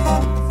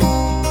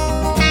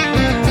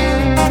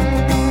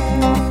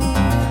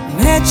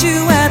 Met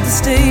you at the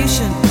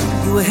station.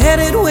 You were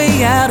headed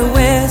way out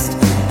west,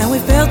 and we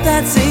felt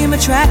that same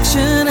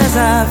attraction as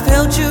I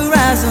felt your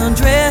eyes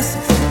undress.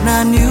 And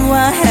I knew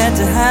I had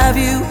to have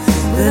you,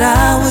 but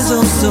I was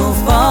oh so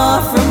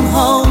far from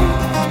home.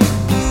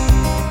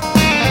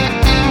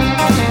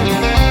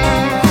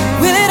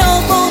 Will it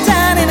all fall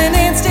down in an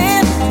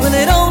instant? Will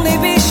it only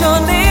be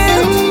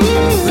short-lived?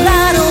 Well,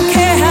 I don't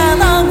care how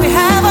long we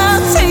have,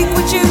 I'll take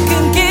what you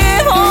can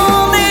give.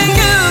 Only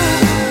you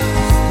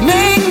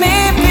make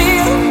me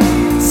feel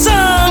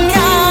some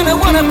kind of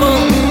wonderful.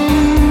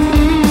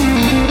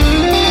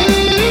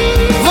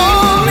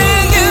 Only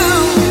you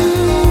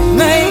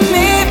make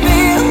me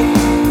feel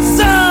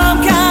some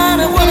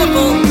kind of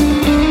wonderful.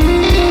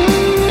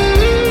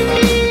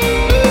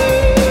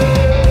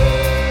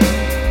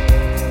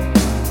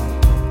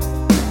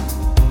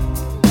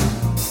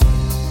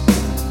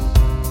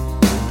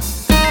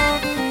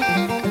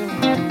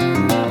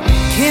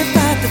 Can't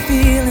fight the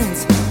feelings,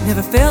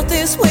 never felt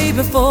this way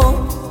before.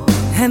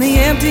 And the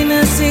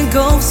emptiness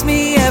engulfs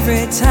me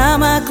every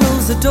time I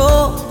close the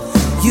door.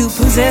 You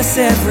possess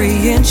every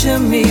inch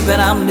of me, but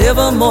I'm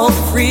never more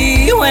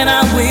free when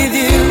I'm with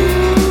you.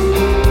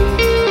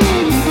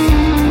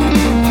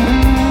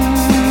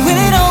 Will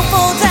it all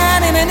fall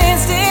down in an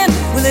instant?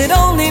 Will it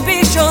only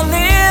be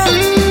short-lived?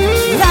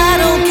 Well, I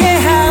don't care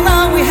how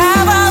long we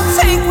have, I'll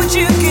take what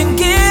you can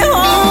give.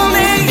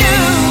 Only you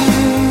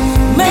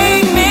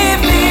make me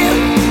feel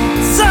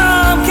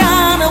some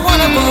kind of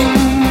wonderful.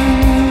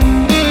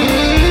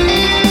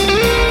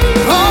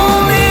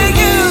 Only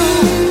you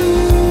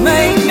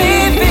make me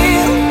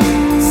feel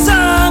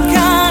some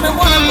kind of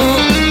wonderful.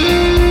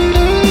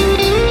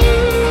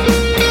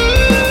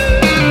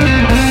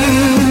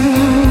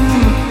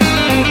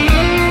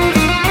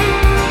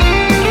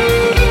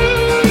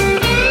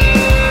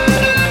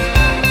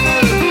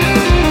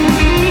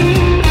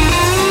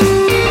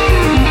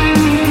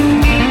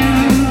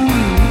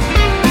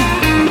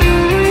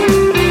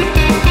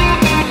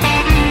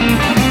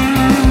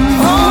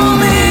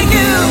 Only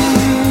you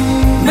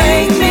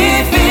make me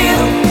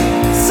feel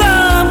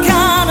some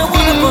kind of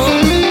wonderful.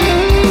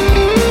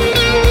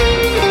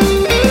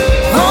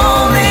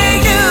 Only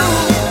you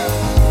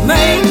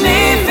make me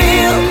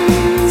feel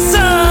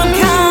some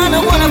kind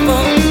of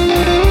wonderful.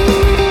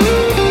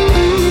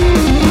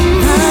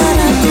 La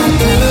da da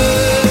da,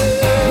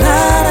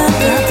 la da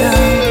da da,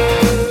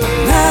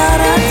 la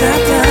da da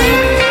da,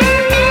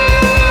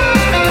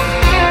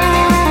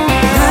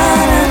 la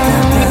da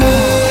da da,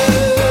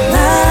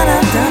 la da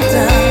da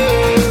da,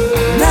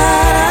 la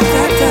da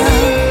da da.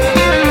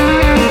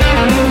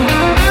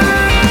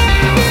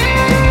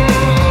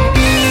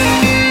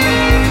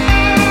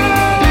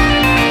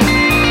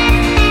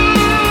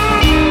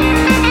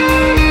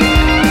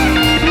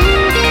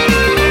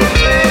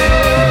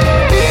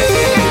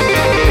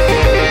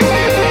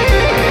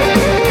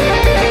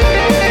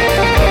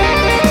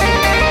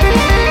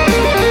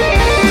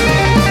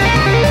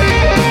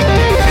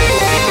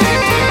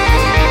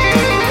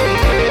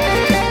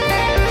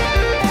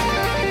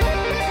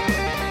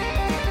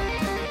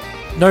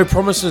 No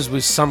Promises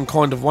with Some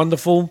Kind of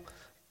Wonderful.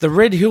 The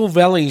Red Hill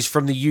Valleys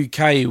from the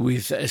UK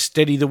with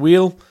Steady the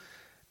Wheel.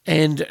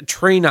 And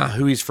Trena,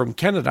 who is from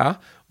Canada,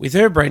 with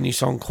her brand new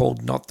song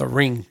called Not the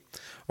Ring.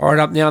 All right,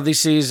 up now,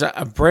 this is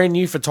a brand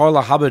new for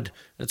Tyler Hubbard.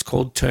 It's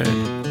called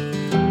Turn.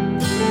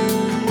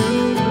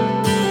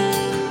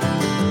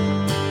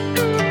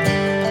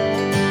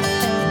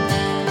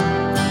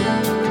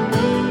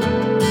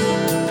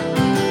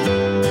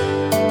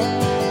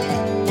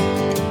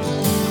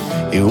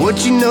 Yeah,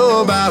 what you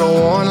know about a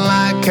one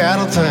like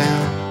cattle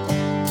town?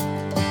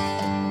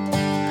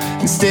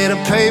 Instead of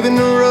paving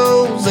the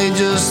roads, they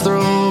just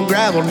throw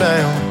gravel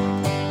down.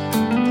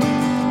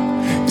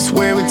 It's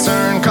where we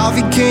turn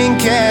coffee king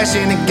cash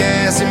into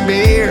gas and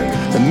beer.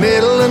 The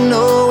middle of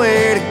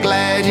nowhere, to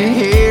glad you're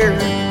here.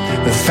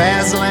 The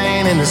fast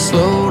lane and the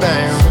slow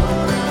down.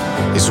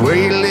 It's where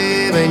you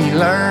live and you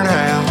learn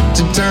how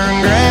to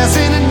turn grass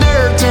into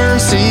dirt, turn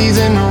seeds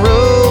into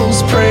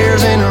roads,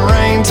 prayers into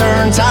rain,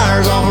 turn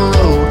tires off a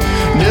road,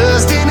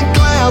 dust in the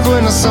clouds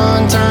when the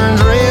sun turns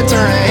red,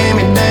 turn a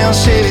hand-me-down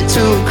Chevy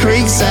to a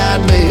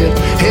creekside bed,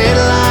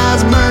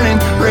 headlights burning,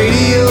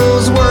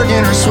 radios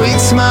working, her sweet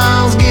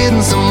smiles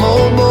getting some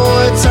old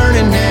boy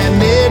turning that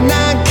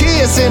midnight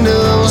kiss into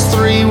those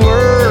three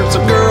words.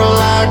 A girl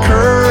like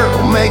her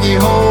will make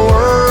your whole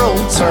world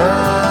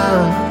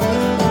turn.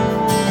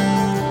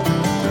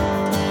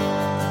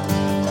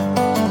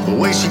 The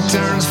way she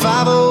turns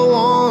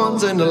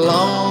 501s into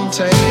long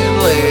tan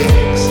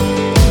legs.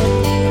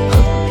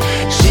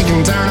 She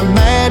can turn a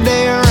bad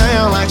day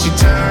around like she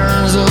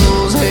turns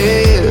those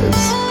heads.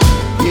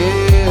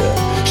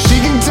 Yeah, she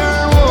can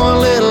turn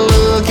one little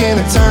look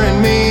into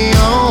turning me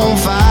on.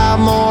 5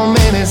 more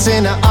minutes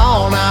into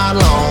all night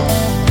long.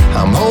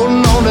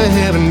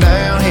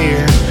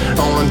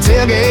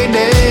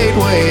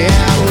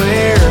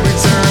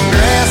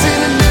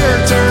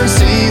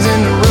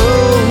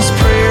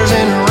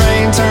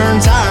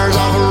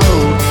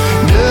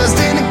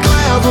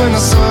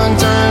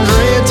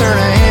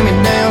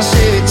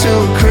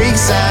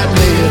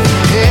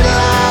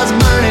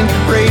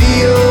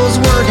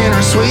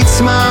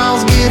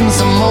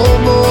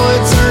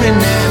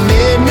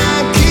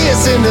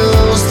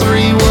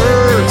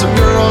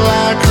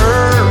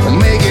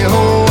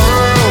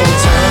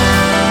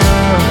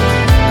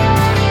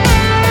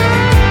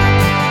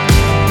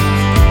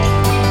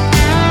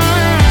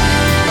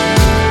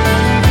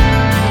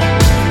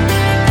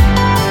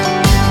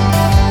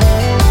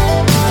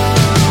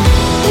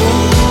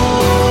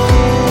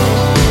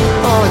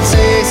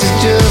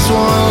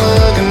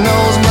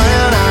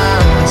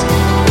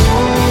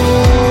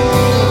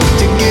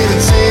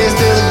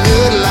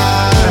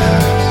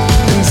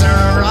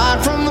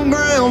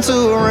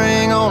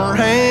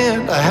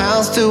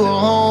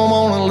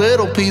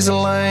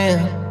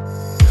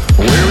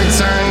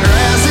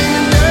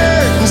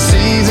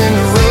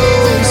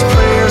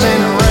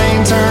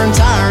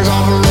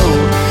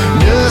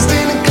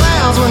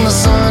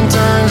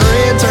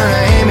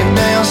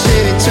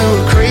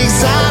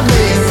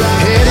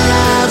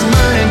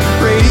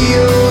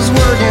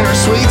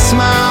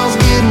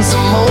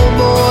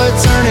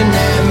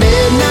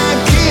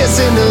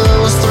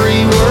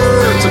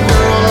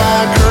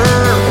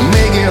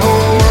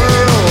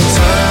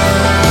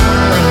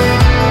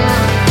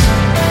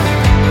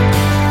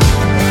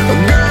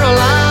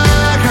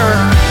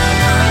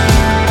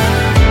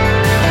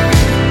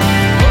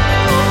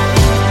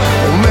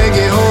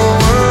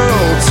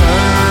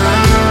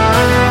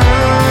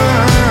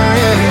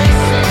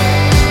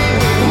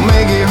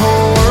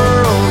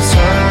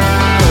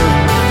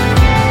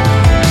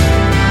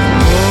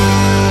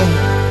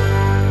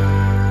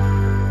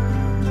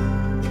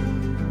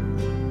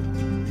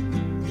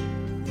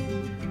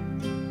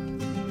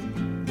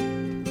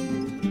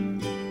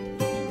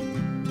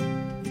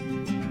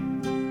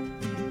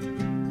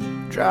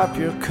 Drop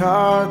your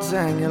cards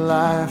and your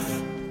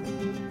life.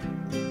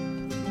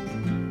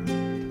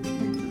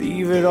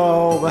 Leave it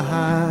all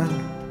behind.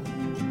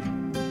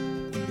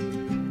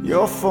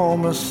 Your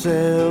former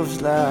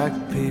selves like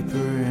paper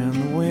in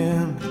the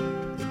wind.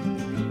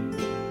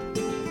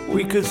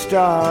 We could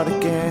start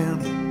again.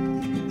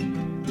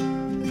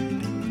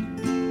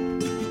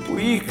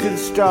 We could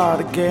start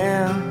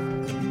again.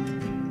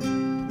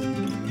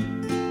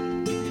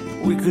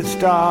 We could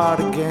start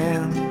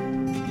again.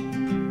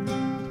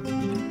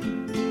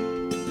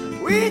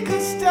 We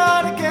could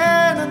start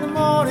again in the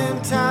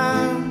morning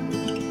time.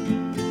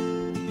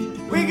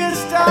 We could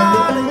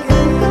start again.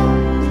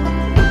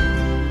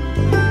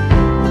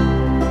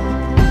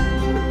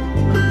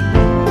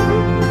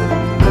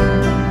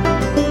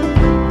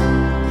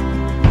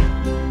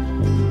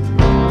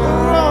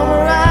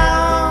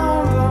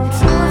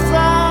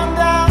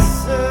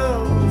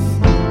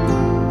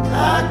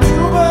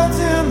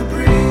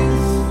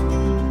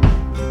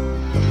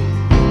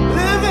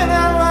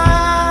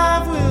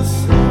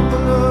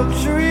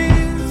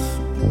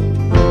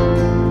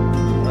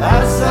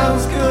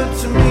 Sounds good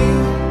to me.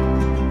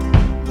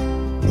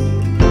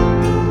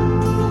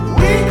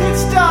 We could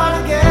start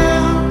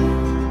again.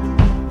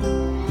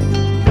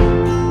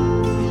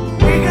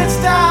 We could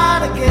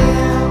start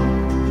again.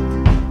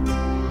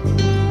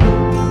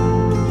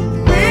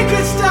 We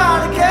could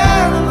start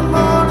again in the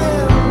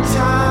morning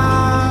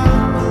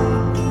time.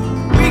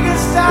 We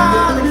could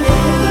start again.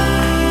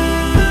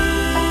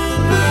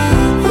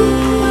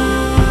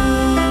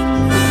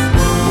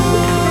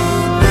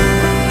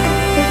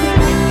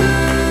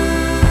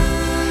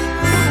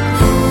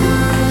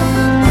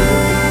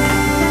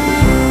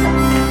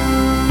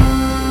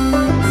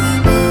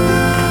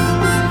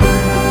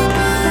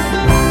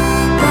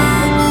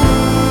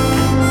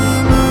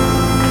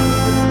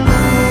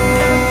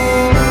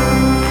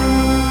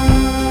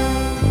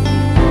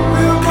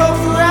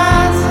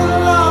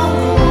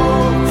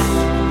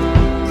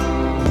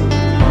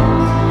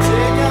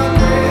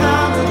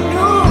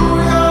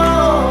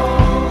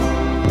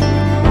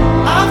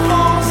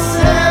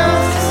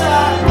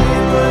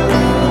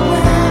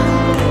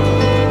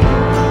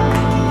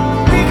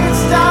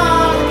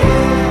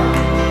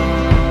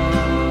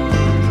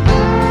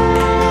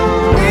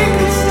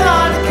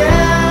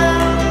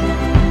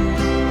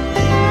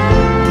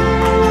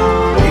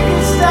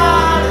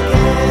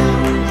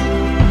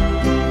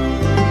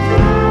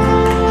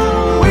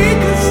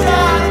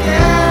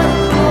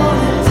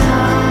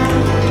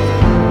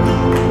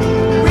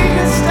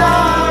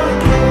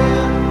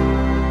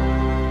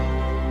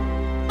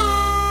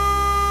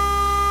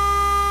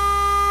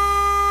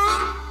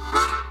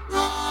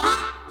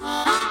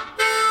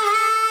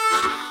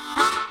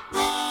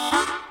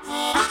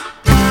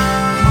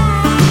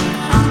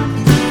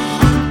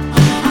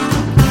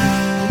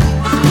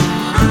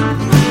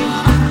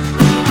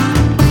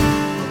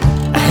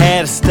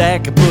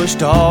 I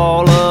pushed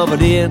all of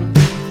it in.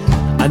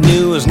 I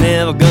knew I was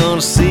never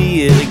gonna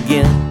see it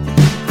again.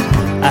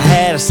 I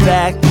had a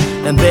stack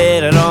and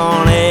bet it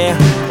on air,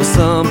 but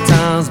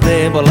sometimes,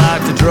 babe, I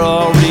like to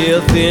draw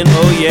real thin,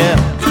 oh yeah.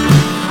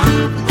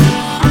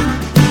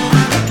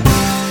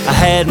 I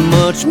had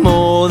much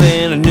more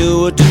than I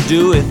knew what to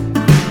do with.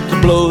 To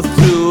blow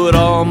through it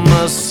all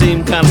must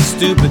seem kinda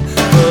stupid,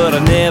 but I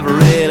never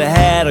really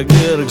had a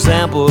good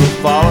example to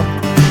follow.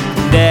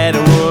 Daddy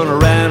went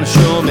around and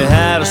showed me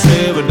how to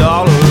save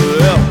 $1.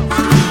 Yeah.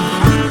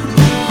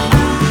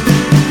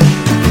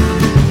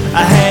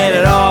 I had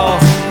it all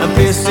and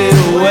pissed it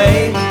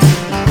away.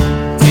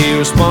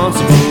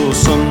 Irresponsible,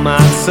 some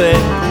might say.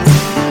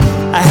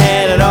 I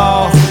had it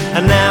all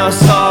and now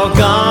it's all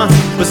gone.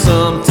 But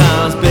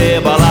sometimes,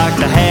 babe, I like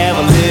to have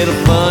a little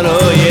fun,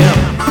 oh yeah.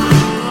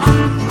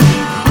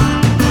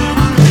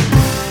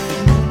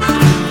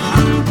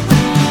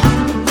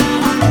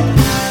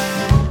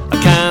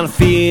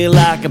 Feel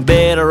like I'm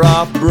better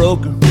off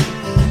broken.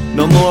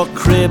 No more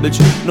cribbage,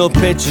 no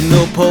pitching,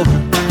 no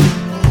poker.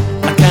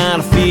 I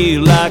kinda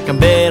feel like I'm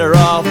better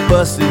off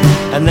busted,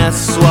 and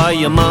that's why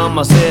your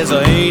mama says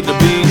I ain't the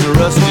beans are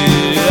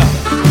rusty.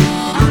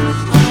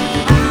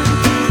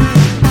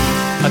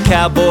 A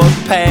cowboy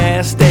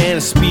past and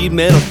a speed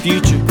metal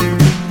future.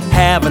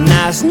 Have a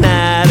nice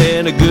night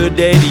and a good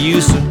day to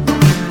you, sir.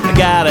 I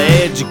got an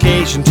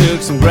education,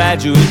 took some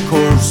graduate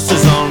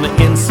courses on the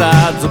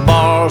insides of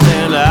bars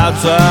and the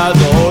outsides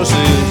of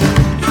horses.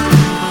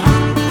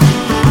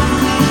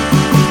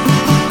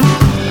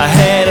 I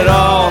had it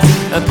all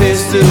and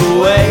pissed it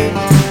away.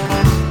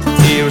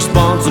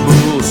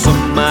 Irresponsible,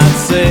 some might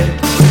say.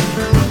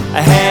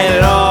 I had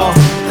it all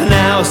and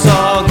now it's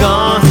all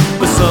gone.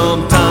 But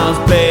sometimes,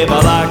 babe, I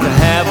like to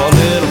have a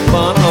little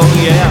fun,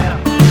 oh yeah.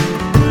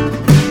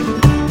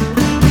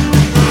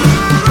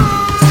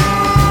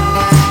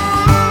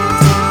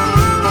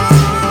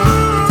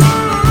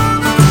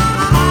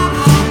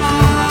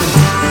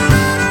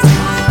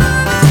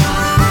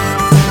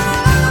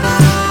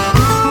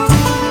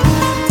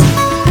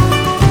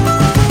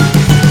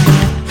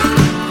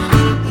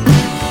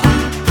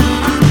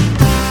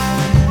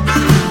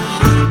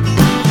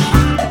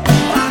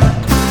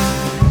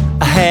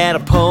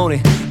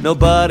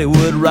 nobody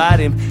would ride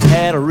him.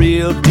 Had a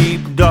real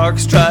deep, dark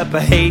stripe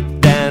of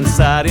hate down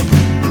inside him.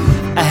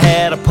 I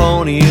had a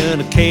pony,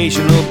 an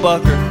occasional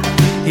bucker.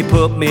 He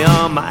put me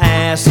on my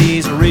ass,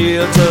 he's a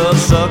real tough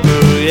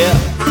sucker, yeah.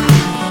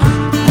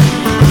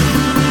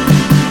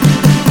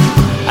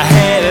 I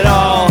had it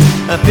all,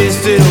 I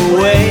pissed it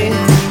away.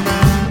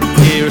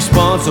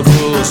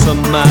 Irresponsible,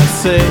 some might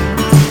say.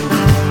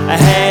 I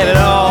had it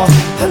all,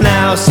 and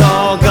now it's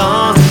all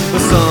gone.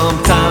 But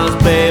sometimes,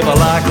 babe, I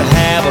like to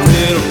have a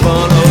little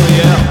fun, oh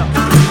yeah.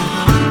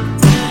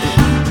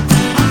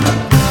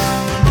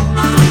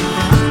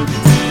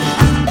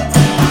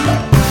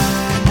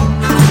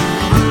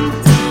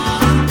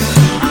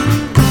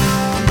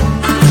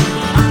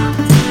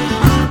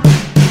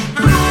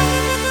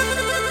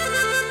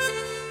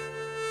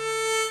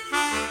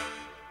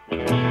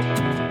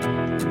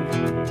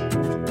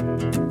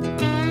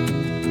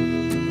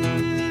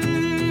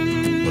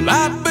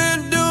 I've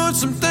been doing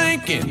some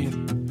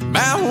thinking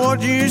about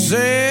what you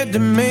said to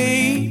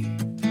me.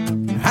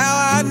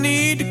 How I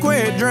need to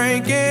quit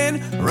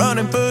drinking,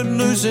 running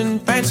footloose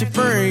and fancy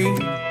free.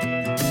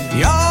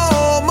 You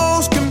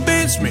almost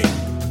convinced me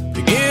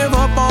to give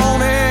up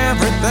on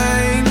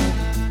everything.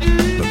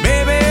 But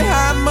baby,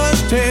 I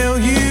must tell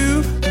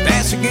you,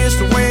 that's against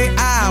the way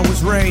I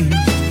was raised.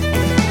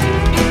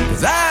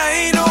 'Cause I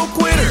ain't no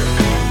quitter,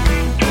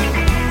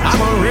 I'm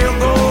a real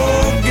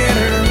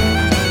go-getter.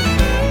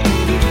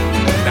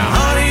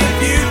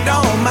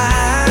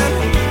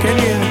 Can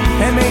you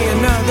hand me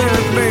another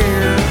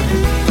beer?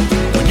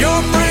 When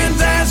your friends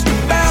ask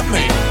about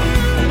me,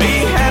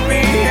 be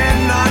happy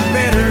and not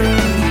bitter.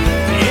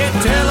 Yeah,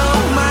 tell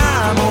them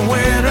I'm a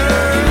winner,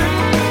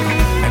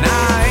 and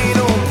I ain't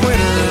no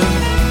quitter.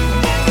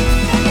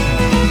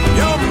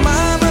 Your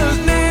mama's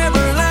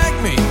never liked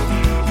me,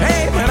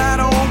 hey, but I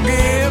don't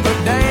give a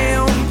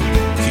damn.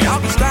 So y'all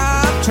can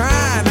stop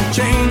trying to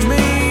change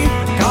me,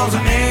 'cause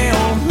I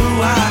am who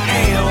I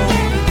am.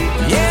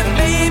 Yeah,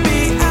 baby,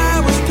 I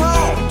was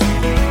taught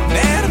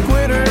that a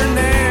quitter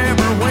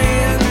never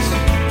wins.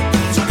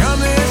 So come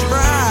this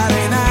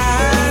Friday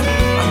night,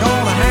 I'm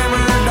gonna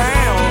hammer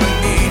down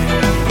again.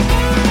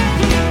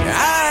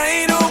 I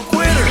ain't no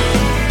quitter,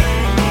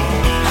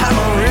 I'm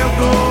a real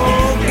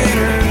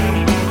go-getter.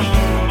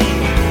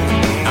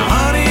 Now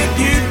honey, if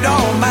you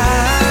don't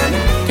mind,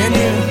 can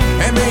you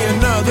hand me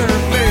another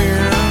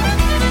beer?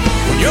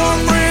 When your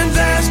friends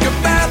ask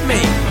about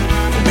me,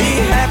 be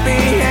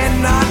happy and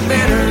not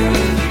bitter.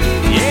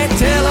 Yeah,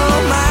 tell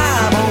them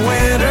I'm a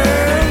winner,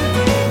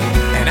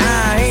 and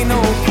I ain't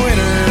no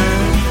quitter.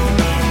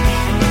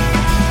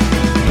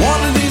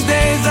 One of these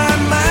days I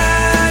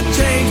might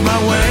change my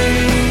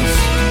ways.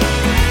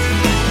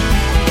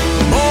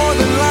 More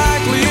than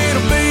likely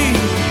it'll be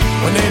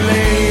when they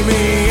lay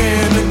me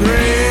in the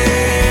grave.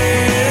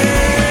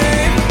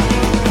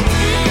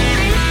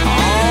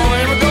 Oh,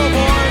 here we go,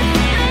 boy.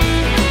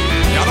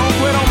 Y'all don't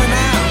quit on me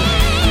now.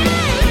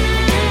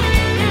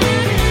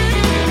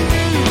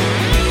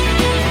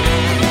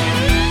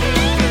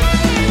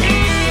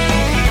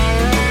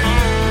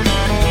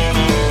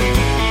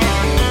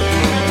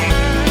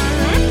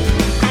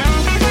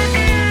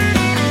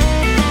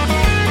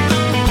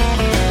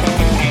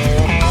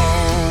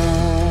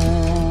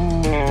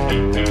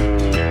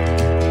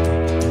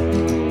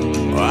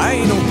 Well, I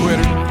ain't no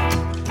quitter.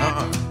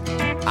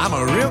 I'm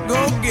a real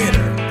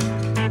go-getter.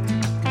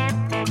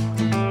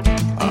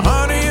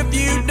 Honey, if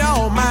you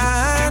don't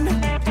mind,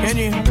 can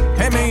you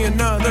hand me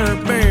another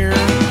beer?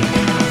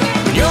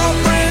 When your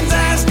friends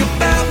ask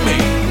about me,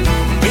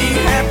 be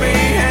happy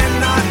and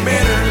not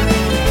bitter.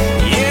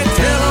 Yeah,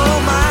 tell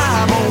them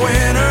I'm a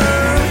winner,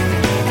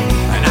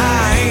 and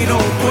I ain't no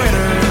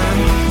quitter.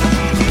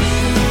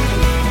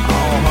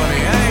 Oh,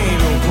 honey, I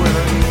ain't no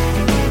quitter.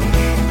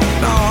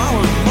 No, I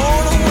was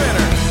born a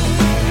winner.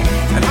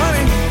 And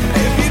honey,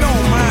 if you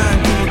don't mind,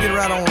 can you get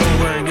right on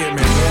over and get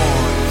me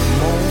one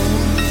more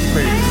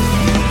beer?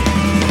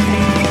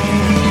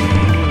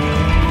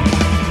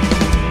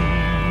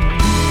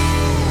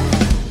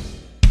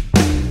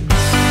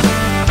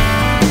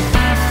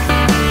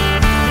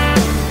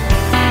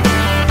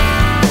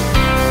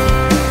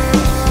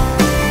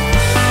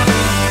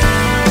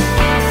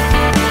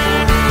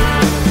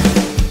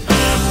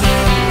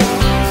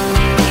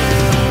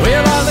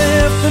 Well, I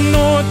left the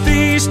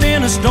Northeast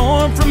in a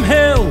storm from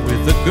hell,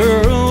 with a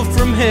girl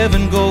from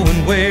heaven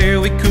going where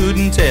we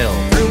couldn't tell.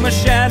 Threw my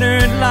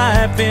shattered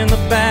life in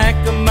the back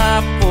of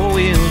my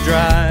four-wheel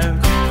drive.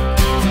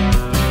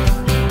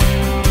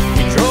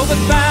 We drove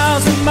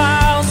 1,000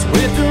 miles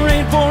with the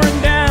rain pouring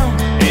down.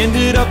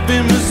 Ended up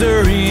in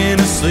Missouri in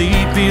a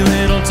sleepy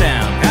little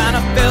town.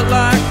 Kinda felt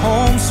like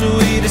home, so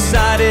we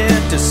decided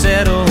to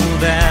settle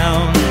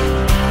down.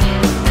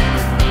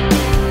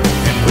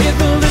 And with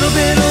a little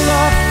bit of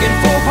luck and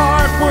 4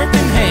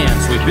 hard-working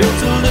hands, we built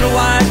a little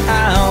white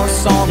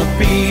house on a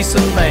piece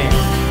of land.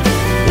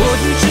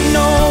 Wouldn't you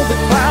know the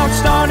clouds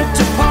started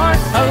to part?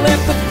 I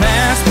left the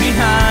past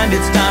behind,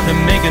 it's time to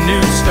make a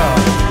new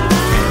start.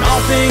 And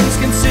all things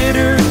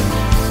considered,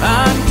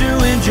 I'm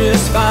doing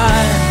just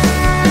fine.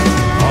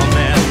 On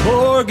that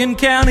poor Morgan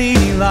County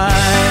line.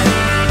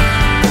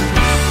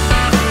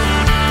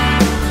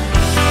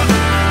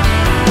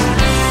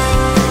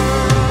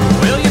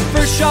 Well, your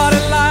first shot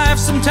at life,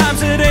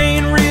 sometimes it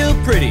ain't real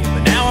pretty,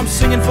 but now I'm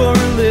singing for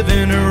a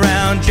living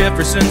around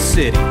Jefferson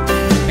City.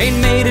 Ain't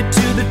made it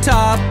to the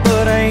top,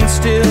 but I ain't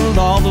still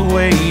all the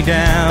way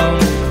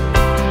down.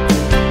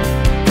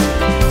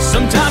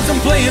 Sometimes I'm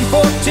playing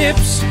for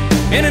tips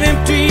in an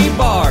empty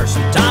bar.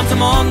 Sometimes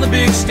I'm on the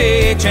big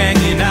stage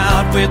hanging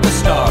out with the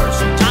stars.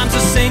 Sometimes I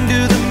sing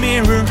to the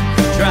mirror,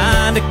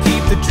 trying to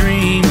keep the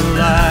dream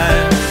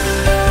alive.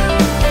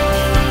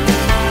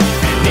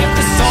 And if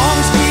the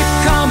songs keep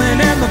coming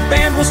and the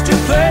band was to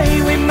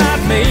play, we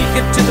might make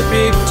it to the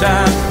big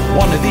time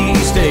one of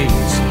these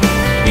days.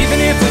 Even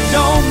if we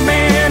don't,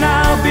 man,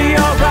 I'll be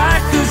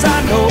alright, 'cause I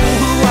know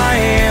who I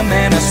am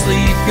and I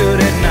sleep good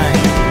at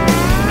night.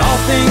 And all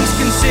things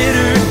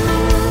considered,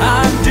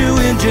 I'm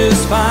doing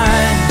just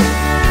fine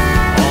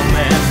on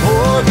that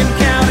Morgan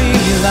County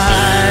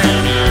line.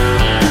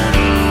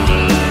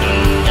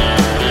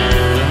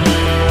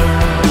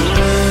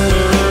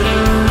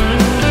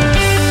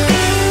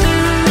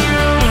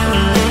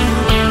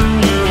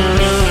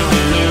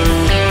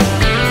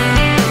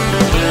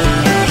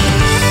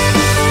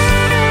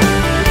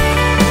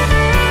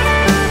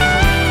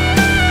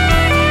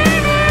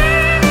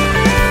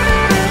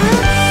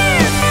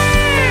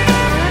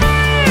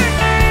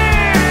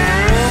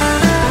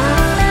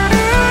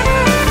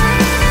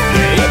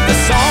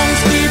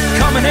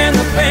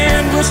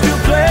 To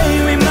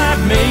play, we might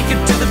make it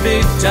to the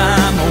big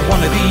time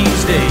one of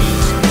these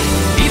days.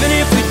 Even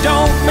if we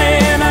don't,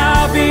 man,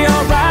 I'll be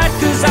alright,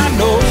 'cause I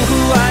know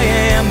who I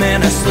am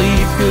and I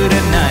sleep good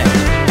at night.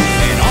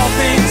 And all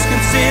things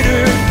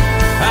considered,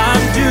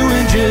 I'm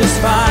doing just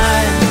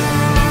fine.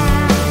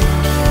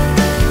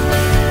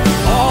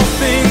 All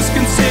things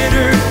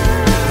considered,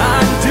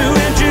 I'm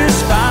doing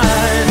just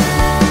fine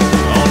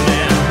on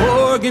that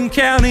Morgan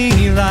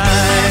County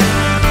line.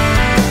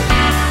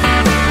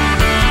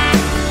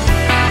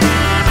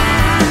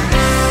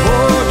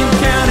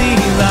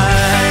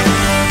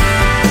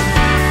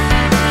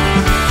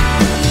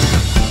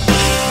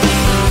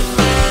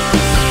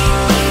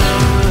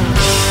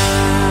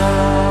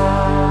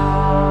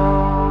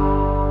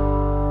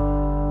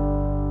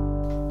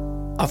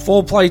 A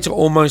foreplay to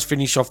almost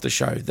finish off the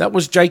show. That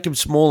was Jacob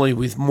Smalley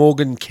with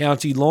Morgan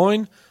County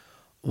Line,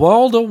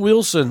 Wilder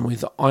Wilson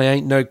with I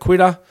Ain't No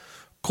Quitter,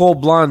 Cor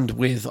Blund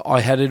with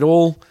I Had It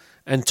All,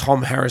 and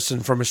Tom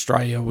Harrison from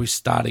Australia with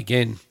Start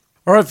Again.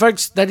 All right,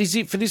 folks, that is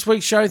it for this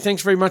week's show.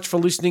 Thanks very much for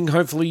listening.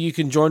 Hopefully you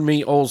can join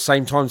me all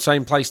same time,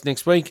 same place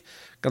next week.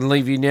 Going to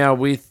leave you now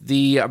with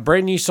the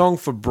brand new song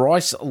for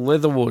Bryce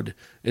Leatherwood.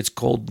 It's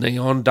called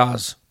Neon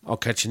Does. I'll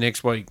catch you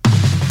next week.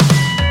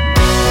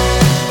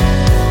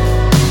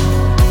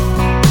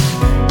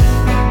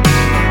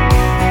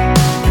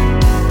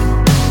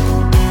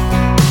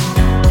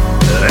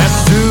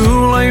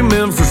 Ain't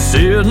meant for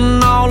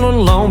sitting all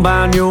alone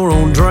buying your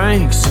own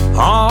drinks.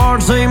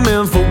 Hearts ain't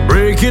meant for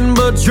breaking,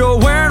 but you're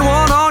wearing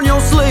one on your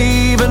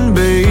sleeve. And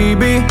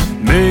baby,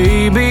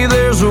 maybe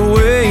there's a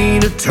way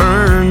to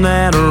turn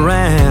that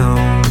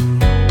around.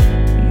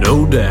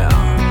 No doubt.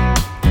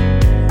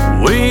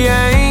 We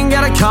ain't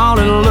gotta call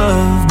it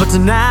love, but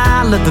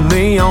tonight let the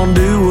neon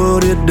do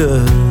what it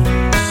does.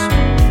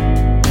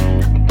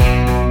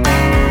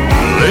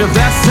 Let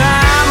that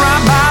sign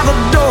right by the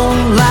door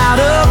light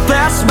up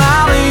that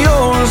smile of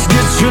yours.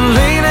 Get you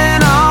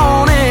leaning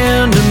on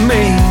into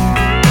me.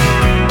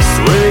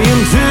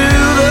 Swaying to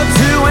the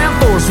 2 and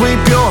 4.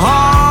 Sweep your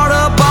heart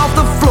up off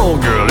the floor,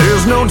 girl.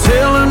 There's no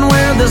telling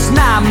where this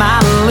night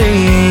might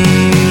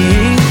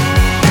lead.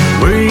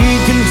 We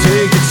can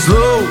take it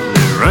slow.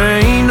 There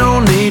ain't no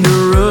need to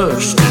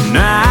rush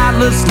tonight.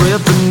 Let's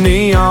let the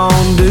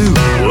neon do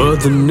what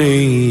the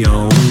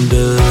neon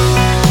does.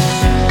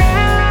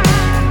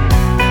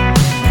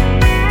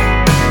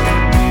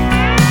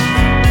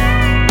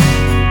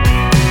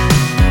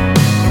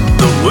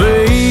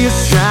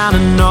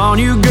 Shining on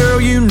you, girl,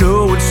 you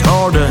know it's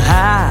hard to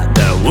hide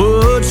that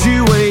what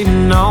you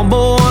waiting on,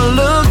 boy,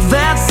 look,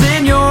 that's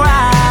in your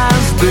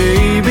eyes,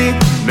 baby.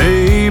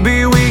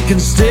 Maybe we can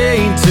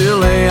stay till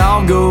they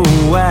all go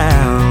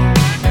out.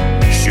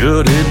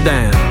 Shut it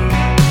down.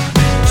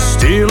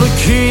 Steal a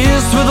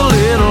kiss with a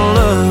little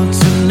love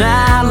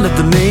tonight. Let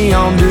the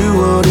neon do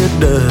what it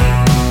does.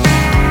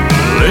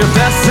 Let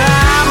that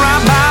sign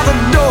right by the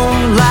door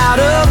light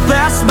up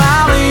that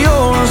smile of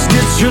yours.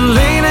 Get you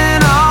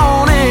leaning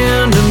on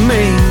into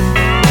me.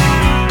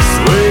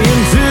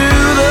 Swaying to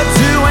the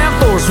 2 and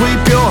 4.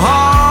 Sweep your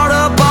heart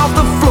up off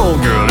the floor,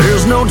 girl.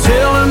 There's no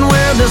telling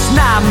where this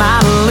night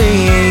might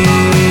lead.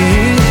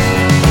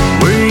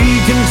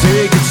 We can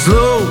take it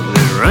slow.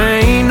 There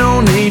ain't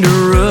no need to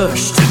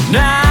rush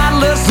tonight.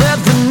 Let's let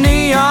the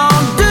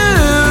neon do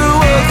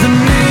what the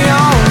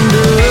neon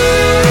does.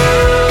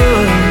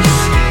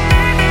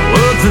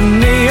 What the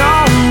neon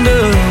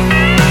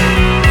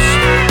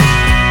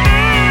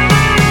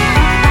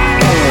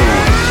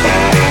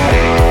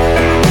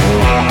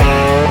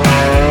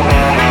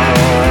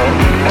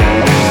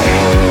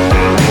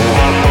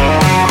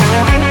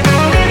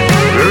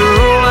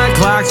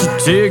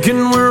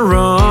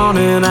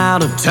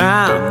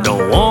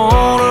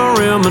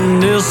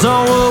just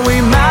on what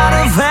we might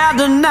have had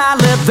tonight.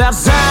 Let that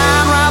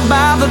sign right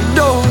by the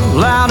door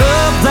light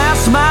up that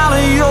smile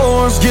of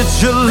yours. Get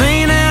you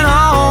leaning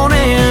on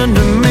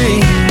into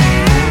me.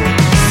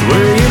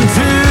 Swaying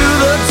to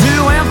the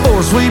 2 and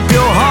 4. Sweep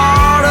your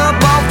heart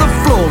up off the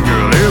floor,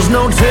 girl. There's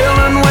no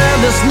telling where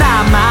this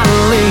night might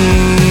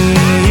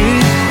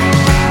lead.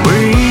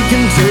 We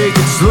can take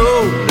it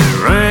slow.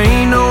 There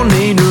ain't no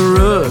need to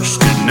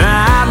rush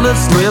tonight.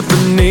 Let's let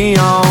the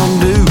neon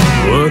do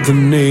what the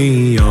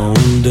neon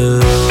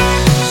does.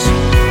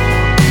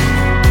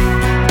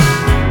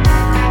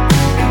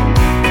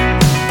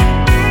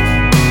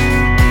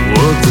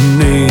 What the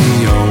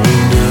neon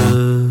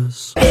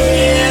does.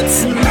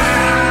 It's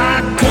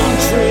my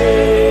country.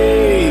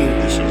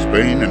 This has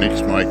been an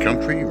It's My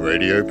Country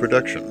radio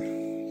production.